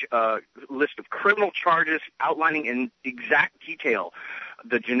 109-page list of criminal charges outlining in exact detail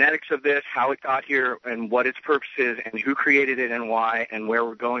the genetics of this, how it got here, and what its purpose is, and who created it and why, and where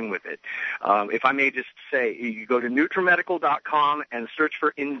we're going with it. If I may just say, you go to NutriMedical.com and search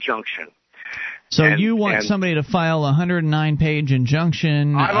for injunction. So you want somebody to file a 109-page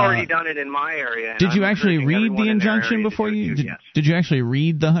injunction? I've already done it in my area. Did you actually read the injunction before you? Did you actually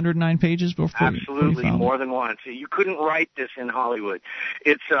read the 100 pages before? Absolutely, more than once. You couldn't write this in Hollywood.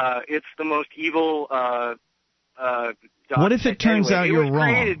 It's the most evil. What if it turns out you're wrong? It was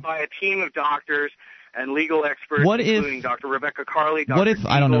created by a team of doctors and legal experts, including Dr. Rebecca Carley. What if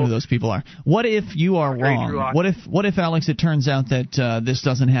I don't know who those people are? What if you are wrong? What if Alex, it turns out that this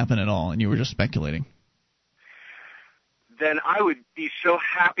doesn't happen at all, and you were just speculating? Then I would be so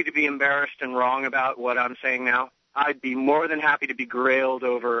happy to be embarrassed and wrong about what I'm saying now. I'd be more than happy to be grailed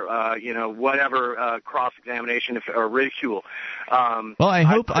over, whatever cross-examination or ridicule. Well, I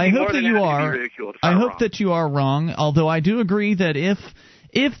hope that you are. I hope that you are wrong. Although I do agree that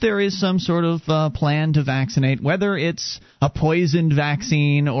if there is some sort of plan to vaccinate, whether it's a poisoned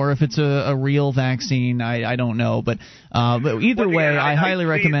vaccine or if it's a real vaccine, I don't know. But either way, I highly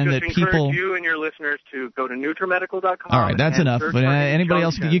recommend that people. Encourage you and your listeners to go to NutriMedical.com. All right, that's enough. But anybody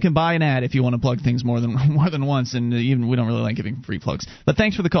else, you can buy an ad if you want to plug things more than once, and even we don't really like giving free plugs. But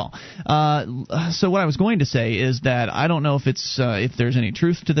thanks for the call. So what I was going to say is that I don't know if there's any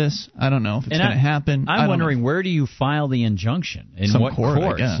truth to this. I don't know if it's going to happen. I'm wondering, where do you file the injunction? In what court?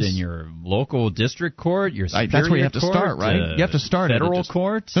 In your local district court, your superior that's where you have to court, start, right? You have to start federal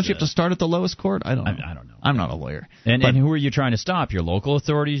court. Don't you have to start at the lowest court? I don't know. I'm not a lawyer. And who are you trying to stop? Your local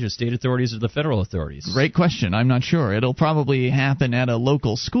authorities, your state authorities, or the federal authorities? Great question. I'm not sure. It'll probably happen at a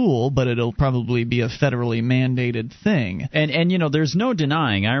local school, but it'll probably be a federally mandated thing. And there's no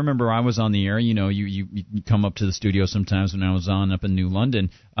denying. I remember I was on the air. You come up to the studio sometimes when I was on up in New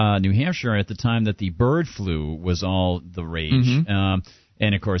London, New Hampshire, at the time that the bird flu was all the rage. Mm-hmm.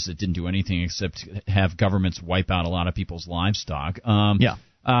 And, of course, it didn't do anything except have governments wipe out a lot of people's livestock. They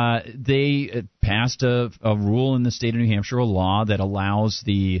passed a rule in the state of New Hampshire, a law that allows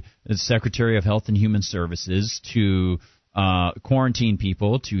the Secretary of Health and Human Services to quarantine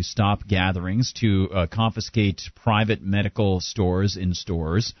people, to stop gatherings, to confiscate private medical stores in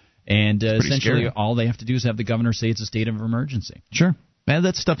stores. And essentially scary. All they have to do is have the governor say it's a state of emergency. Sure. And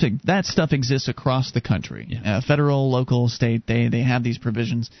that stuff exists across the country. Yeah. Federal, local, state, they have these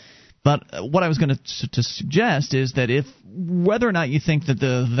provisions. But what I was going to suggest is that whether or not you think that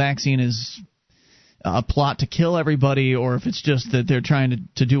the vaccine is a plot to kill everybody, or if it's just that they're trying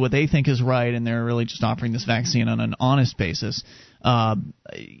to do what they think is right and they're really just offering this vaccine on an honest basis.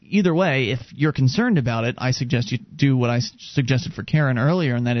 Either way, if you're concerned about it, I suggest you do what I suggested for Karen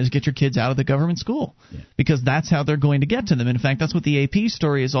earlier, and that is get your kids out of the government school, because that's how they're going to get to them. In fact, that's what the AP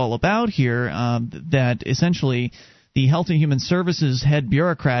story is all about here, that essentially the Health and Human Services head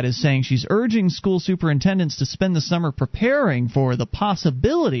bureaucrat is saying she's urging school superintendents to spend the summer preparing for the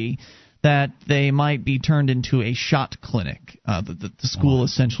possibility that they might be turned into a shot clinic. The school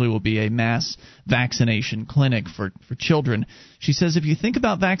essentially will be a mass vaccination clinic for children. She says if you think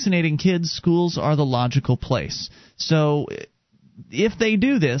about vaccinating kids, schools are the logical place. So if they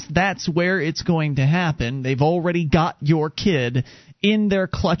do this, that's where it's going to happen. They've already got your kid in their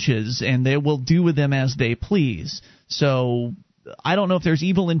clutches, and they will do with them as they please. So I don't know if there's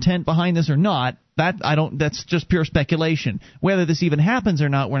evil intent behind this or not. That's just pure speculation. Whether this even happens or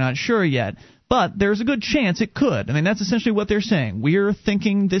not, we're not sure yet. But there's a good chance it could. I mean, that's essentially what they're saying. We're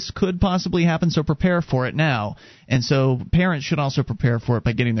thinking this could possibly happen, so prepare for it now. And so parents should also prepare for it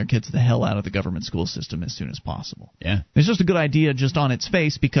by getting their kids the hell out of the government school system as soon as possible. Yeah. It's just a good idea just on its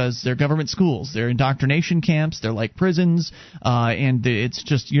face, because they're government schools. They're indoctrination camps. They're like prisons. And it's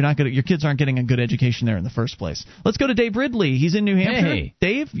just your kids aren't getting a good education there in the first place. Let's go to Dave Ridley. He's in New Hampshire. Hey.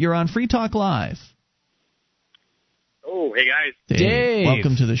 Dave, you're on Free Talk Live. Oh, hey, guys. Dave.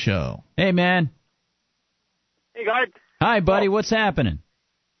 Welcome to the show. Hey, man. Hey, guys. Hi, buddy. What's happening?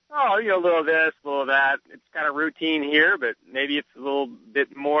 Oh, a little of this, a little of that. It's kind of routine here, but maybe it's a little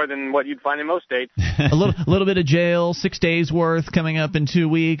bit more than what you'd find in most states. a little bit of jail, 6 days worth coming up in 2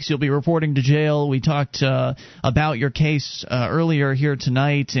 weeks. You'll be reporting to jail. We talked about your case earlier here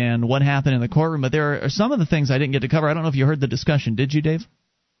tonight and what happened in the courtroom, but there are some of the things I didn't get to cover. I don't know if you heard the discussion. Did you, Dave?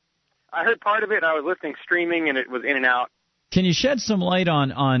 I heard part of it. I was listening streaming, and it was in and out. Can you shed some light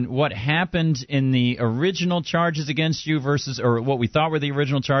on what happened in the original charges against you versus, or what we thought were the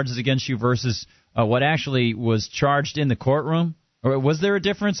original charges against you versus what actually was charged in the courtroom? Or was there a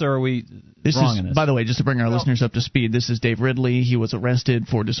difference, or are we wrong in this? By the way, just to bring our listeners up to speed, this is Dave Ridley. He was arrested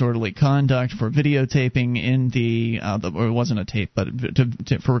for disorderly conduct, for videotaping in or it wasn't a tape, but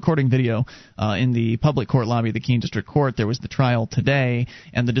for recording video in the public court lobby of the Keene District Court. There was the trial today,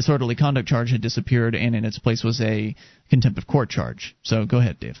 and the disorderly conduct charge had disappeared, and in its place was a contempt of court charge. So go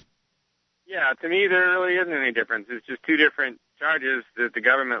ahead, Dave. Yeah, to me, there really isn't any difference. It's just two different charges that the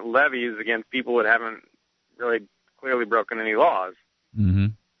government levies against people that haven't really clearly broken any laws. Mm-hmm.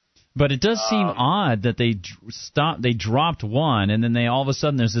 But it does seem odd that they dropped one, and then all of a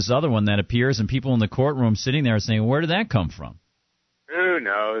sudden there's this other one that appears, and people in the courtroom sitting there saying, where did that come from? Who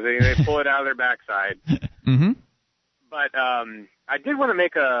knows? They pull it out of their backside. Mm-hmm. But I did want to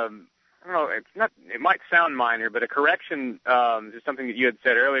make I don't know, it might sound minor, but a correction to something that you had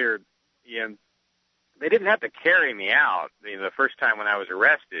said earlier, Ian. They didn't have to carry me out the first time when I was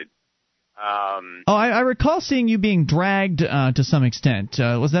arrested. I recall seeing you being dragged to some extent.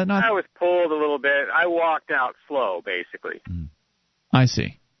 Was that not? I was pulled a little bit. I walked out slow, basically. I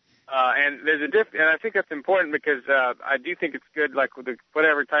see. And there's and I think that's important because I do think it's good, like with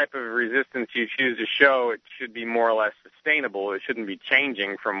whatever type of resistance you choose to show, it should be more or less sustainable. It shouldn't be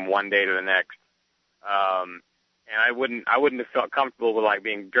changing from one day to the next. And I wouldn't have felt comfortable with like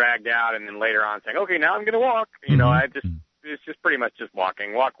being dragged out and then later on saying, okay, now I'm going to walk. It's just pretty much just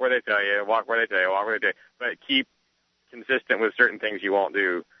walking. Walk where they tell you, walk where they tell you, walk where they tell you. But keep consistent with certain things you won't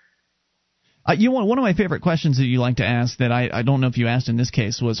do. One of my favorite questions that you like to ask that I don't know if you asked in this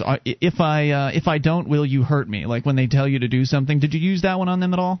case was, if I don't, will you hurt me? Like when they tell you to do something. Did you use that one on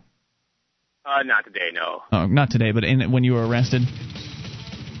them at all? Not today, no. Oh, not today, but when you were arrested?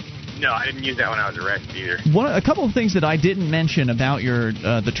 No, I didn't use that when I was arrested either. A couple of things that I didn't mention about your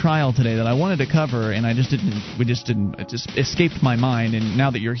the trial today that I wanted to cover, and it just escaped my mind, and now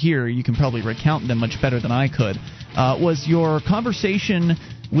that you're here, you can probably recount them much better than I could, was your conversation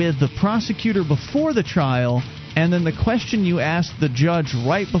with the prosecutor before the trial, and then the question you asked the judge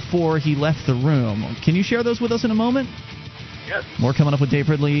right before he left the room. Can you share those with us in a moment? Yes. More coming up with Dave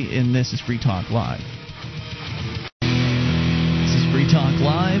Ridley, and this is Free Talk Live. Free Talk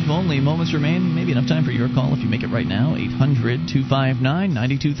Live. Only moments remain. Maybe enough time for your call if you make it right now.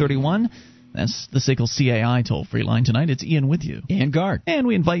 800-259-9231. That's the SACL CAI toll-free line tonight. It's Ian with you. And Guard. And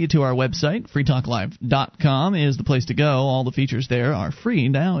we invite you to our website. freetalklive.com is the place to go. All the features there are free.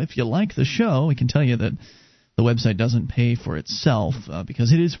 Now, if you like the show, we can tell you that the website doesn't pay for itself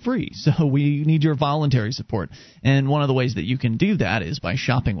because it is free. So we need your voluntary support. And one of the ways that you can do that is by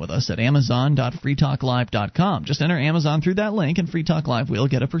shopping with us at amazon.freetalklive.com. Just enter Amazon through that link, and Free Talk Live will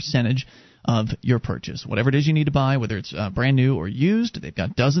get a percentage of your purchase. Whatever it is you need to buy, whether it's brand new or used, they've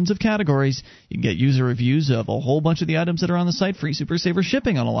got dozens of categories. You can get user reviews of a whole bunch of the items that are on the site, free Super Saver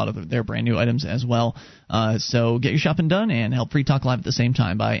shipping on a lot of their brand new items as well. So get your shopping done and help Free Talk Live at the same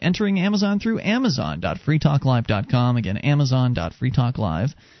time by entering Amazon through amazon.freetalklive.com. Again,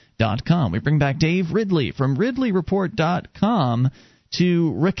 amazon.freetalklive.com. We bring back Dave Ridley from RidleyReport.com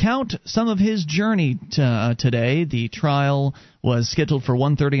to recount some of his journey today. The trial was scheduled for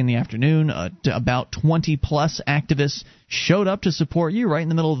 1:30 in the afternoon. About 20-plus activists showed up to support you right in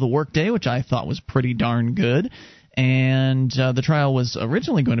the middle of the workday, which I thought was pretty darn good. And the trial was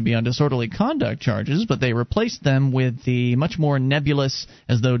originally going to be on disorderly conduct charges, but they replaced them with the much more nebulous,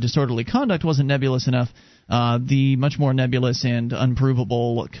 as though disorderly conduct wasn't nebulous enough, the much more nebulous and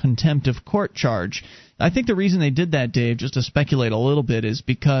unprovable contempt of court charge. I think the reason they did that, Dave, just to speculate a little bit, is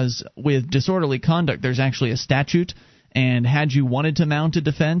because with disorderly conduct there's actually a statute, and had you wanted to mount a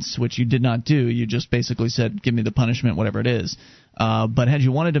defense, which you did not do, you just basically said, give me the punishment, whatever it is. But had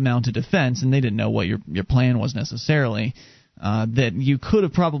you wanted to mount a defense, and they didn't know what your plan was necessarily, that you could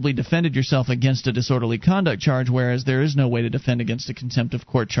have probably defended yourself against a disorderly conduct charge, whereas there is no way to defend against a contempt of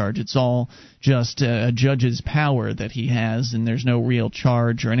court charge. It's all just a judge's power that he has, and there's no real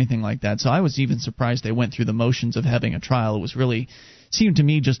charge or anything like that. So I was even surprised they went through the motions of having a trial. It was really seemed to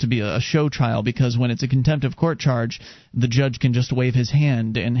me just to be a show trial, because when it's a contempt of court charge, the judge can just wave his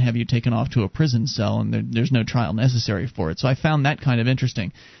hand and have you taken off to a prison cell, and there's no trial necessary for it. So I found that kind of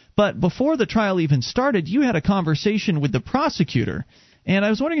interesting. But before the trial even started, you had a conversation with the prosecutor, and I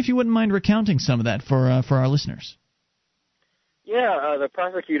was wondering if you wouldn't mind recounting some of that for our listeners. Yeah, the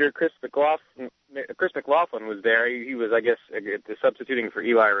prosecutor, Chris McLaughlin, was there. He was, I guess, substituting for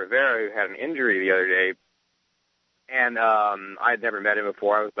Eli Rivera, who had an injury the other day. And I had never met him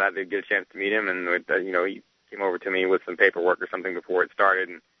before. I was glad to get a chance to meet him, and he came over to me with some paperwork or something before it started,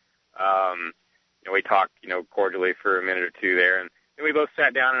 and we talked, cordially for a minute or two there, and then we both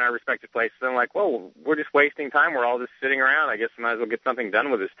sat down in our respective places. And I'm like, well, we're just wasting time. We're all just sitting around. I guess we might as well get something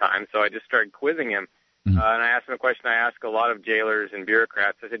done with this time. So I just started quizzing him, and I asked him a question I ask a lot of jailers and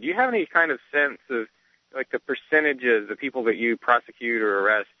bureaucrats. I said, do you have any kind of sense of like the percentages, the people that you prosecute or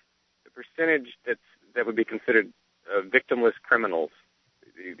arrest, the percentage that would be considered victimless criminals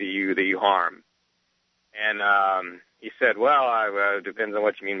that you harm? And he said, well, it depends on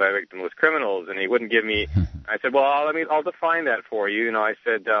what you mean by victimless criminals. And he wouldn't give me. I said, well, I'll define that for you. I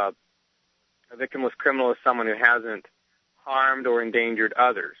said a victimless criminal is someone who hasn't harmed or endangered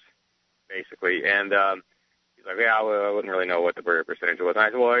others, basically. And he's like, yeah, well, I wouldn't really know what the percentage was. And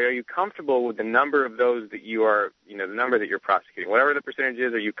I said, well, are you comfortable with the number of those that you are, the number that you're prosecuting? Whatever the percentage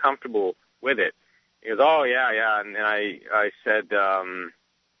is, are you comfortable with it? He goes, oh, yeah. And I said,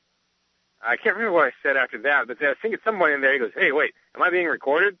 I can't remember what I said after that, but I think at some point in there he goes, hey, wait, am I being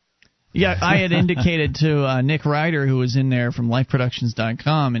recorded? Yeah, I had indicated to Nick Ryder, who was in there from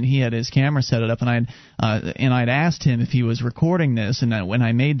LifeProductions.com, and he had his camera set up, and I'd asked him if he was recording this, and when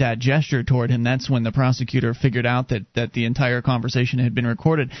I made that gesture toward him, that's when the prosecutor figured out that the entire conversation had been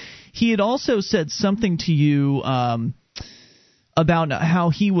recorded. He had also said something to you about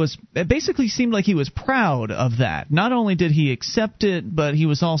how it basically seemed like he was proud of that. Not only did he accept it, but he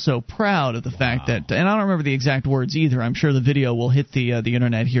was also proud of the fact that, and I don't remember the exact words either. I'm sure the video will hit the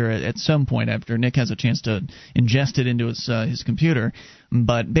internet here at some point after Nick has a chance to ingest it into his computer.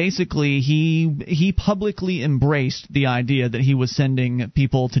 But basically, he publicly embraced the idea that he was sending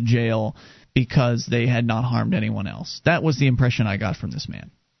people to jail because they had not harmed anyone else. That was the impression I got from this man.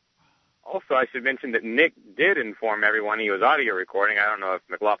 Also, I should mention that Nick did inform everyone he was audio recording. I don't know if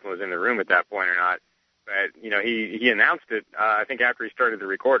McLaughlin was in the room at that point or not, but he announced it. I think after he started the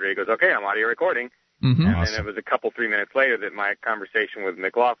recorder, he goes, "Okay, I'm audio recording." Mm-hmm. And then it was a couple 3 minutes later that my conversation with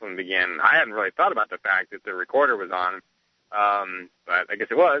McLaughlin began. I hadn't really thought about the fact that the recorder was on, but I guess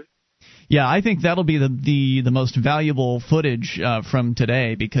it was. Yeah, I think that'll be the most valuable footage from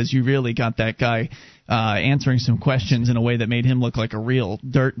today, because you really got that guy answering some questions in a way that made him look like a real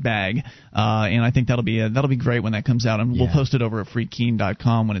dirtbag, and I think that'll be great when that comes out, and we'll post it over at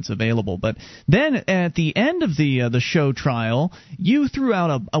freekeen.com when it's available. But then at the end of the show trial, you threw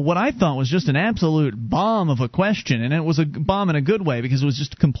out a what I thought was just an absolute bomb of a question, and it was a bomb in a good way because it was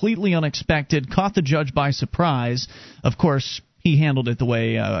just completely unexpected, caught the judge by surprise. Of course, he handled it the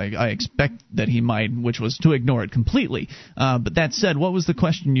way I expect that he might, which was to ignore it completely. But that said, what was the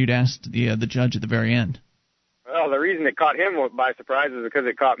question you'd asked the judge at the very end? Well, the reason it caught him by surprise is because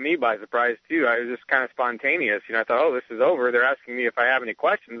it caught me by surprise, too. I was just kind of spontaneous. I thought, oh, this is over. They're asking me if I have any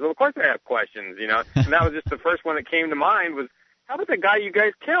questions. Well, of course I have questions, And that was just the first one that came to mind was, how about the guy you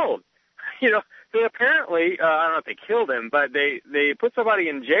guys killed? So apparently, I don't know if they killed him, but they put somebody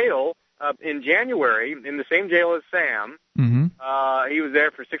in jail in January in the same jail as Sam. Mm-hmm. He was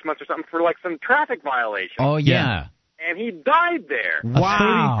there for 6 months or something for like some traffic violation. Oh, yeah. And he died there.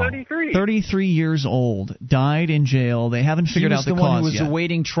 Wow. 33 years old, died in jail. They haven't figured out the cause yet. He was the one who was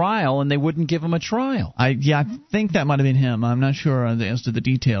awaiting trial, and they wouldn't give him a trial. I think that might have been him. I'm not sure as to the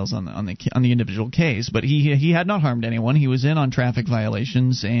details on the individual case, but he had not harmed anyone. He was in on traffic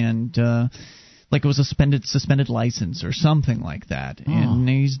violations and like it was a suspended license or something like that. Oh. And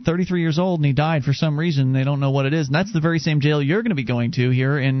he's 33 years old and he died for some reason. They don't know what it is. And that's the very same jail you're going to be going to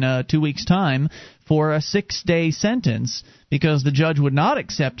here in 2 weeks' time for a 6-day sentence because the judge would not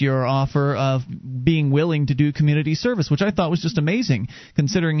accept your offer of being willing to do community service, which I thought was just amazing,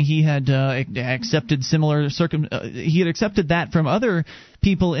 considering he had accepted he had accepted that from other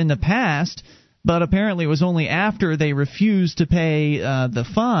people in the past. But apparently it was only after they refused to pay the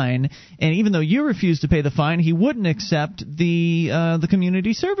fine, and even though you refused to pay the fine, he wouldn't accept the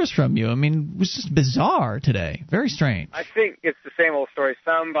community service from you. I mean, it was just bizarre today. Very strange. I think it's the same old story.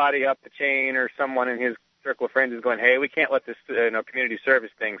 Somebody up the chain or someone in his circle of friends is going, hey, we can't let this community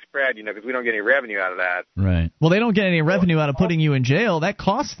service thing spread, because we don't get any revenue out of that. Right. Well, they don't get any revenue out of putting you in jail. That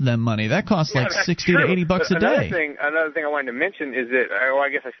costs them money. That costs like $60 to $80 a day. Another thing I wanted to mention is that, I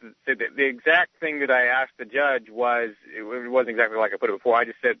guess I should say that the exact thing that I asked the judge was, it wasn't exactly like I put it before. I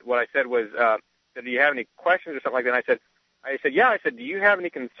just said, what I said was, do you have any questions or something like that? And I said, yeah. I said, do you have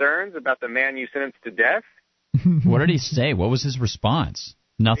any concerns about the man you sentenced to death? What did he say? What was his response?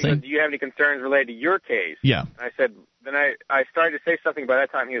 Nothing? Do you have any concerns related to your case? Yeah. I said, then I started to say something. By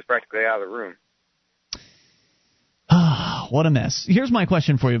that time, he was practically out of the room. What a mess. Here's my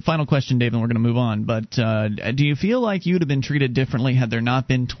question for you. Final question, Dave, and we're going to move on. But do you feel like you'd have been treated differently had there not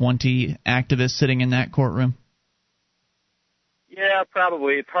been 20 activists sitting in that courtroom? Yeah,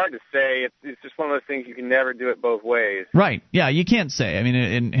 probably. It's hard to say. It's just one of those things you can never do it both ways. Right. Yeah, you can't say. I mean,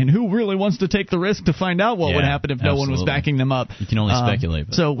 and who really wants to take the risk to find out what would happen if no one was backing them up? You can only speculate.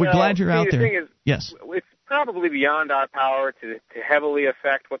 But. So we're glad you're out there. The thing is, yes. It's probably beyond our power to heavily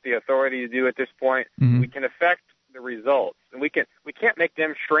affect what the authorities do at this point. Mm-hmm. We can affect the results, and we can't make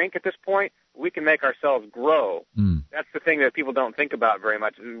them shrink at this point. We can make ourselves grow. That's the thing that people don't think about very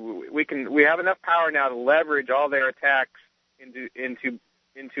much. We have enough power now to leverage all their attacks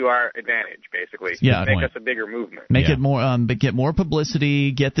into our advantage, basically. Yeah, make us a bigger movement. Make it more, but get more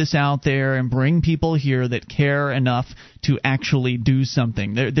publicity, get this out there, and bring people here that care enough to actually do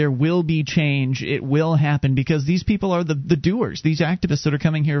something. There will be change. It will happen because these people are the doers. These activists that are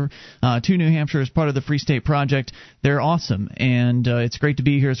coming here to New Hampshire as part of the Free State Project, they're awesome, and it's great to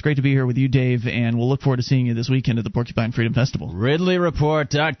be here. It's great to be here with you, Dave, and we'll look forward to seeing you this weekend at the Porcupine Freedom Festival.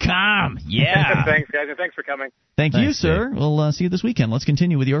 RidleyReport.com. Yeah. Thanks, guys, and thanks for coming. Thanks, you, sir. Dave. We'll see you this weekend. Let's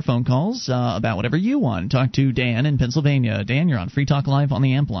continue with your phone calls about whatever you want. Talk to Dan in Pennsylvania. Dan, you're on Free Talk Live on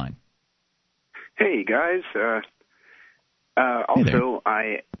the Amp line. Hey, guys. Also,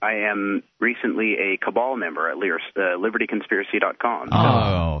 I am recently a Cabal member at LibertyConspiracy.com.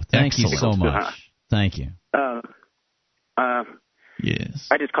 Oh, thank you so much. Thank you. Yes.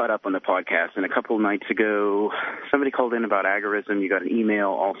 I just caught up on the podcast, and a couple of nights ago, somebody called in about agorism. You got an email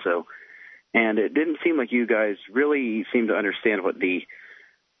also. And it didn't seem like you guys really seemed to understand what the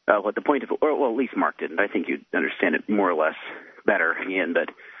point of, or well, at least Mark didn't. I think you'd understand it more or less better in the end. But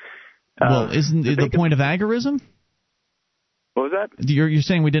well, isn't the point of agorism? What was that? You're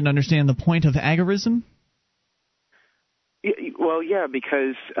saying we didn't understand the point of agorism? Well, yeah,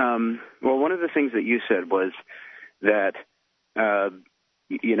 because one of the things that you said was that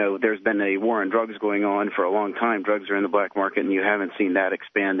there's been a war on drugs going on for a long time. Drugs are in the black market, and you haven't seen that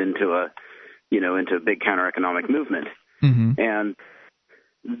expand into a big counter-economic movement. Mm-hmm. And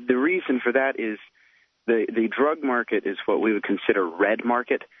the reason for that is the drug market is what we would consider red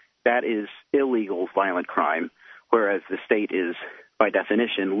market. That is illegal violent crime, whereas the state is, by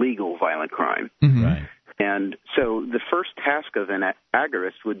definition, legal violent crime. Mm-hmm. Right. And so the first task of an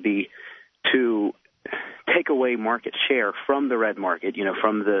agorist would be to take away market share from the red market,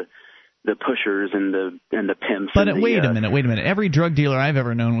 from the pushers and the pimps. But wait a minute. Every drug dealer I've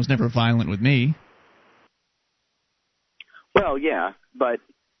ever known was never violent with me. Well, yeah, but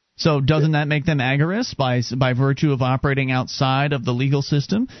so doesn't that make them agorists by virtue of operating outside of the legal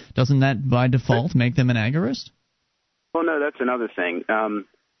system? Doesn't that by default make them an agorist? Well, no, that's another thing. Do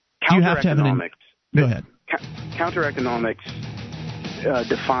you have to have Counter-economics. Go ahead. Counter-economics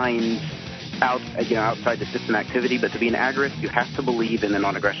defines outside the system activity. But to be an agorist, you have to believe in the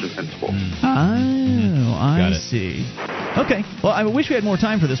non-aggression principle. Oh, I see. Okay. Well, I wish we had more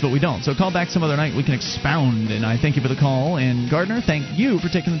time for this, but we don't. So call back some other night. We can expound. And I thank you for the call. And Gardner, thank you for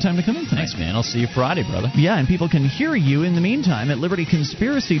taking the time to come in tonight. Thanks, man. I'll see you Friday, brother. Yeah, and people can hear you in the meantime at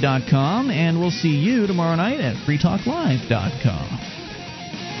libertyconspiracy.com. And we'll see you tomorrow night at freetalklive.com.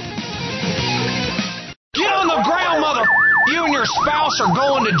 Get on the ground, mother! You and your spouse are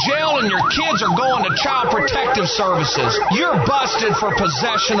going to jail and your kids are going to Child Protective Services. You're busted for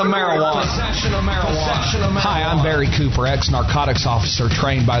possession of marijuana. Hi, I'm Barry Cooper, ex-narcotics officer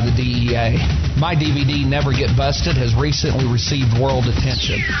trained by the DEA. My DVD, Never Get Busted, has recently received world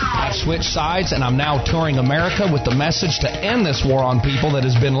attention. I've switched sides and I'm now touring America with the message to end this war on people that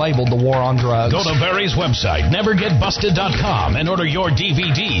has been labeled the war on drugs. Go to Barry's website, nevergetbusted.com, and order your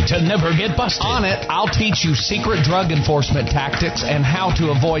DVD to Never Get Busted. On it, I'll teach you secret drug enforcement tactics and how to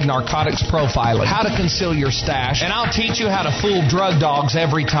avoid narcotics profiling, how to conceal your stash, and I'll teach you how to fool drug dogs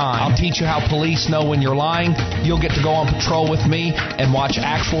every time. I'll teach you how police know when you're lying. You'll get to go on patrol with me and watch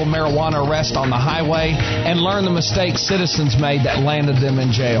actual marijuana arrests on the highway and learn the mistakes citizens made that landed them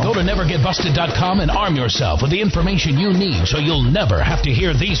in jail. Go to nevergetbusted.com and arm yourself with the information you need so you'll never have to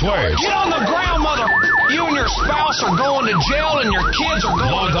hear these words. Get on the ground, mother! You and your spouse are going to jail and your kids are going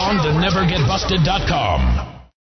to jail. Log on to nevergetbusted.com.